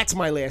 That's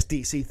my last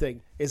DC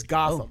thing. Is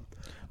Gotham.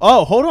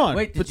 Oh, hold on.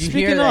 Wait, but did you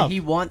speaking hear that of, he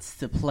wants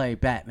to play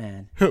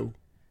Batman? Who?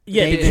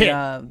 Yeah, David, the kid,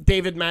 um,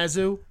 David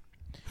Mazu,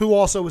 who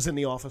also was in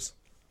The Office.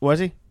 was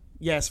he?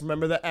 Yes,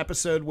 remember the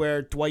episode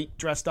where Dwight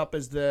dressed up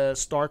as the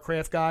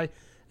StarCraft guy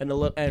and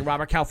and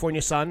Robert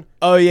California's son?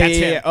 Oh yeah, That's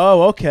yeah, him. yeah.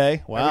 Oh,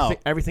 okay. Wow.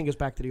 Everything goes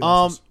back to The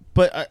Office.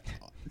 But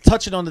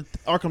touching on the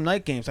Arkham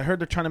Knight games, I heard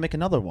they're trying to make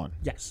another one.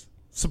 Yes,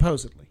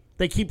 supposedly.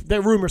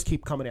 Their rumors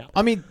keep coming out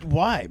I mean,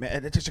 why,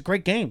 man? It's just a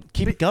great game.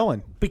 Keep it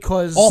going.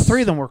 because All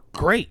three of them were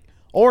great.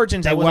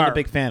 Origins, I They wasn't were. a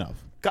big fan of.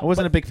 Go- I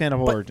wasn't but- a big fan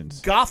of but Origins.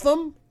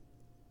 Gotham,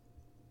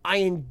 I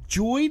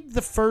enjoyed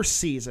the first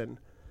season,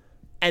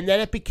 and then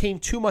it became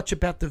too much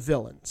about the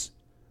villains.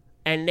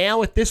 And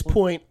now at this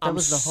point, That I'm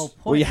was the whole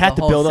point. Well, you of had the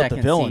to whole build up the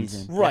second villains.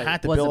 season. Right. You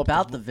had to It was build up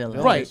about the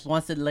villains. Right. It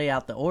wants to lay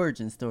out the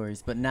origin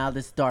stories, but now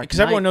this Dark Because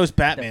everyone Knight knows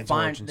Batman's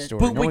define- origin the- story.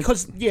 But No one-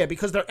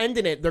 because they're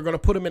ending it, they're going to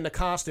put him in the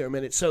costume,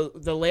 and so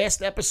the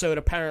last episode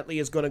apparently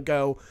is going to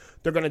go.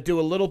 They're going to do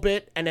a little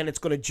bit, and then it's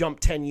going to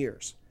jump 10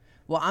 years.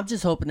 Well, I'm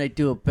just hoping they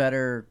do a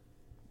better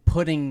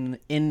putting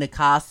in the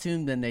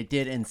costume than they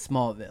did in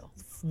Smallville.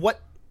 What?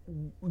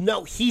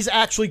 No, he's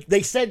actually.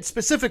 They said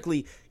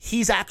specifically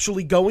he's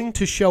actually going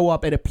to show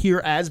up and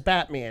appear as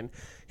Batman.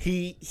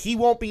 He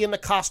won't be in the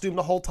costume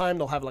the whole time.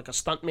 They'll have like a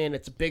stuntman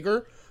that's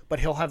bigger, but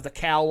he'll have the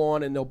cowl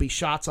on, and there'll be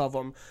shots of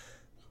him.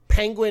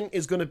 Penguin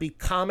is going to be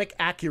comic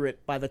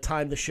accurate by the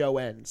time the show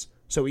ends,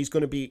 so he's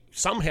going to be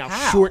somehow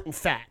How? short and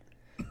fat.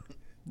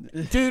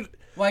 Dude,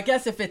 Well, I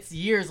guess if it's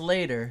years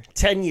later,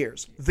 10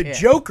 years. The Yeah.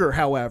 Joker,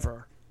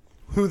 however,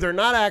 who they're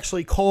not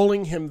actually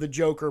calling him the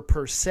Joker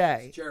per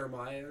se,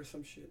 Jeremiah or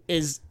some shit.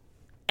 is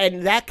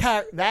And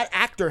that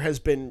actor he's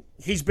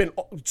been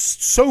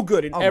so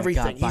good in my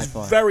everything. God, by He's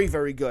far. very,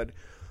 very good.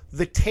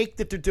 The take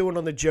that they're doing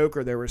on the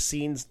Joker, there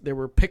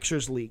were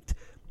pictures leaked.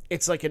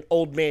 It's like an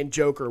old man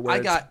Joker where I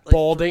it's got like,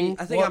 balding.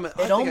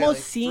 It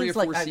almost seems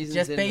like seasons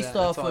just into based that.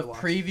 off That's all I of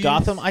watched. previews.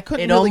 Gotham, I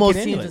couldn't It really almost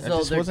get into seems it. as I though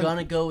just they're wasn't-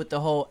 gonna go with the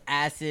whole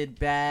acid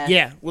bath.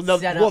 Yeah, well,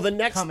 setup the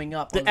next coming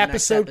up. the on the next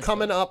episode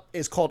coming up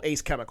is called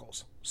Ace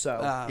Chemicals. So,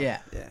 Yeah.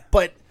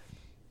 but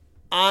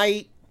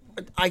I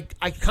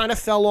kind of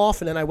fell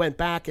off, and then I went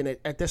back, and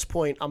at this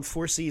point, I'm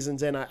 4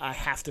 seasons in. I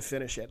have to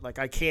finish it. Like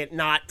I can't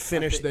not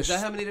finish this. Is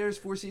that how many there's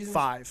 4 seasons?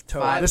 5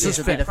 total. 5. This This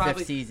is will be fifth. the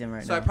 5th season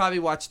right So now. I probably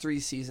watched 3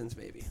 seasons,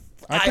 maybe.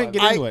 I couldn't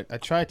get into it. I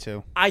tried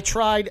to. I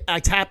tried. I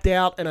tapped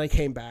out, and I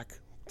came back.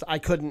 I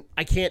couldn't.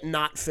 I can't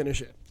not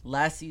finish it.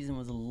 Last season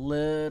was a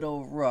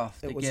little rough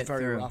to It was get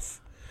very through,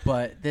 rough.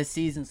 but this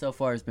season so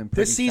far has been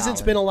pretty. This season's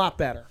solid. been a lot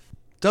better.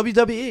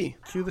 WWE.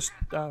 Cue the.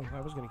 Oh,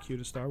 I was going to cue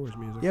the Star Wars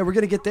music. Yeah, we're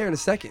gonna get there in a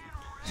second.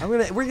 We're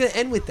gonna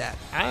end with that.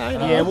 I Yeah, like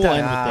we'll end with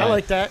that. that. I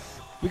like that.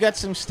 We got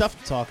some stuff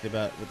to talk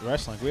about with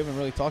wrestling. We haven't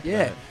really talked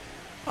Yeah.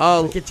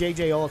 about it. Get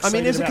JJ all I excited.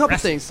 mean, there's a about couple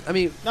wrestling. things. I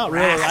mean, Not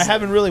really. I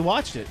haven't really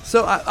watched it.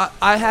 so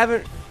I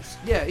haven't.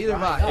 Yeah, either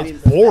have I. I mean,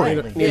 Boring.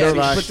 Exactly. Neither have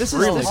I. but this is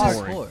Really this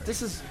boring. is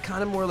this is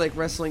kind of more like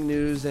wrestling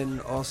news,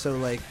 and also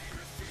like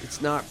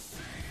it's not.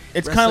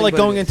 It's kind Wrestling, of like but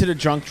going it- into the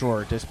junk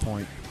drawer at this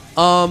point.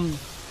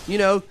 You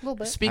know,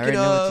 I speaking already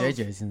know what of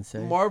JJ's gonna say.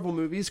 Marvel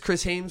movies,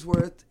 Chris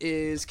Hemsworth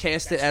is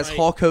casted as right.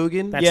 Hulk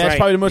Hogan. That's Yeah, it's right.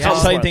 probably the most Yeah.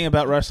 exciting thing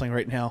about wrestling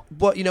right now.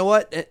 But you know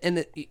what?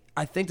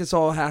 I think this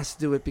all has to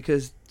do with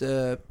because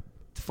the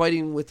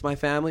Fighting with My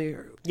Family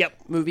Yep.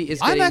 movie is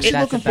I'm getting actually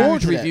That's looking a fact.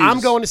 forward to that. reviews. I'm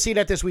going to see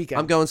that this weekend.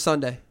 I'm going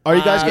Sunday. Are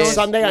you guys going?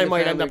 Sunday, Me I and the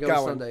might family end are up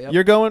going. Sunday, yep.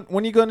 You're going.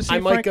 When are you going to see I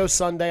it, might Frank? go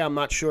Sunday. I'm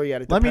not sure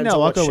yet. It Let me depends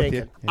know. on I'll what's go with shaking.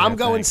 you. Yeah, I'm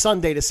going thanks.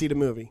 Sunday to see the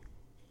movie.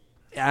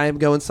 I am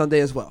going Sunday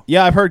as well.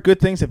 Yeah, I've heard good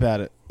things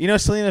about it. You know,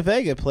 Selena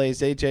Vega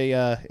plays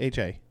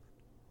AJ.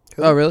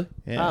 Oh, really?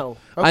 Yeah. Oh,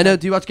 I know.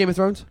 Do you watch Game of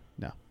Thrones?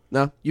 No.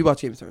 No, you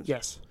watch Game of Thrones.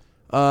 Yes.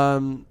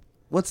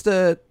 What's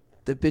the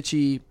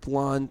bitchy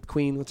blonde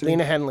queen? What's her Lena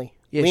name? Henley.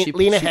 Yeah,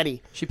 Lena Headey.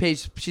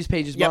 She's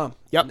Paige's Yep. mom.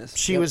 Yep. in this.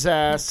 She Yep. was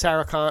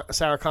Sarah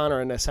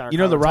Connor in the Sarah. You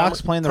know, The Connor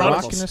Rock's playing The Rock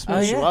Chronicles. in this Oh,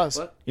 movie? She yeah. was.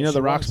 What? You know, She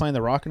The Rock's was. playing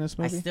The Rock in this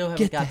I movie? still haven't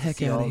Get the got heck to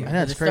see outta all here. of I it. know,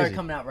 It it's started crazy.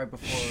 coming out right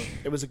before.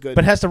 It was a good.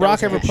 But has The that Rock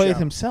was a ever good played show.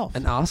 himself?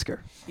 An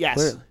Oscar. Yes.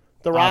 Clearly.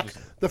 The Rock.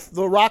 Obviously.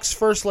 The Rock's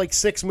first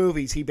 6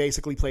 movies, he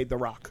basically played The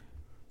Rock.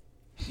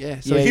 Yeah.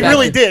 So Yeah, He yeah.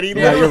 really did. He Yeah,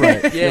 you're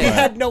literally. right. He Yeah.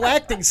 had no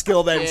acting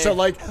skill then, Yeah.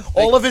 so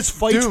all of his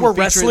fights Doom were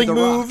featuring wrestling The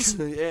Rock. moves.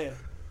 Yeah.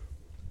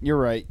 You're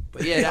right.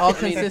 But yeah, It that- all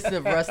I mean, consists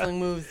of wrestling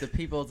moves, the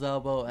people's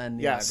elbow, and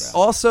the Yes.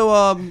 eyebrow. Also,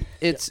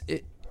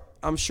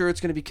 I'm sure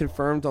it's going to be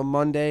confirmed on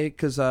Monday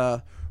because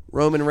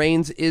Roman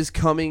Reigns is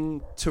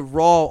coming to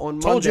Raw on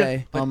Told you.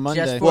 Monday. On just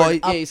Monday. for- Well, an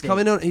yeah, he's update.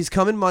 coming on. He's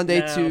coming Monday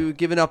Now, to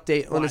give an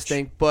update on his watch.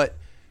 thing. But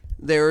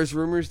there is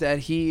rumors that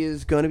he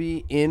is going to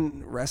be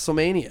in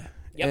WrestleMania.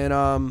 Yep.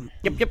 And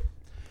Yep.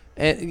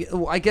 and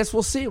well, I guess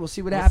we'll see. We'll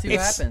see what We'll happens. see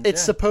what happens.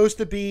 It's yeah. supposed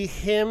to be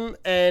him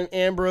and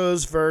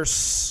Ambrose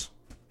versus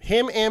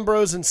him,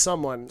 Ambrose, and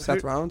someone.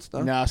 Seth Rollins.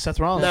 No, No, Seth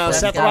Rollins. No, Seth's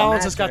Seth got a Rollins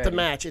match has got the already.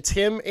 match. It's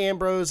him,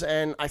 Ambrose,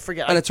 and I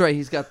forget. Oh, that's right.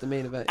 He's got the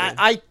main event. Yeah.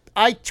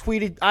 I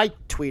tweeted.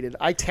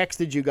 I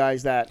texted you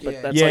guys that, but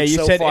Yeah. that's Yeah, like you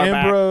so said far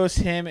back. Ambrose,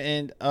 him,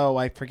 and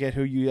I forget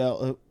who you.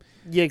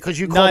 Yeah, because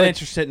you Not called it.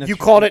 interested in the You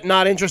tr- called it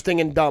not interesting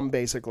and dumb,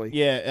 basically.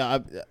 Yeah,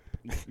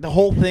 the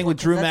whole thing with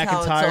Drew That's how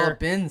it's all McIntyre.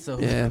 been so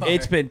Yeah. far.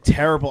 It's been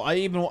terrible.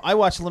 I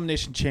watched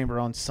Elimination Chamber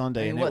on I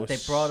Sunday, mean, and what it they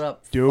was brought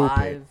up stupid.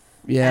 5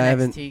 Yeah, I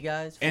haven't- NXT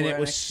guys, 4 and it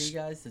was NXT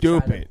guys to try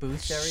stupid. to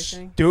boost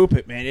everything.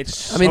 Stupid, man.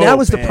 It's. I mean, so that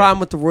was the bad. problem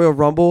with the Royal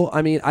Rumble.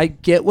 I mean, I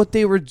get what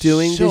they were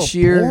doing So this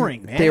year.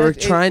 boring, man. They were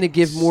It- trying to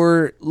give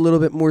a little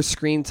bit more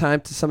screen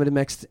time to some of the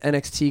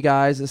NXT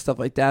guys and stuff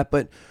like that.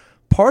 But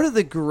part of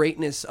the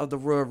greatness of the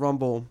Royal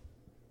Rumble,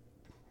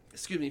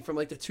 from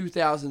like the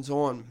 2000s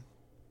on,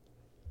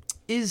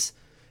 is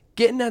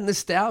getting that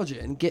nostalgia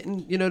and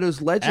getting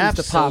those legends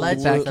to pop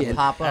Absolutely. back Legends to in.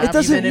 pop up. It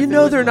doesn't. Even if it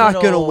was They're a not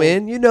going to little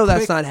win.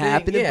 That's quick not thing,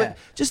 happening. yeah. But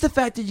just the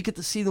fact that you get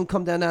to see them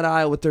come down that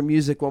aisle with their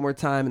music one more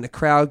time and the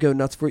crowd go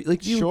nuts for it,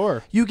 like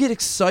Sure. you get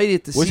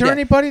excited to see. Was there that.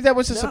 anybody that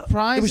was a No,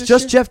 surprise? It was this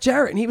just year? Jeff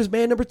Jarrett, and he was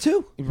man number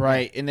 2.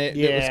 Right, and it was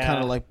Yeah.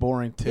 kind of like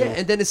boring too. Yeah,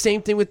 and then the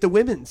same thing with the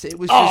women's. It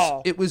was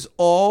Oh. it was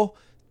all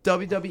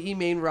WWE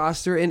main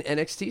roster and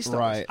NXT stars.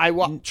 Right.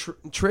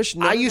 Trish,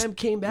 none of them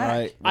came back.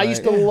 Right. I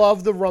used to Yeah.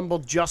 love the Rumble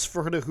just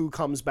for the who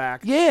comes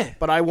back. Yeah.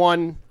 But I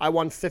won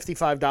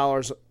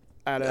 $55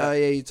 at a. Oh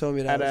yeah, you told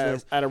me that. at was a-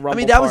 nice. at a I Rumble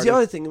mean, that was the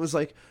party. other thing. It was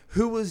like,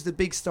 who was the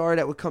big star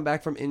that would come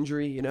back from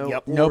injury?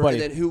 Yep.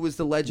 Nobody. And then who was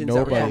the legends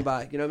that would Nobody. come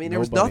back? You know what I mean? There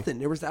was Nobody. nothing.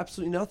 There was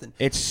absolutely nothing.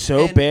 It's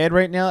so And- bad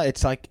right now.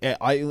 It's like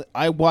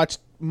I watched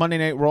Monday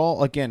Night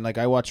Raw again. Like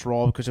I watched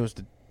Raw because it was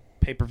the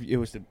pay-per-view. It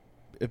was the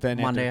event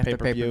Monday after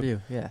after pay-per-view.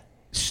 pay-per-view. Yeah.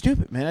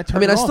 Stupid, man. I I turned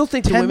mean, it I off. still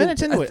think the 10 women.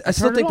 minutes into it. I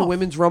still turned think it the off.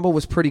 women's rumble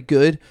was pretty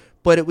good,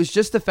 but it was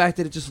just the fact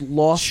that it just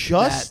lost.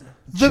 just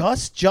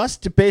that.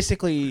 just to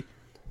basically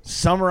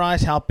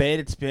summarize how bad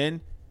it's been.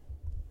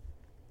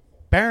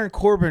 Baron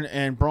Corbin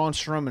and Braun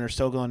Strowman are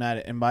still going at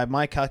it, and by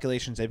my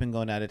calculations, they've been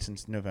going at it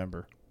since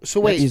November. So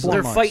wait, easily.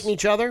 they're 4 months. fighting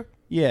each other?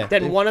 Yeah.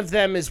 Then one of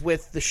them is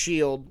with the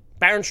Shield.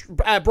 Braun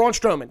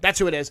Strowman. That's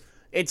who it is.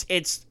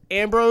 It's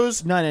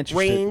Ambrose, Not interested.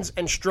 Reigns,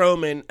 and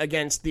Strowman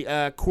against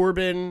the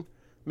Corbin,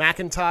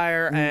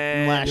 McIntyre,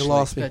 and Lashley. You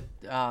lost me.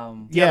 the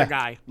yeah. other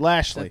guy.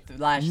 Lashley.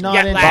 Lashley. Not Yeah,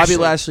 interested. Bobby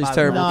Lashley. Lashley's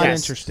terrible. Not Yes.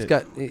 interested. He's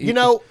got- You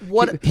know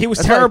what? He was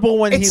That's why- terrible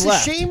when it's he a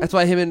left. shame. That's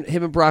why him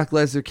and Brock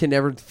Lesnar can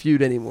never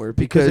feud anymore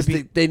because it'd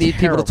be they need people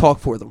terrible. to talk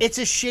for them. It's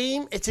a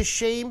shame. It's a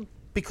shame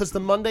because the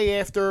Monday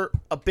after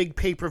a big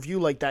pay-per-view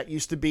like that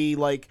used to be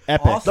like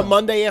Epic. the Awesome.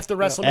 Monday after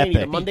WrestleMania, the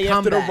Epic. Monday Be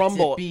after the comebacks,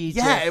 Rumble. it'd be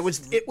Yeah,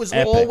 just it was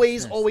epic.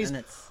 always Yes, always. and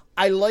it's-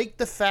 I like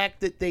the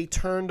fact that they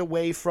turned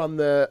away from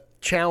the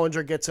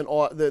challenger gets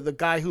the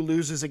guy who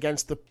loses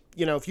against the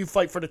if you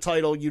fight for the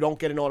title you don't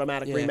get an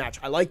automatic Yeah. rematch.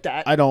 I like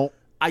that. I don't.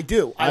 I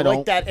do. I I like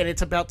don't. that, and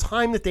it's about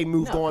time that they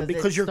moved No, on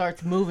because it you're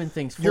starts moving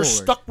things you're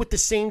forward. stuck with the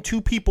same two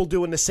people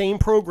doing the same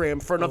program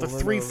for another Over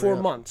and 3-4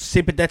 over, months.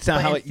 See, but that's not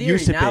But how in it theory,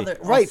 used to now be. they're-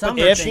 on Right, some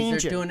but of they're the things,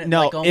 changing. they're doing it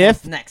No, like almost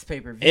if- next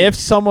pay-per-view. If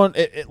someone,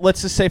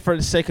 let's just say for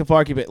the sake of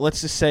argument,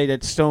 let's just say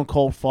that Stone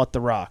Cold fought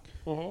The Rock.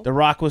 The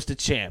Rock was the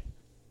champ.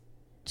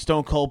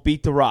 Stone Cold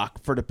beat The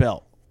Rock for the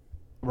belt,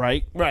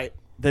 right? Right.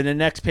 Then the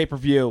next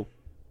pay-per-view,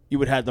 you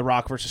would have The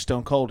Rock versus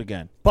Stone Cold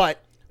again. But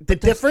the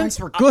difference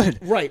fights were good.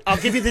 Right. I'll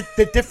give you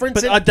the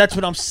difference. But that's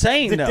what I'm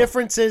saying, the though.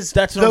 difference is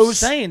That's what I'm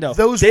saying, though.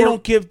 Those They were,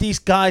 don't give these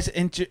guys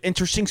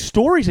interesting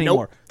stories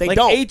anymore. they like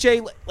don't.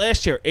 AJ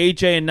last year,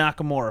 AJ and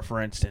Nakamura,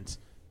 for instance,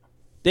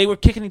 they were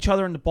kicking each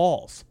other in the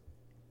balls.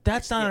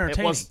 That's not It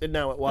entertaining. was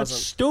no, it That's wasn't.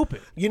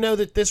 stupid. You know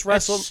that this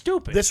That's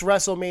stupid. This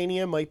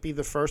WrestleMania might be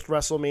the first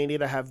WrestleMania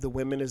to have the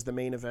women as the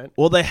main event.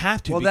 Well, they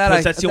have to Well, because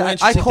that that's the only I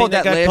interesting thing called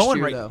that that got last going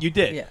year, right. though. You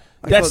did. Yeah.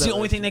 I That's called the that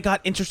only last thing that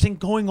got interesting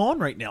going on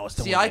right now. Is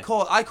the See, I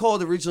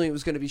called originally it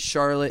was going to be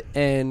Charlotte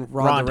and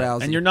Ronda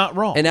Rousey, and you're not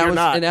wrong. And that You're was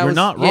not. and that You're was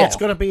not yeah. wrong. It's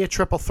going to be a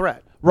triple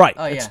threat. right.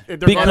 Oh yeah, they're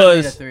gonna be the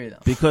because three of them.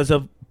 because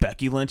of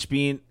Becky Lynch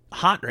being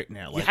hot right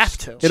now. Like, have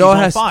to. It she's all on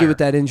has to fire. do with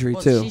that injury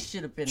Well, too. she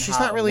should have been. She's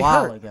hot not really a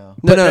while hurt. ago.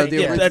 No, But the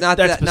yeah, ori- that's not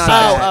that's that, beside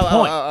not the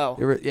that. point.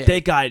 You're right, yeah.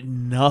 They got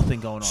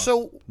nothing going on.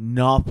 So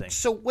nothing.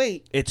 so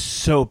wait, It's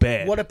so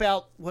bad. what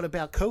about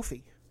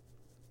Kofi?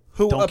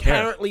 Who Don't care.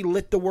 apparently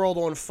lit the world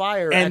on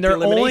fire and at they're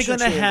the only Elimination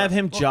going to have Chamber.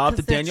 him job to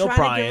 'cause they're Daniel trying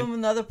to give Bryan. him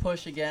another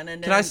push again.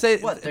 And Can then I say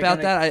what, they're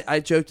about gonna- that? I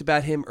joked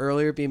about him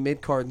earlier being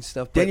mid card and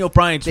stuff. But Daniel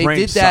Bryan's they reign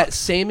did that sucks.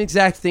 same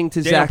exact thing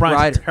to Daniel Zack Bryan's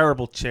Ryder. a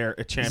terrible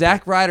champion.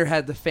 Zack Ryder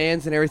had the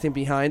fans and everything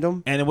behind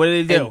him. And what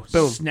did they do? And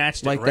boom,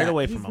 Snatched like it right that.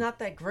 away He's from him. not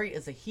that great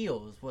as a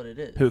heel, is what it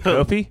is. Who,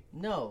 Kofi?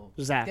 No,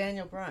 Zack.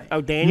 Daniel Bryan. Oh,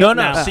 Daniel.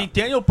 No. See,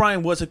 Daniel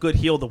Bryan was a good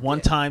heel the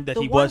one time that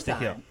The he one was the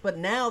time. heel. But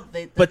now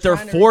they're But they're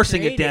trying to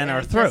forcing it recreate down and our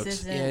it just throats.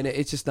 isn't- Yeah, and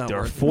it's just not They're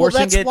working. forcing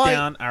that's it why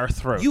down our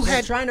throats. you They're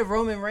had trying to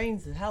Roman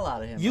Reigns the hell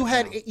out of him. you right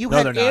had now. you no,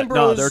 had they're not. Ambrose.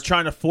 No, they're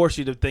trying to force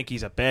you to think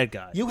he's a bad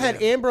guy. You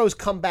had Ambrose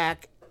come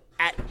back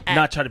at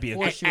not trying to be a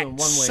Force good you in one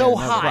way so or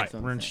another, hot. Right. that's what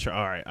I'm We're in saying.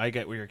 all right. I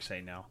get what you're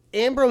saying now.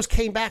 Ambrose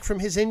came back from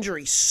his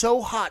injury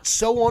so hot,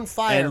 so on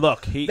fire. And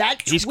look, he's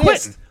he's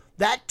quitting.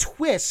 That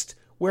twist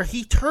where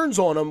he turns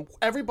on him,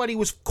 everybody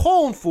was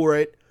calling for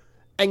it,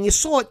 and you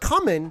saw it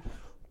coming,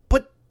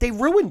 but they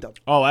ruined him.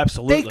 Oh, They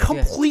absolutely.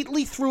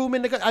 completely threw him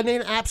in the. I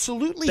mean,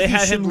 absolutely. They he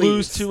had should him leave.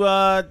 lose to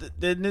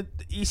the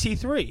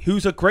EC3,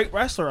 who's a great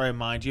wrestler, I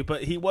mind you,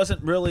 but he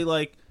wasn't really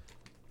like.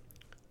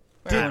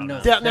 Everyone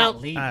knows Now- it's not now-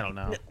 legal. I don't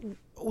know.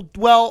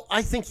 Well,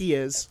 I think he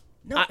is.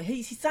 No,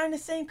 he signed the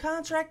same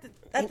contract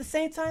at the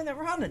same time that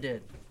Ronda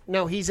did.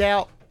 No, he's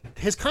out.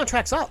 His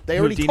contract's up. They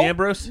Who, already Dean told.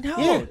 Ambrose? No,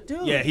 Yeah.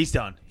 dude. Yeah, he's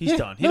done. He's Yeah,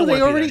 done. He no, don't they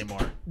want to already. be there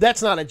anymore.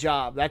 That's not a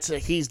job. That's a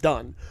he's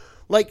done.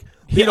 Like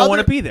He don't want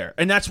to be there,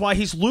 and that's why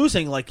he's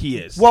losing like he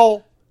is.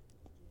 Well,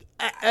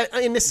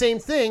 in the same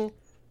thing,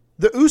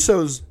 the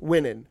Usos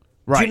winning. Do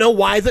you Right. know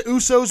why the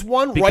Usos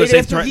won? Because right they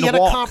after threatened he to had a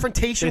walk.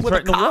 confrontation They with a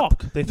threatened to cop. walk.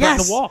 They threatened to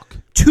Yes. walk.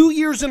 2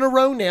 years in a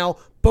row now,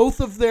 both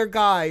of their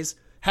guys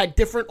had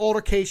different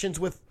altercations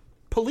with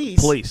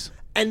police.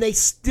 And they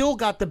still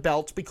got the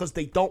belts because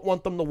they don't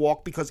want them to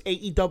walk because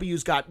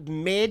AEW's got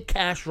mad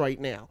cash right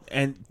now.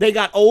 And They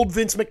got old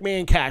Vince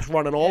McMahon cash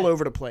running all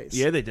over the place.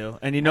 yeah, they do.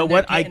 And you know And they're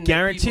what? I getting the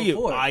guarantee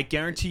people you. for it. I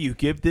guarantee you.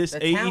 Give this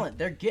The AE. talent.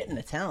 They're getting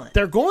the talent.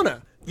 They're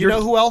gonna. You You're-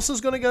 know who else is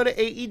gonna go to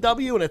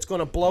AEW and it's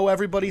gonna blow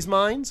everybody's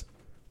minds?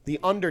 The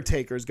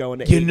Undertaker's going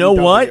to You AEW. know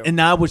what? And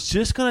I was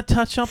just gonna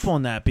touch up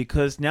on that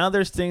because now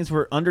there's things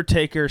where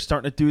Undertaker is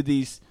starting to do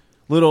these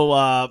little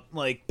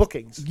like.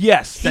 bookings.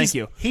 Yes, He's- thank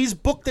you. He's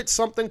booked at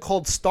something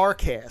called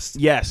Starcast.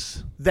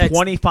 Yes, That's-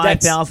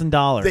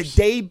 $25,000. The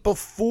day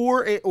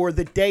before it or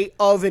the day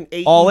of an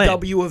All in.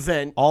 AEW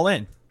event all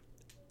in.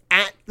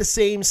 at the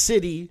same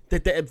city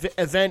that the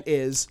event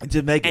is. It's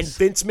in Vegas. And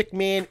Vince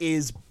McMahon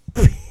is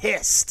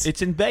pissed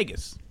It's in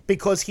Vegas.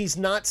 because he's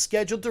not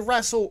scheduled to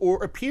wrestle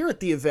or appear at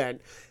the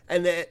event.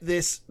 And the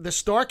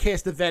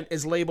Starcast event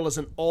is labeled as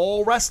an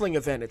all wrestling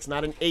event. It's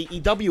not an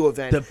AEW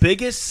event. The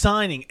biggest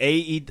signing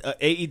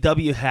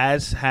AEW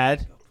has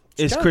had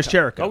is Chris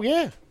Jericho. Oh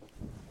yeah,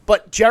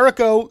 but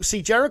Jericho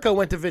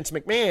went to Vince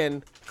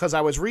McMahon because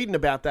I was reading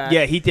about that.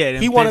 Yeah, he did,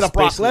 and He wanted Vince a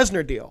Brock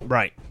basically- Lesnar deal,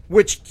 Right.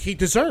 which he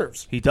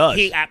deserves. He does.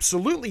 He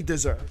absolutely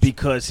deserves.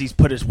 because he's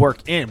put his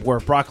work in. Where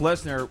Brock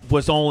Lesnar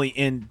was only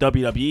in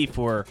WWE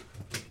for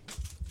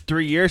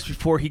 3 years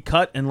before he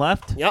cut and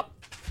left. Yep.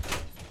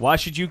 Why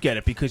should you get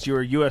it? Because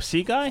you're a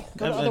UFC guy?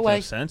 Go the That other makes way.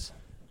 no sense.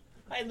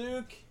 Hi,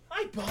 Luke.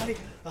 Hi, buddy.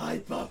 Hi,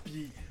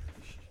 puppy.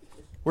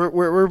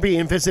 We're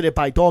being visited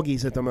by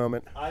doggies at the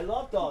moment. I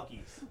love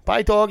doggies.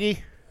 Bye,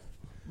 doggy.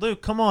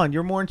 Luke, come on.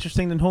 You're more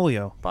interesting than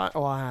Julio. Bye.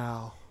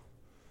 Wow.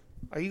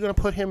 Are you going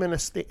to put him in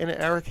an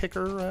Eric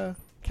Hicker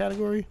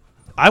category?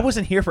 I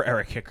wasn't here for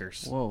Eric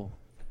Kickers. Whoa.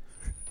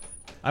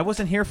 I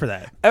wasn't here for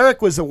that.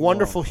 Eric was a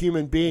wonderful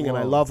human being, and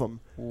I love him.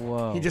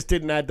 Whoa. He just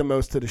didn't add the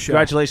most to the show.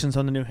 Congratulations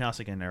on the new house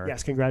again, Eric.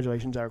 Yes,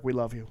 congratulations, Eric. We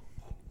love you.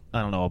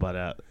 I don't know about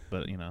that,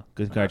 but,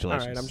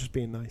 congratulations. All right, I'm just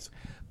being nice.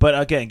 But,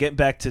 again, getting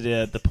back to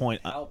the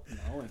point.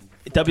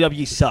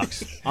 WWE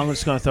sucks. I'm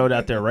just going to throw it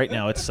out there right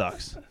now. It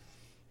sucks.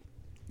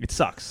 It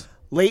sucks.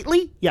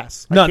 Lately?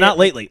 Yes. No, I not can't-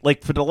 lately.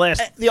 Like, for the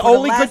last... The For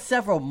only the last good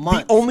several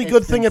months. The only it's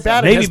good thing been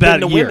about it Maybe has about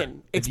been a the year.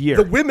 women. A It's year.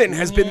 the women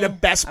has been the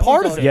best I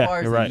part wouldn't of go it. as Yeah, far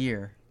as you're a right.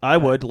 year. I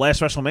would.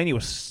 Last WrestleMania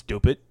was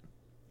stupid.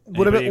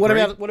 What Anybody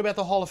agree? about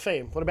the Hall of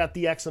Fame? What about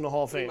DX in the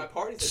Hall of Fame?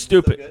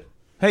 Stupid.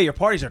 Hey, your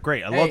parties are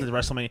great. I Hey, love the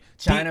WrestleMania.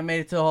 China made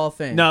it to the Hall of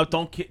Fame. No,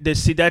 don't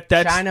see that.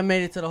 That's China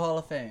made it to the Hall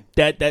of Fame.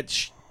 that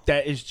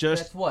is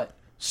just That's what?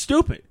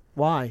 stupid.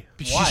 Why?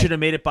 She Why? should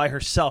have made it by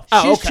herself.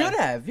 Oh, She okay. should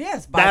have,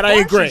 yes. By That far I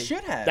agree. She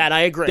should have. That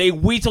I agree. They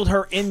weaseled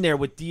her in there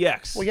with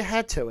DX. Well, you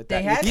had to at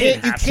They that. had You to. can't,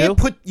 You you have can't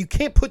to. you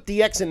can't put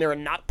DX in there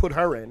and not put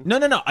her in.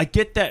 No. I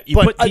get that. You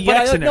put But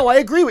DX in there. no, I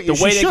agree with you.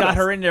 The way She they should've. got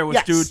her in there was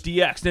Yes. through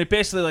DX. They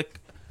basically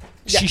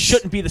she Yes.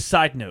 shouldn't be the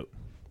side note.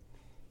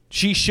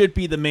 She should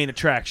be the main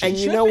attraction. And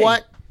you should know be.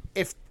 what?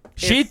 If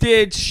she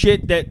did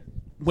shit that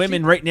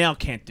women right now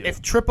can't do.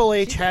 if Triple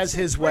H has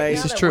his way, Right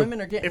now that true. women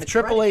are getting if the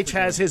Triple credit H for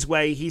has doing his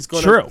way, he's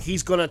gonna True.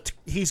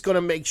 he's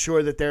gonna make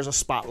sure that there's a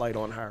spotlight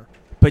on her.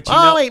 but you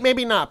Oh know, wait,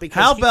 maybe not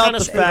because How he about kinda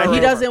the screwed fact- her it. He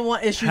over. doesn't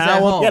want issues How-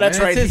 at home. Yeah, that's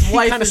and right. It's his He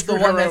wife kinda is the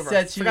screwed one her that over.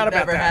 said she would Forgot about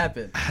never that.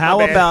 happen. How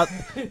My bad. about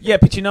yeah?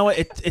 But you know what?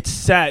 It's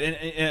sad,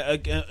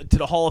 and to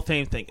the Hall of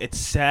Fame thing. It's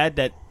sad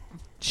that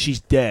she's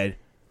dead,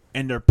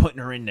 and they're putting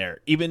her in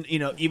there. Even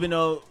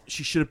though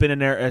she should have been in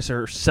there as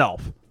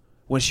herself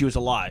when she was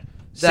alive.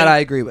 That I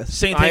agree with.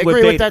 Same I thing with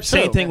agree Vader. with that,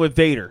 Same too. thing with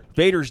Vader.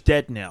 Vader's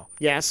dead now.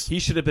 Yes. He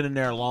should have been in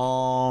there a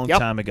long Yep.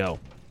 time ago.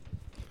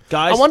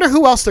 Guys, I wonder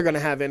who else they're gonna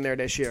have in there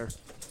this year.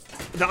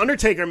 The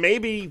Undertaker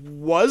maybe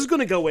was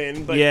gonna go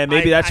in, but yeah,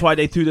 maybe that's I why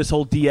they threw this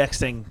whole DX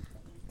thing.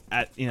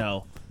 The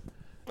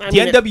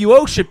mean,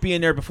 NWO should be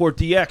in there before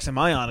DX, in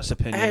my honest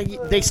opinion. Hey,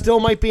 they still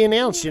might be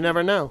announced. You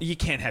never know. You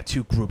can't have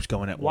two groups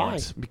going at Why?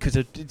 once because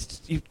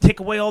you take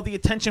away all the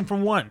attention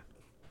from one.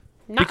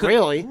 Not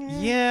really.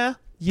 Yeah.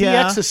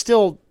 DX is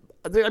still.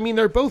 I mean,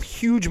 they're both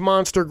huge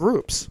monster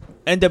groups.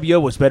 NWO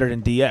was better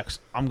than DX.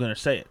 I'm gonna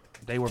say it.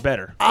 They were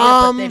better.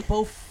 Yeah, but they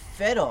both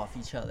fed off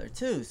each other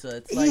too, so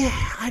it's like Yeah,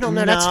 I don't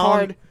know. That's No,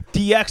 hard.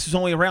 DX is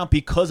only around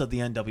because of the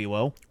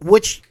NWO.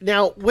 Which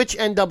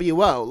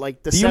NWO?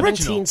 Like the 17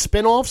 original.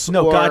 spin-offs?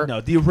 No, or, God, no.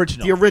 The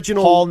original. the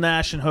original- Paul,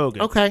 Nash, and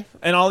Hogan. Okay.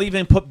 And I'll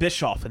even put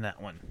Bischoff in that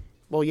one.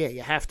 Well, yeah,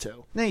 you have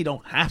to. No, you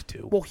don't have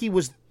to. Well,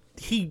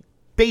 he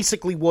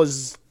basically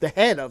was the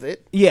head of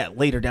it. Yeah,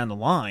 later down the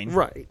line.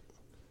 Right.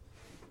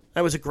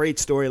 That was a great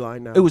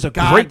storyline. Though. It was a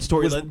God great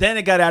story. was- Then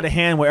it got out of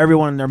hand where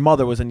everyone and their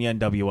mother was in the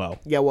NWO.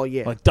 Yeah, well,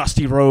 yeah. Like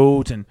Dusty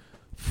Rhodes and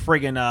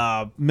friggin'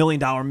 $1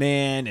 Million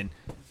Man and,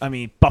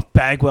 Buff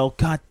Bagwell.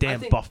 God damn,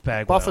 think Buff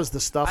Bagwell. Buff is the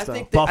stuff, I though.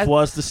 think Buff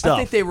was the stuff. I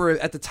think they were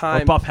at the Or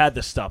time. Buff had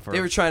the stuff. Or They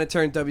were trying to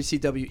turn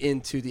WCW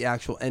into the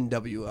actual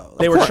NWO.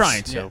 They were course.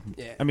 trying to.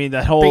 Yeah.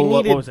 That whole, They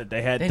what needed- was it?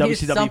 They had they need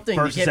WCW something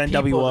to versus get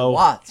people to NWO.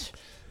 watch.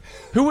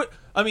 Who would,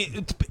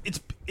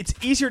 it's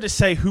easier to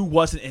say who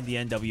wasn't in the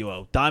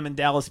NWO. Diamond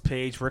Dallas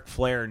Page, Ric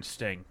Flair, and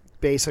Sting.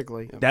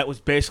 Basically. That was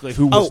basically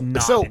who was Oh,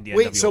 not so in the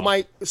wait,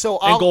 NWO. so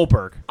and I'll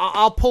Goldberg.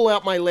 I'll pull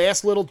out my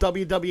last little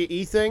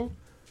WWE thing.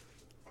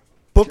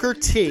 Booker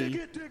T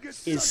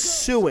is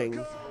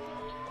suing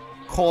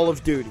Call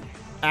of Duty,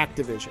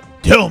 Activision.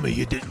 Tell me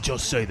you didn't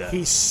just say that.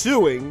 He's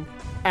suing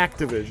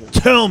Activision.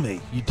 Tell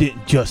me you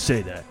didn't just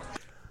say that.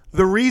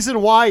 The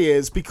reason why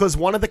is because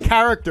one of the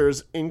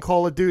characters in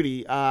Call of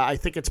Duty, I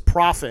think it's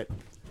Prophet,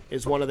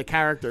 is one of the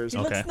characters. He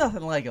Okay. looks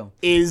nothing like him.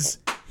 Is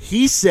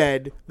he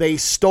said they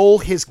stole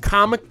his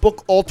comic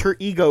book alter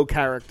ego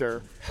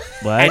character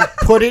and What?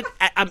 put it.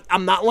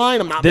 I'm not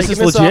lying. I'm not. This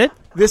making is this legit? Up.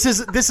 This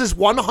is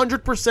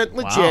 100%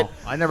 legit. Wow.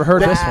 I never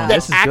heard this one. That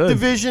This is good.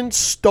 Activision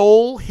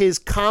stole his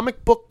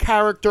comic book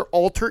character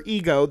alter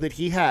ego that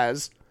he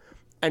has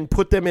and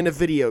put them in a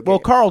video game. Well,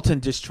 Carlton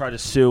just tried to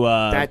sue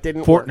That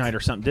didn't Fortnite work. or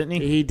something,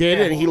 didn't he? He did,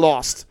 and he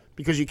lost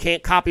because you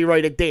can't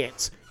copyright a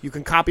dance. You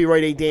can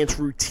copyright a dance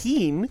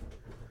routine,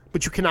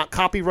 but you cannot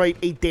copyright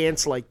a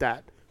dance like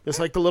that. Just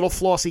like the little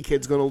Flossie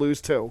kid's going to lose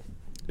too.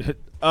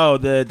 Oh,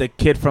 the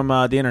kid from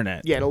the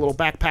internet. Yeah, the little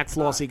backpack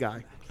Flossie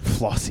guy.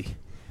 Flossie.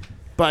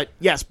 But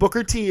yes,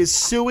 Booker T is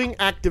suing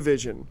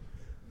Activision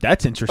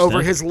That's interesting.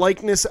 over his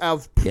likeness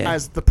of Yeah.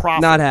 as the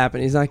Prophet. Not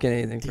happening. He's not getting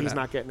anything for He's that.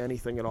 not getting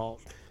anything at all.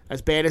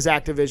 As bad as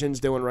Activision's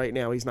doing right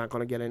now, he's not going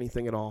to get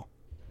anything at all.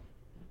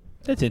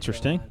 That's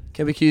interesting.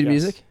 Can we cue the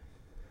Yes. music?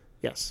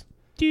 Yes.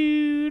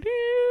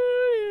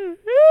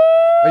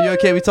 Are you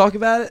okay? We talk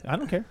about it. I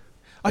don't care.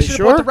 I You should have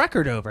sure? brought the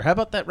record over. How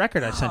about that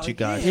record I sent you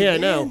guys? Yeah,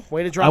 no.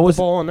 Way to I drop was-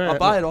 the ball on that. I'll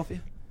buy it off you.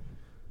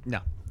 No.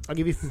 I'll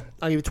give you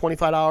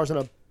 $25 and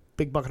a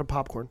big bucket of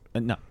popcorn.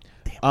 No.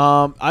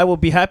 I will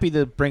be happy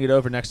to bring it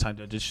over next time,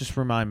 though. Just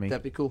remind me.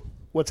 That'd be cool.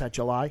 What's that,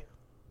 July?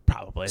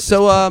 Probably.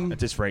 So, at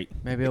this rate.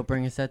 Maybe he'll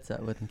bring his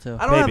headset with him too.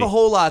 I don't have Maybe. a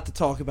whole lot to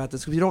talk about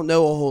this because we don't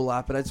know a whole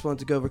lot, but I just wanted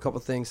to go over a couple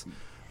of things.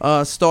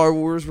 Star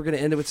Wars. We're going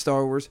to end it with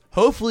Star Wars.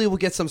 Hopefully, we'll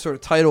get some sort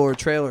of title or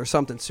trailer or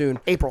something soon.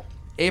 April.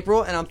 And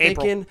I'm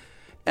April. thinking,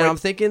 I'm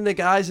thinking the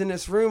guys in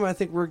this room. I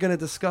think we're going to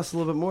discuss a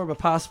little bit more, but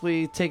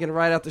possibly taking a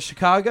ride out to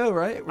Chicago,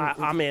 right?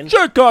 I'm in.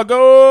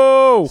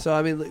 Chicago! So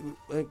I mean,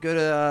 go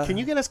to. Can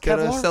you get us go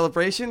to Kevlar?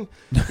 Celebration?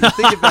 You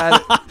think about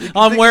it.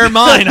 I'm wearing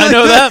mine. I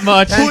know that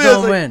much. Depends Julio's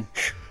on like- when.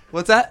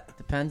 What's that?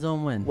 Depends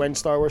on when. When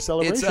Star Wars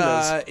Celebration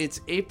is.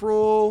 It's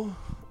April.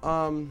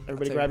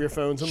 Everybody grab your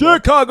phones and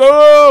look.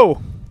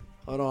 Chicago!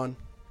 Hold on.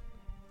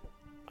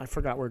 I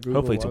forgot where Google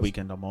Hopefully it's a was.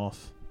 weekend I'm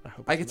off. I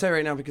hope I can tell you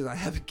right now because I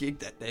have a gig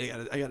that day.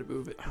 I got to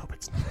move it. I hope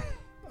it's not.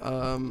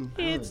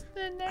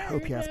 I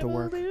hope you have to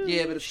work.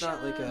 Yeah, but it's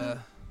not like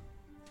a.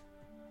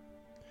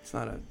 It's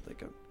not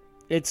like a.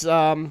 It's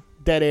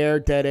dead air,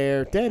 dead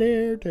air, dead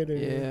air, dead air.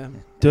 Yeah.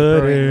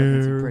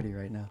 Looking too pretty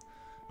right now.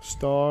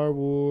 Star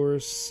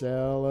Wars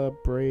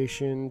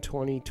Celebration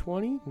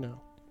 2020? No.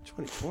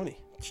 2020.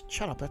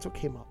 Shut up. That's what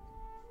came up.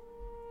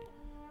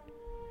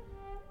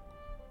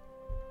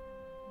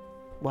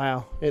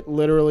 Wow. It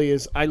literally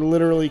is. I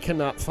literally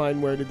cannot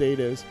find where the date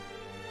is.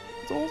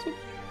 It's awesome.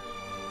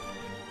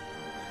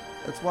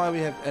 That's why we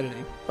have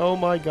editing. Oh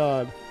my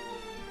god.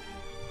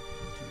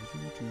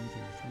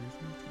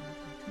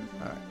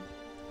 All right.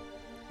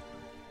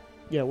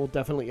 Yeah, we'll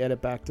definitely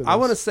edit back to this. I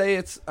want to say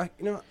it's.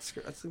 You know what?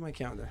 Screw it. Let's look at my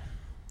calendar.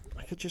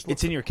 I could just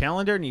It's in your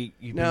calendar and you've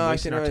been No, I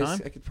wasting can. our Always,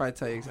 time? I could probably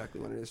tell you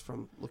exactly when it is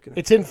from looking at.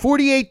 It's in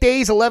 48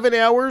 days, 11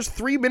 hours,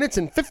 3 minutes,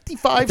 and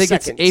 55 I think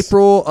seconds. it's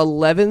April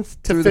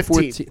 11th To through the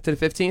 15th. 14th to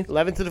the 15th.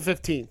 11th to the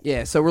 15th.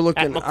 Yeah, so we're At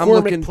looking. McCormick I'm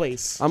looking.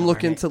 Place. I'm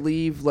looking to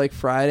leave like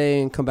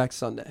Friday and come back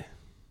Sunday.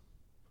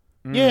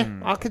 Yeah,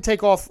 I could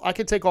take off. I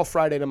could take off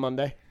Friday to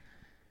Monday.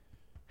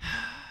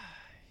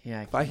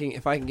 Yeah.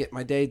 If I can get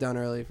my day done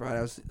early Friday,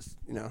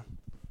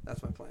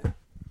 that's my plan.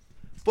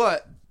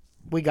 But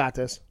We got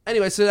this.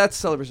 anyway, so that's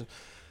Celebration.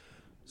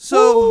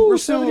 So Woo, we're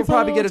soon. We'll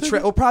probably get a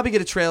 $75 we'll probably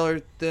get a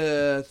trailer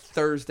the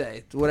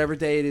Thursday, whatever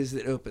day it is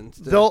that opens.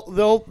 They're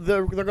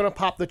gonna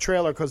pop the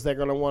trailer because they're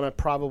gonna want to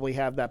probably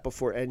have that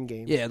before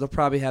Endgame. Yeah, they'll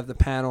probably have the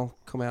panel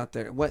come out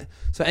there. What?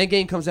 So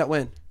Endgame comes out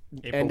when?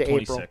 April End of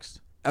April. 26th.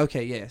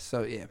 Okay, yeah.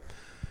 So yeah.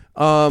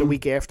 The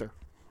week after.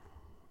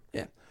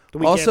 Yeah. The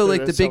week Also, after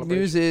like the the big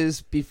news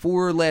is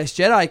before Last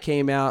Jedi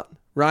came out,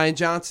 Rian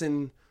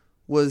Johnson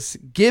was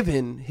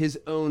given his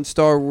own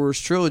Star Wars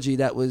trilogy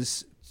that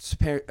was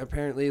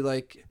apparently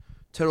like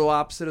total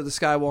opposite of the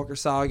Skywalker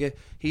saga.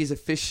 He's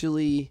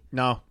officially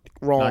No,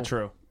 Wrong. not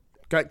true.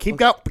 Keep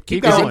going. Keep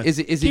Keep going. going. Is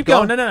he Keep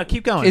going. No,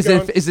 keep going. Is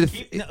going. it? Is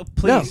it? No,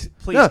 please,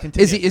 please no.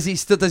 continue. Is he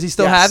still? Does he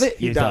still Yes, have it?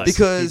 he He does.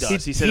 Because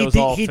he said it was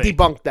all he fake.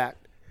 debunked that.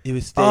 It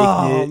was fake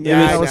Oh news.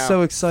 man, I I was know.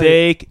 so excited.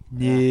 Fake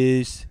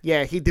news.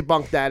 Yeah, he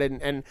debunked that,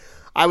 and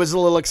I was a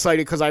little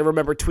excited because I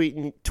remember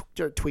tweeting.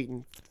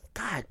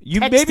 God,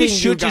 You texting maybe you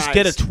should just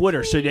get a guys.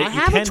 Twitter so that I you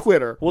have can. a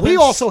Twitter. Well, we then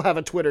also have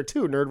a Twitter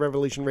too. Nerd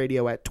Revolution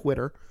Radio at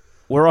Twitter,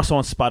 We're also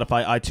on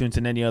Spotify, iTunes,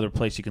 and any other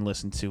place you can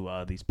listen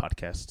to these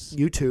podcasts.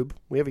 YouTube.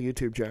 We have a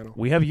YouTube channel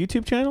We have a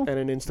YouTube channel. and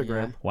an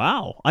Instagram.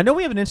 Wow, I know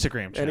we have an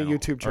Instagram channel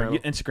YouTube or channel.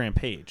 Instagram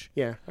page.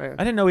 Yeah, I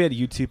didn't know we had a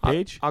YouTube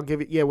page. I'll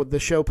give it. Yeah, well, the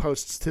show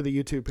posts to the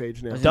YouTube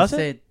page now. I was Does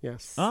gonna it? say-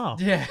 Yes. Oh,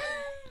 Yeah.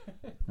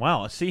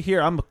 wow! See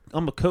here, I'm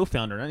a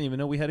co-founder. I didn't even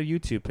know we had a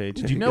YouTube page.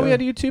 Did There you you know we go.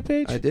 had a YouTube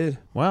page? I did.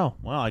 Wow,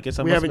 I guess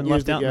I We must have haven't been left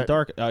used it out in the yet.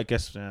 dark. I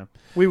guess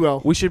We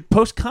will. we should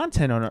post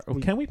content on our.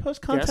 Can we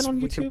post content yes,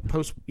 on we can YouTube?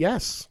 post.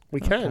 Yes,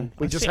 we can. Okay.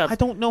 We I just see, have. I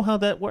don't know how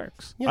that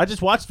works. Yeah. I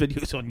just watch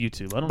videos on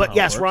YouTube. I don't know. But how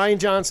yes, it works. Ryan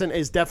Johnson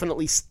is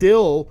definitely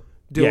still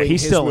doing Yeah,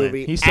 he's his still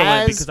movie. in. He's still in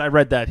as, because I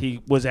read that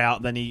he was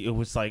out. Then it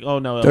was like, oh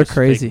no, that They're was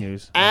crazy. Fake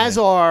news. as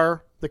Okay.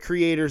 are the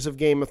creators of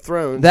Game of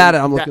Thrones. That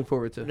And I'm looking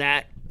forward to.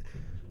 That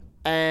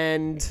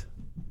and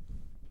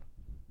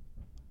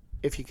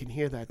if you can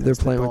hear that, that's They're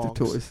the playing with the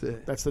dogs. toys.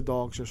 That's the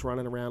dogs just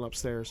running around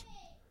upstairs.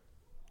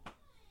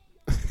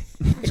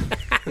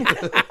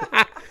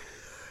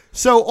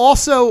 So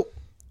also,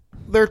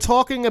 they're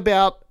talking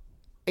about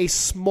a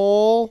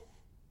small,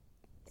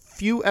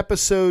 few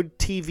episode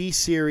TV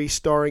series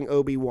starring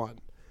Obi-Wan.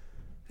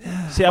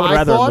 See, I would my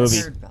rather a thoughts-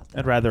 movie. Heard about that.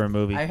 I'd rather a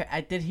movie.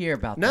 I did hear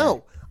about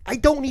No, I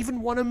don't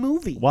even want a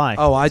movie. Why?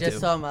 Oh, I that. do.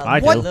 Just some, I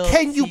do. What little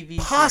can you TV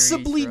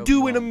possibly series for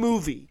do in a Obi-Wan.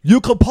 movie? You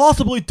could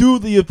possibly do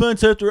the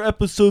events after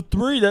episode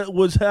 3 that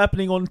was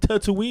happening on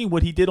Tatooine.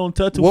 What he did on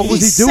Tatooine. What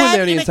was he doing sat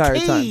there the in entire a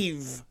time?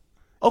 cave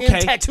Okay.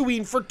 in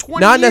Tatooine for 20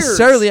 Not years.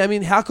 necessarily. I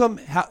mean, how come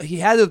he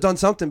had to have done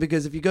something?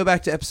 Because if you go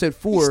back to episode He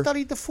 4,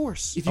 studied the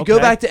Force. if you go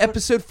Okay. back to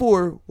episode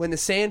 4, when the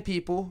Sand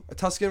People,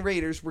 Tusken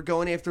Raiders, were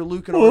going after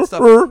Luke and all that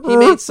stuff, he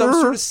made some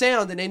sort of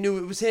sound, and they knew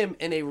it was him,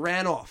 and they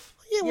ran off.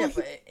 Yeah, Yeah,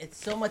 but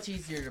it's so much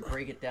easier to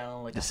break it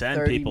down like The a Sand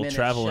 30-minute People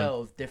traveling. show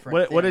of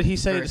different What did he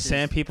things say? The versus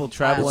Sand People five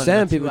traveling. hours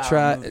Sand of a People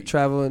 2-hour movie.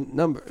 travel in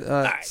number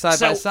side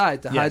so- by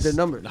side to hide their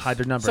numbers. Hide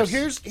their numbers. So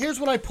here's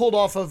what I pulled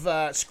off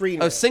of Screen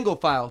A Rant. single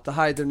file to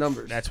hide their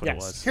numbers. That's what it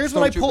was. Here's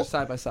what I Stormtroopers pulled.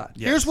 side by side.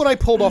 Here's what I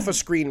pulled off of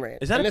Screen Rant.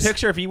 Is that And a this-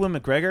 picture of Ewan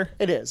McGregor?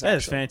 It is. That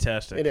is actually.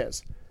 fantastic. It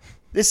is.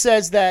 This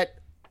says that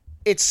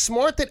it's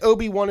smart that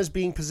Obi-Wan is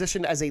being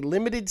positioned as a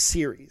limited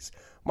series.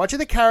 Much of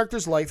the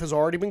character's life has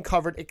already been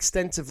covered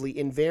extensively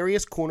in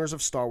various corners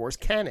of Star Wars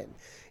canon,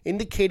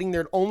 indicating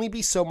there'd only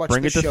be so much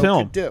Bring the it to show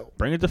film. could do.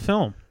 Bring it to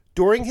film.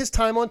 During his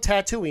time on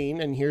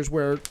Tatooine, and here's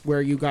where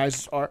you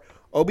guys are,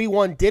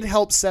 Obi-Wan did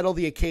help settle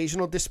the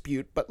occasional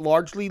dispute, but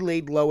largely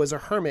laid low as a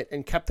hermit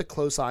and kept a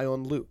close eye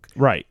on Luke.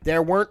 Right.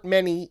 There weren't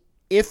many,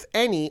 if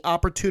any,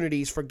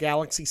 opportunities for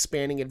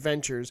galaxy-spanning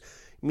adventures,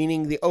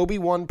 meaning the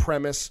Obi-Wan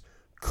premise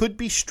could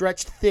be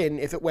stretched thin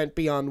if it went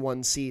beyond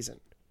one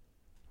season.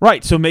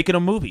 Right. So make it a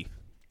movie.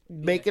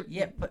 Make it.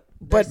 Yeah, but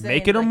But they're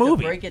make saying, it a like, to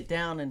movie. break it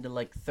down into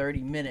like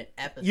 30-minute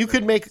episodes. You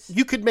could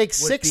make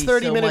 6 be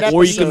 30-minute so much episodes.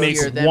 Or you can make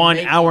easier than 1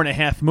 making- hour and a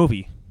half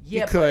movie.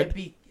 Yeah, You but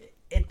could.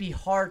 it'd be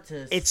hard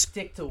to It's-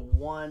 stick to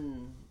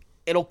one.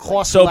 It'll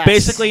cost So less.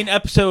 basically, an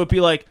episode would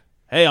be like,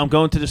 "Hey, I'm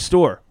going to the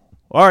store.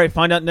 All right,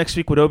 find out next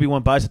week what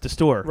Obi-Wan buys at the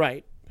store."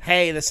 Right.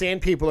 Hey, the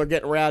Sand People are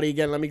getting rowdy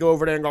again. Let me go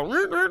over there and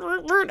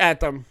go at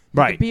them.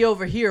 Right. Be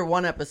over here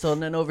one episode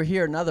and then over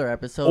here another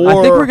episode. Or-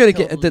 I think we're gonna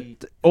get Totally-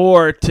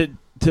 Or to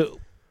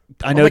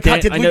I know Oh my God, Dan,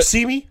 did I Luke know,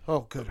 see me?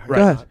 Oh, good. right.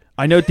 Go ahead.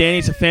 I know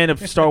Danny's a fan of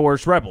Star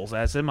Wars Rebels,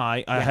 as am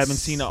I. I haven't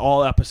seen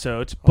all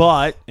episodes,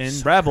 but in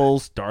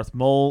Rebels, Darth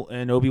Maul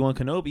and Obi-Wan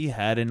Kenobi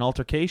had an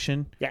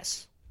altercation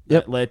Yes.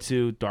 Yep. that led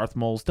to Darth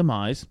Maul's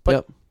demise.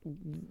 Yep.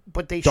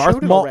 But they Darth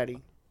showed it Maul- already.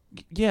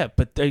 Yeah,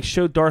 but they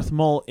showed Darth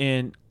Maul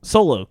in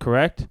Solo,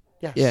 correct?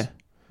 Yes. Yeah.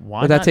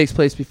 Why But that not? takes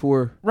place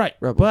before. Right,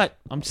 Rebels. but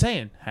I'm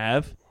saying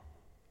have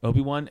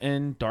Obi-Wan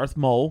and Darth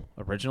Maul,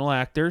 original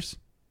actors.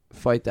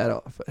 Fight that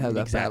off. Have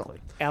that Exactly.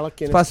 Alec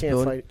Guinness can't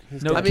possibility. fight.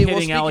 He's No dead. I mean, well, kidding,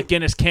 speaking- Alec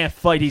Guinness can't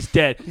fight. He's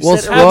dead. Well,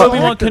 said Have well,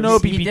 Obi-Wan actors.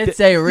 Kenobi He be did dead.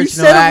 say You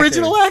original said actors.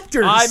 original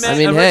actors. I meant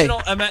mean, original.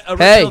 hey. I meant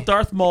original Hey.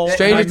 Darth Maul.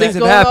 Stranger I things meant- have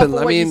going off happened. of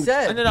I what you mean,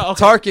 said. No,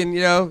 okay. Tarkin,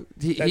 you know,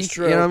 That's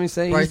true. you know what I'm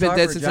saying? Bryce He's been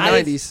Harper, dead since the Johnny.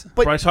 90s.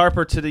 But Bryce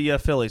Harper to the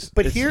Phillies.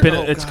 But It's here- been-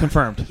 oh, it's God.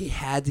 confirmed. He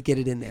had to get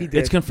it in there. He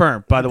did. It's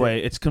confirmed. By the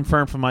way, it's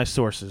confirmed from my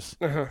sources.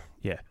 Uh-huh.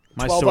 Yeah,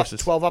 my 12up,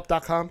 sources.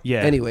 12up.com. Yeah.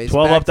 Anyways,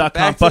 12up.com.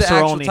 back to the Buster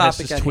actual Olney has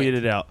topic just at tweeted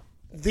hand. it out.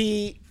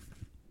 The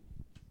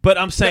But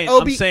I'm saying,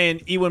 Obi- I'm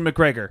saying, Ewan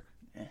McGregor,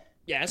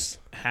 yes.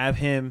 have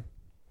him,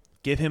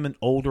 give him an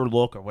older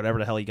look or whatever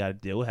the hell you got to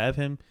do. Have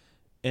him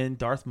in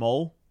Darth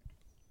Maul.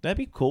 That'd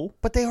be cool.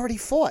 But they already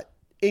fought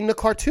in the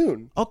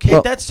cartoon. Okay,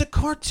 Well- that's the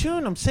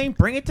cartoon. I'm saying,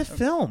 bring it to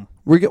film.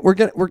 We're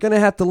gonna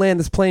have to land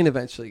this plane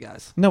eventually,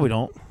 guys. No, we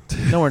don't.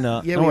 No, we're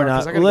not. Yeah, no, we we're are,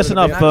 'cause not. I gotta Listen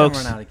go to up, bed. Not gonna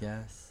folks. run out of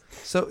gas.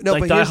 So no,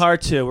 Like but Die here's-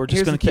 Hard 2. We're just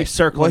here's going the to keep thing.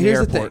 circling Well, the here's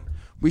airport. the thing.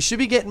 We should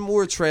be getting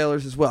more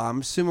trailers as well.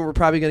 I'm assuming we're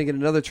probably going to get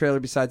another trailer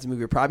besides the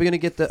movie. We're probably going to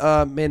get the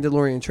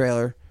Mandalorian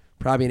trailer,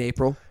 probably in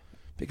April,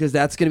 because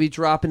that's going to be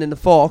dropping in the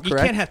fall, You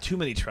correct? can't have too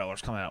many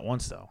trailers coming out at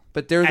once, though.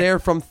 But they're there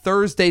from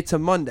Thursday to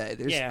Monday.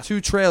 There's Yeah. 2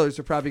 trailers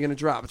they're probably going to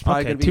drop. It's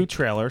probably Okay, going to 2 be.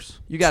 trailers.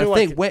 You got to So,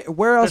 think like,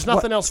 where else? There's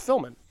nothing else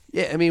filming.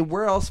 Yeah, I mean,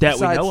 where else That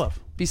we besides, know of.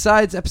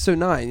 besides episode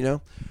 9? You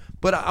know,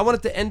 but I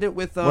wanted to end it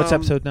with What's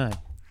episode 9?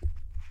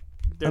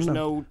 There's I don't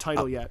no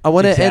title yet. I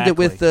want to end it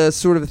with Exactly.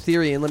 sort of a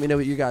theory, and let me know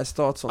what you guys'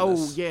 thoughts on Oh,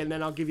 this. yeah, and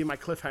then I'll give you my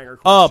cliffhanger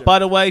question. Oh, by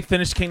the way,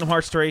 finished Kingdom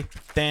Hearts 3.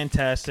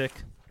 Fantastic.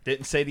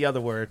 Didn't say the other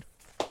word.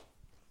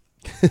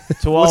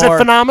 So was all it our-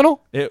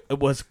 phenomenal? It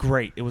was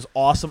great. It was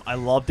awesome. I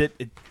loved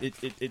it.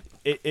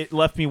 It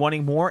left me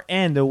wanting more,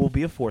 and there will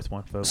be a 4th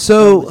one, folks.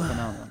 So,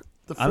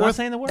 The I'm not fourth,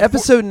 saying the word.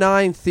 episode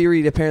 9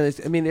 theory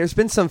apparently. I mean, there's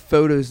been some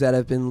photos that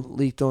have been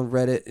leaked on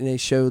Reddit, and they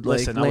showed like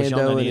Listen, I was young Lando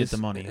and and needed his, the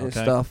money, and his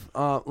okay? stuff.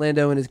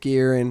 Lando and his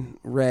gear, and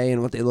Ray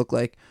and what they look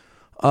like.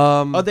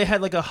 Oh, they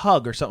had like a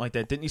hug or something like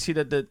that. Didn't you see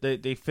that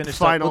they finished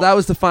Final. Well, that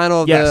was the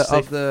final of Yes, the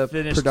of they the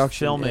finished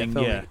production filming,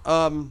 Yeah.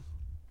 up?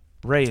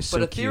 Ray is so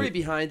But a theory cute.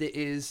 behind it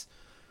is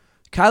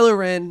Kylo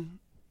Ren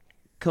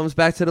comes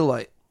back to the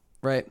light,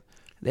 right?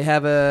 They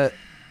have a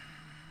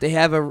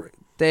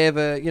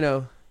you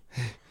know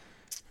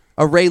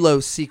a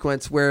Raylo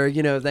sequence where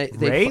you know they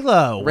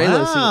Raylo.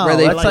 Raylo Wow. scene, where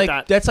they- that's I like like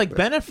that. that's like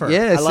Bennifer.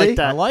 yeah, I see? like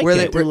that. I like Where it.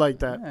 they- I do like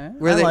that.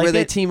 where I they like where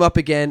they it. team up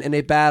again and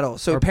they battle.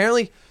 So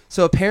apparently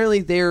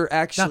they're Not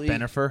actually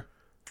Bennifer.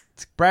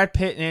 Brad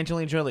Pitt and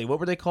Angelina Jolie. What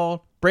were they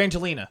called?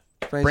 Brangelina.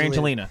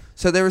 Brangelina.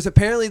 So there was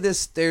apparently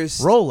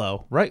there's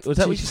Rollo, right? Was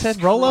that what you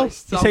said? Rollo?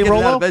 Christ, You I'll say get it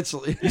out Rollo?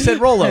 eventually. You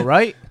said Rollo,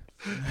 right?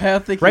 I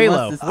think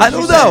Raylo. I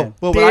don't know.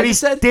 Well, what I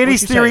just said.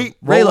 Danny's What you saying? theory.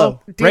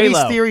 Rollo. Danny's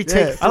Raylo. theory.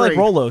 Take Yeah. I like 3.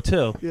 Rollo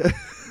too.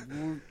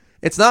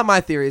 It's not my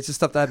theory. It's just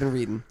stuff that I've been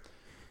reading.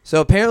 So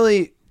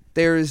apparently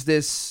there is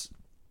this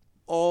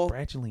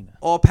Brangelina.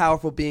 all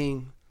powerful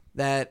being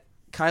that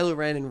Kylo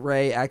Ren and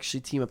Rey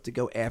actually team up to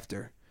go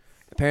after.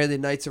 Apparently,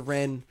 the Knights of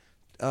Ren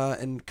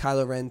and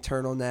Kylo Ren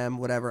turn on them.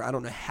 Whatever. I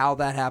don't know how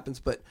that happens,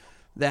 but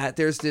that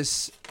there's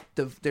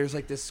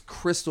like this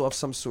crystal of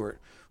some sort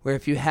where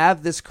if you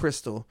have this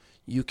crystal,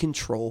 you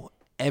control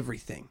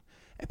everything.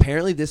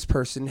 Apparently, this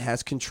person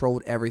has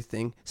controlled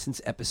everything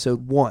since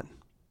episode 1.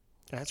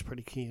 That's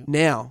pretty cute.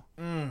 Now,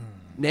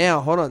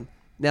 hold on.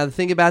 Now, the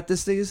thing about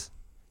this is,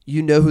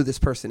 you know who this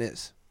person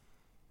is.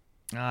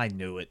 I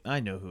knew it. I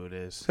know who it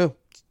is. Who?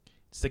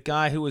 It's the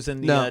guy who was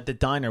in No. the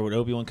diner with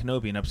Obi-Wan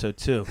Kenobi in episode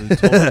 2. Who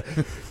told him,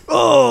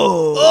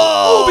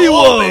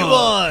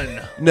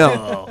 Obi-Wan!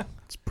 No,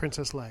 It's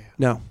Princess Leia.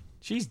 no.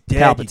 She's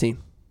dead. Palpatine.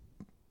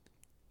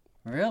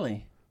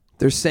 Really?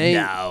 They're saying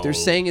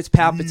it's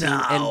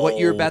Palpatine, and what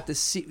you're No. about to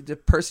see, the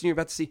person you're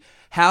about to see.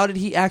 How did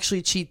he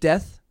actually cheat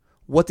death?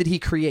 What did he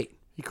create?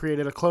 He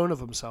created a clone of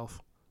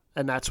himself,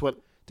 and that's what.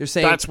 They're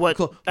saying That's what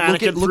look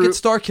Anakin at threw-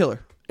 Starkiller.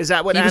 Is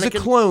that what He was a Anakin?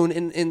 clone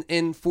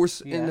in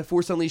Force in the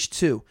Force Unleashed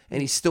 2,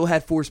 and he still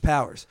had Force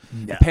powers.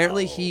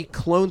 Apparently, he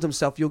cloned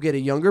himself. You'll get a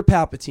younger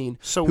Palpatine,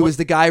 So who what- was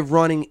the guy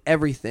running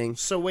everything.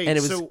 So wait, and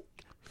it was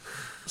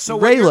so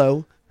what you're-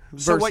 Raylo.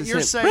 So what versus you're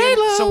him. saying?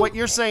 So what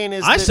you're saying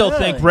is I that, still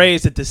think Really? Rey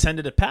is a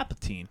descendant of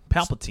Palpatine.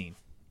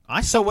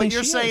 I So still what think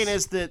you're she saying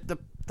is that the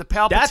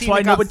Palpatine That's why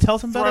that got nobody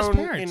tells him about his thrown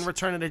parents. in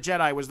Return of the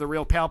Jedi was the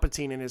real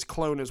Palpatine, and his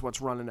clone is what's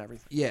running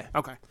everything. Yeah.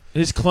 Okay.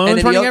 his And clones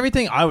then running the-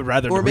 everything. I would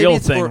rather or the maybe real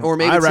it's- thing. or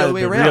maybe I'd it's the rather other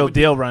way the around. real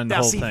deal run the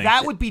Now, whole see, thing.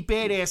 that would be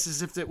badass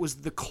as if it was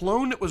the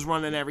clone that was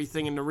running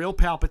everything, and the real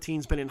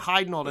Palpatine's been in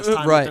hiding all this time.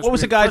 with right. this What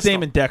was the weird guy's crystal.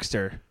 name in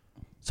Dexter?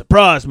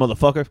 Surprise,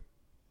 motherfucker!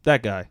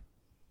 That guy.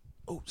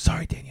 Oh,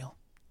 sorry, Daniel.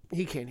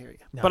 He can't hear you.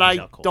 No, But he's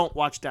I out cold. don't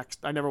watch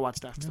Dexter. I never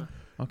watched Dexter.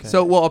 Okay.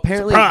 So well,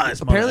 apparently,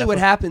 Surprise, what motherfucker.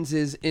 happens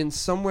is in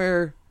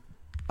somewhere,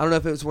 I don't know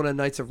if it was one of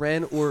the Knights of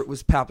Ren or it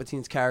was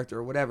Palpatine's character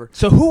or whatever.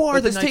 So who are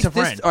But the this Knights takes- of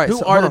Ren? all right, Who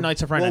so are hold the on.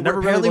 Knights of Ren? I Well, never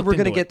really apparently looked we're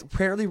gonna into get. it.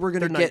 Apparently, we're gonna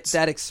They're get knights.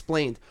 that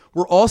explained.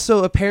 We're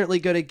also apparently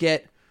gonna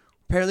get.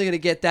 Apparently, gonna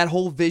get that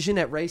whole vision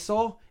that Rey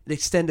saw, an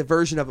extended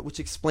version of it, which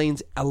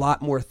explains a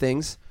lot more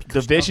things.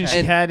 The vision she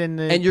And- had in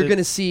the And you're the-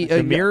 gonna see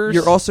the mirrors.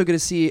 You're also gonna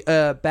see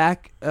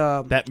back.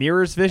 that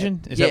mirrors vision.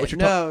 Is yeah, that what you're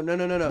talking?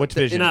 no. Which The-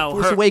 vision? In No,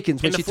 Force her-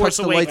 Awakens when in the she Force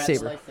touched the Awakens.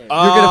 lightsaber. Lightsaber. You're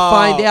gonna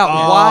find out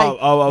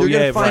why. You're yeah,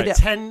 gonna find right. out.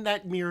 Pretend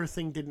that mirror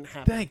thing didn't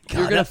happen. Thank God.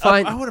 You're gonna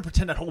find- I would have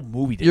pretended that whole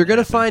movie. Didn't You're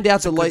gonna happen. find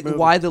out a good movie.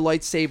 why the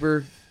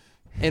lightsaber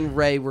and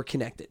Rey were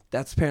connected.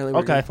 That's apparently what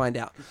we're Okay. gonna find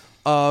out.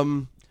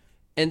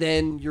 And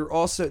then you're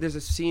also there's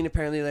a scene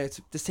apparently that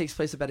this takes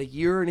place about a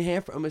year and a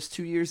half, almost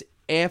 2 years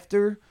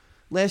after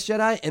Last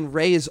Jedi, and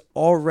Rey is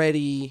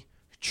already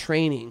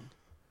training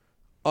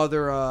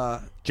other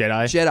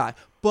Jedi. Jedi.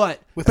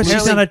 But With But she's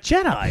apparently- not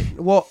a Jedi.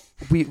 well,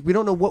 we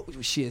don't know what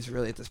she is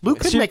really at this Luke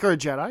point. could make her a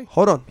Jedi.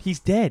 Hold on. He's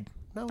dead.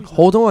 No, he's not.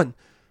 Hold on.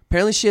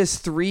 Apparently, she has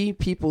 3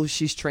 people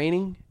she's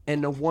training,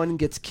 and the one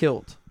gets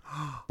killed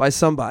by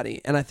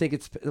somebody, and I think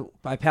it's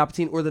by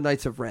Palpatine or the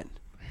Knights of Ren.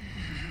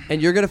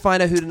 And you're gonna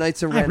find out who the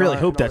Knights of I Ren really are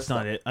hope and all that's this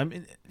not stuff. it. I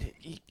mean,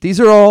 These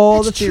are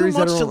all that's the theories too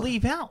much that are to on.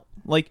 leave out.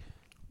 Like,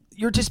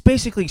 you're just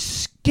basically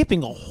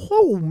skipping a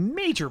whole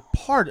major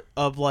part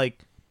of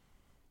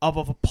of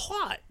a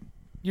plot.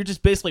 You're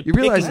just basically You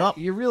picking up.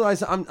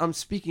 realize I'm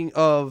speaking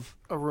of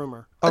A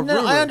rumor. a No,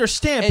 rumor. I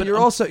understand, and but you're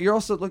I'm-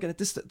 also looking at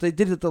this. They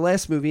did it the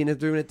last movie, and they're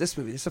doing it this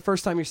movie. It's the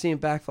first time you're seeing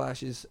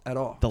backflashes at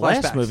all. The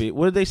last Flashbacks. movie.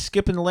 What did they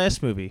skip in the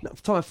last movie? No, I'm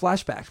talking about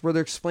flashbacks where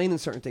they're explaining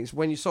certain things.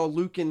 When you saw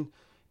Luke and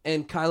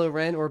Kylo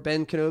Ren or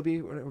Ben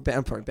Kenobi,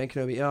 I'm sorry, Ben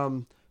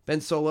Kenobi,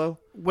 Ben Solo.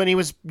 When he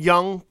was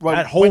young.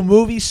 That whole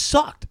movie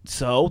sucked.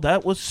 So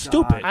that was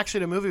stupid. Actually,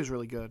 the movie was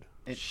really good.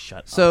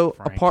 Shut So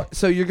up, Frank.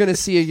 so you're going to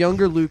see a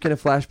younger Luke in a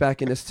flashback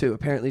in this too.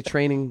 Apparently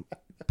training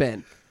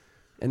Ben,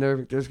 and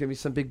there's going to be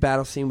some big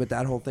battle scene with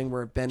that whole thing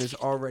where Ben is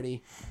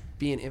already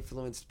being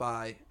influenced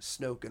by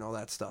Snoke and all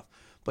that stuff.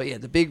 But yeah,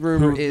 the big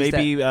rumor Who, is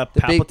maybe that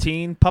the big,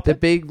 Palpatine puppet. the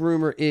big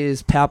rumor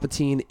is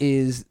Palpatine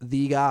is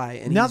the guy,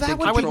 and Now he's that been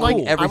would be controlling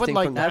cool. I would everything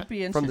like from, that. That'd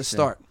be from the interesting.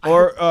 start.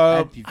 or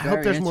That'd be I hope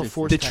very there's more interesting.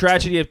 Force the text.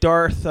 tragedy of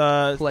Darth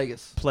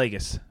Plagueis,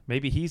 Plagueis.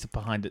 Maybe he's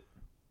behind it.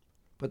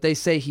 but they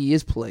say he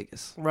is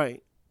Plagueis.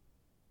 Right.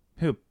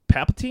 Who?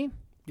 Palpatine?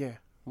 Yeah.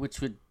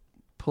 Which would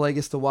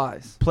Plagueis the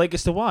Wise.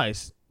 Plagueis the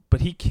Wise.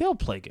 But he killed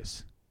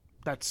Plagueis.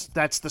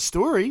 That's the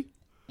story.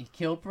 he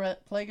kill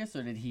Plagueis,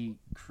 or did he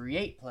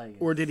create Plagueis?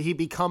 Or did he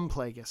become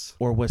Plagueis?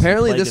 Or was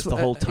Apparently, he this Plagueis the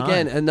whole time?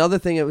 again another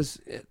thing. It was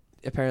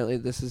apparently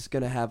this is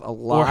going to have a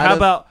lot. Or how of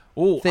about...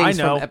 Oh, I things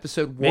know. from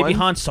episode 1. Maybe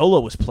Han Solo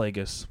was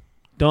Plagueis.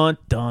 Dun,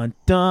 dun,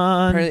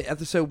 dun. Apparently,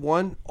 episode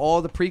 1,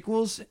 all the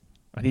prequels,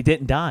 And he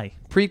didn't die.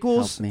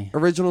 prequels, Help me.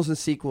 originals, and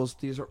sequels.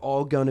 These are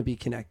all going to be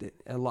connected.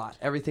 A lot.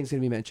 Everything's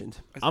going to be mentioned.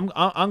 I'm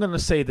going to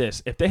say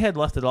this. If they had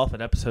left it off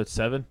at episode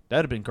 7, that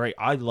would have been great.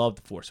 I loved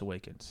The Force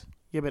Awakens.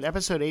 Yeah, but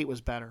episode 8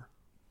 was better.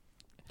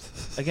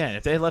 Again,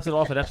 if they had left it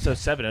off at episode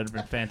 7, it would have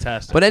been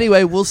fantastic. But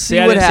anyway, we'll see See,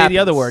 I what didn't happens. say the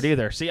other word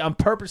either. See, I'm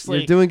purposely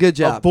You're doing a good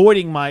job.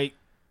 avoiding my...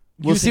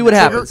 We'll using see what the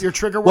trigger- happens. Your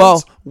trigger Well,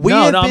 words? we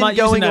No, have no, I'm been not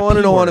using going that on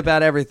and P on word.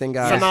 about everything,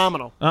 guys.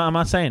 Phenomenal. I'm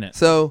not saying it.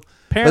 So,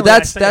 Apparently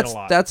but I say it a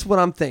lot. that's what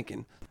I'm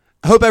thinking.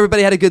 I hope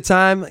everybody had a good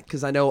time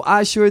because I know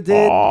I sure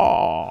did.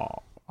 Oh,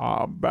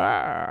 I'm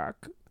back.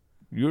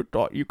 You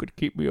thought you could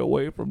keep me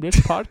away from this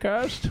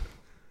podcast?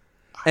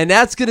 And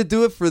that's going to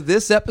do it for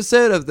this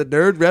episode of the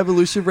Nerd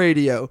Revolution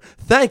Radio.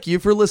 Thank you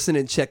for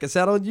listening. Check us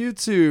out on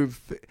YouTube,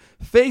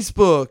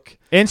 Facebook,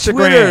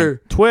 Instagram,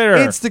 Twitter,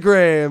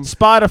 Instagram,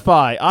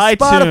 Spotify,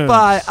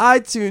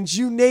 iTunes,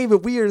 you name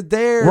it. We are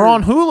there. We're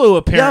on Hulu,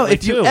 apparently,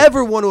 if you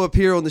ever want to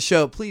appear on the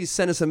show, please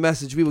send us a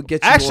message. We will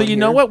get you Actually, on you here.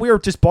 know what? We were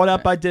just bought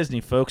out by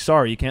Disney, folks.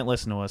 Sorry, you can't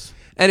listen to us.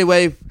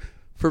 Anyway,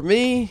 for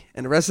me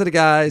and the rest of the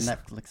guys,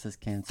 Netflix is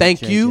canceled.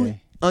 thank JJ. you.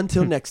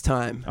 Until next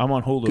time. I'm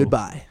on Hulu.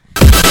 Goodbye.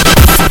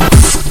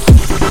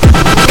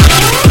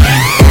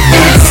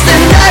 It's the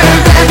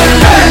Nerd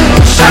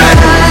Revolution.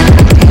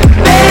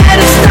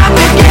 Better stop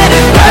it.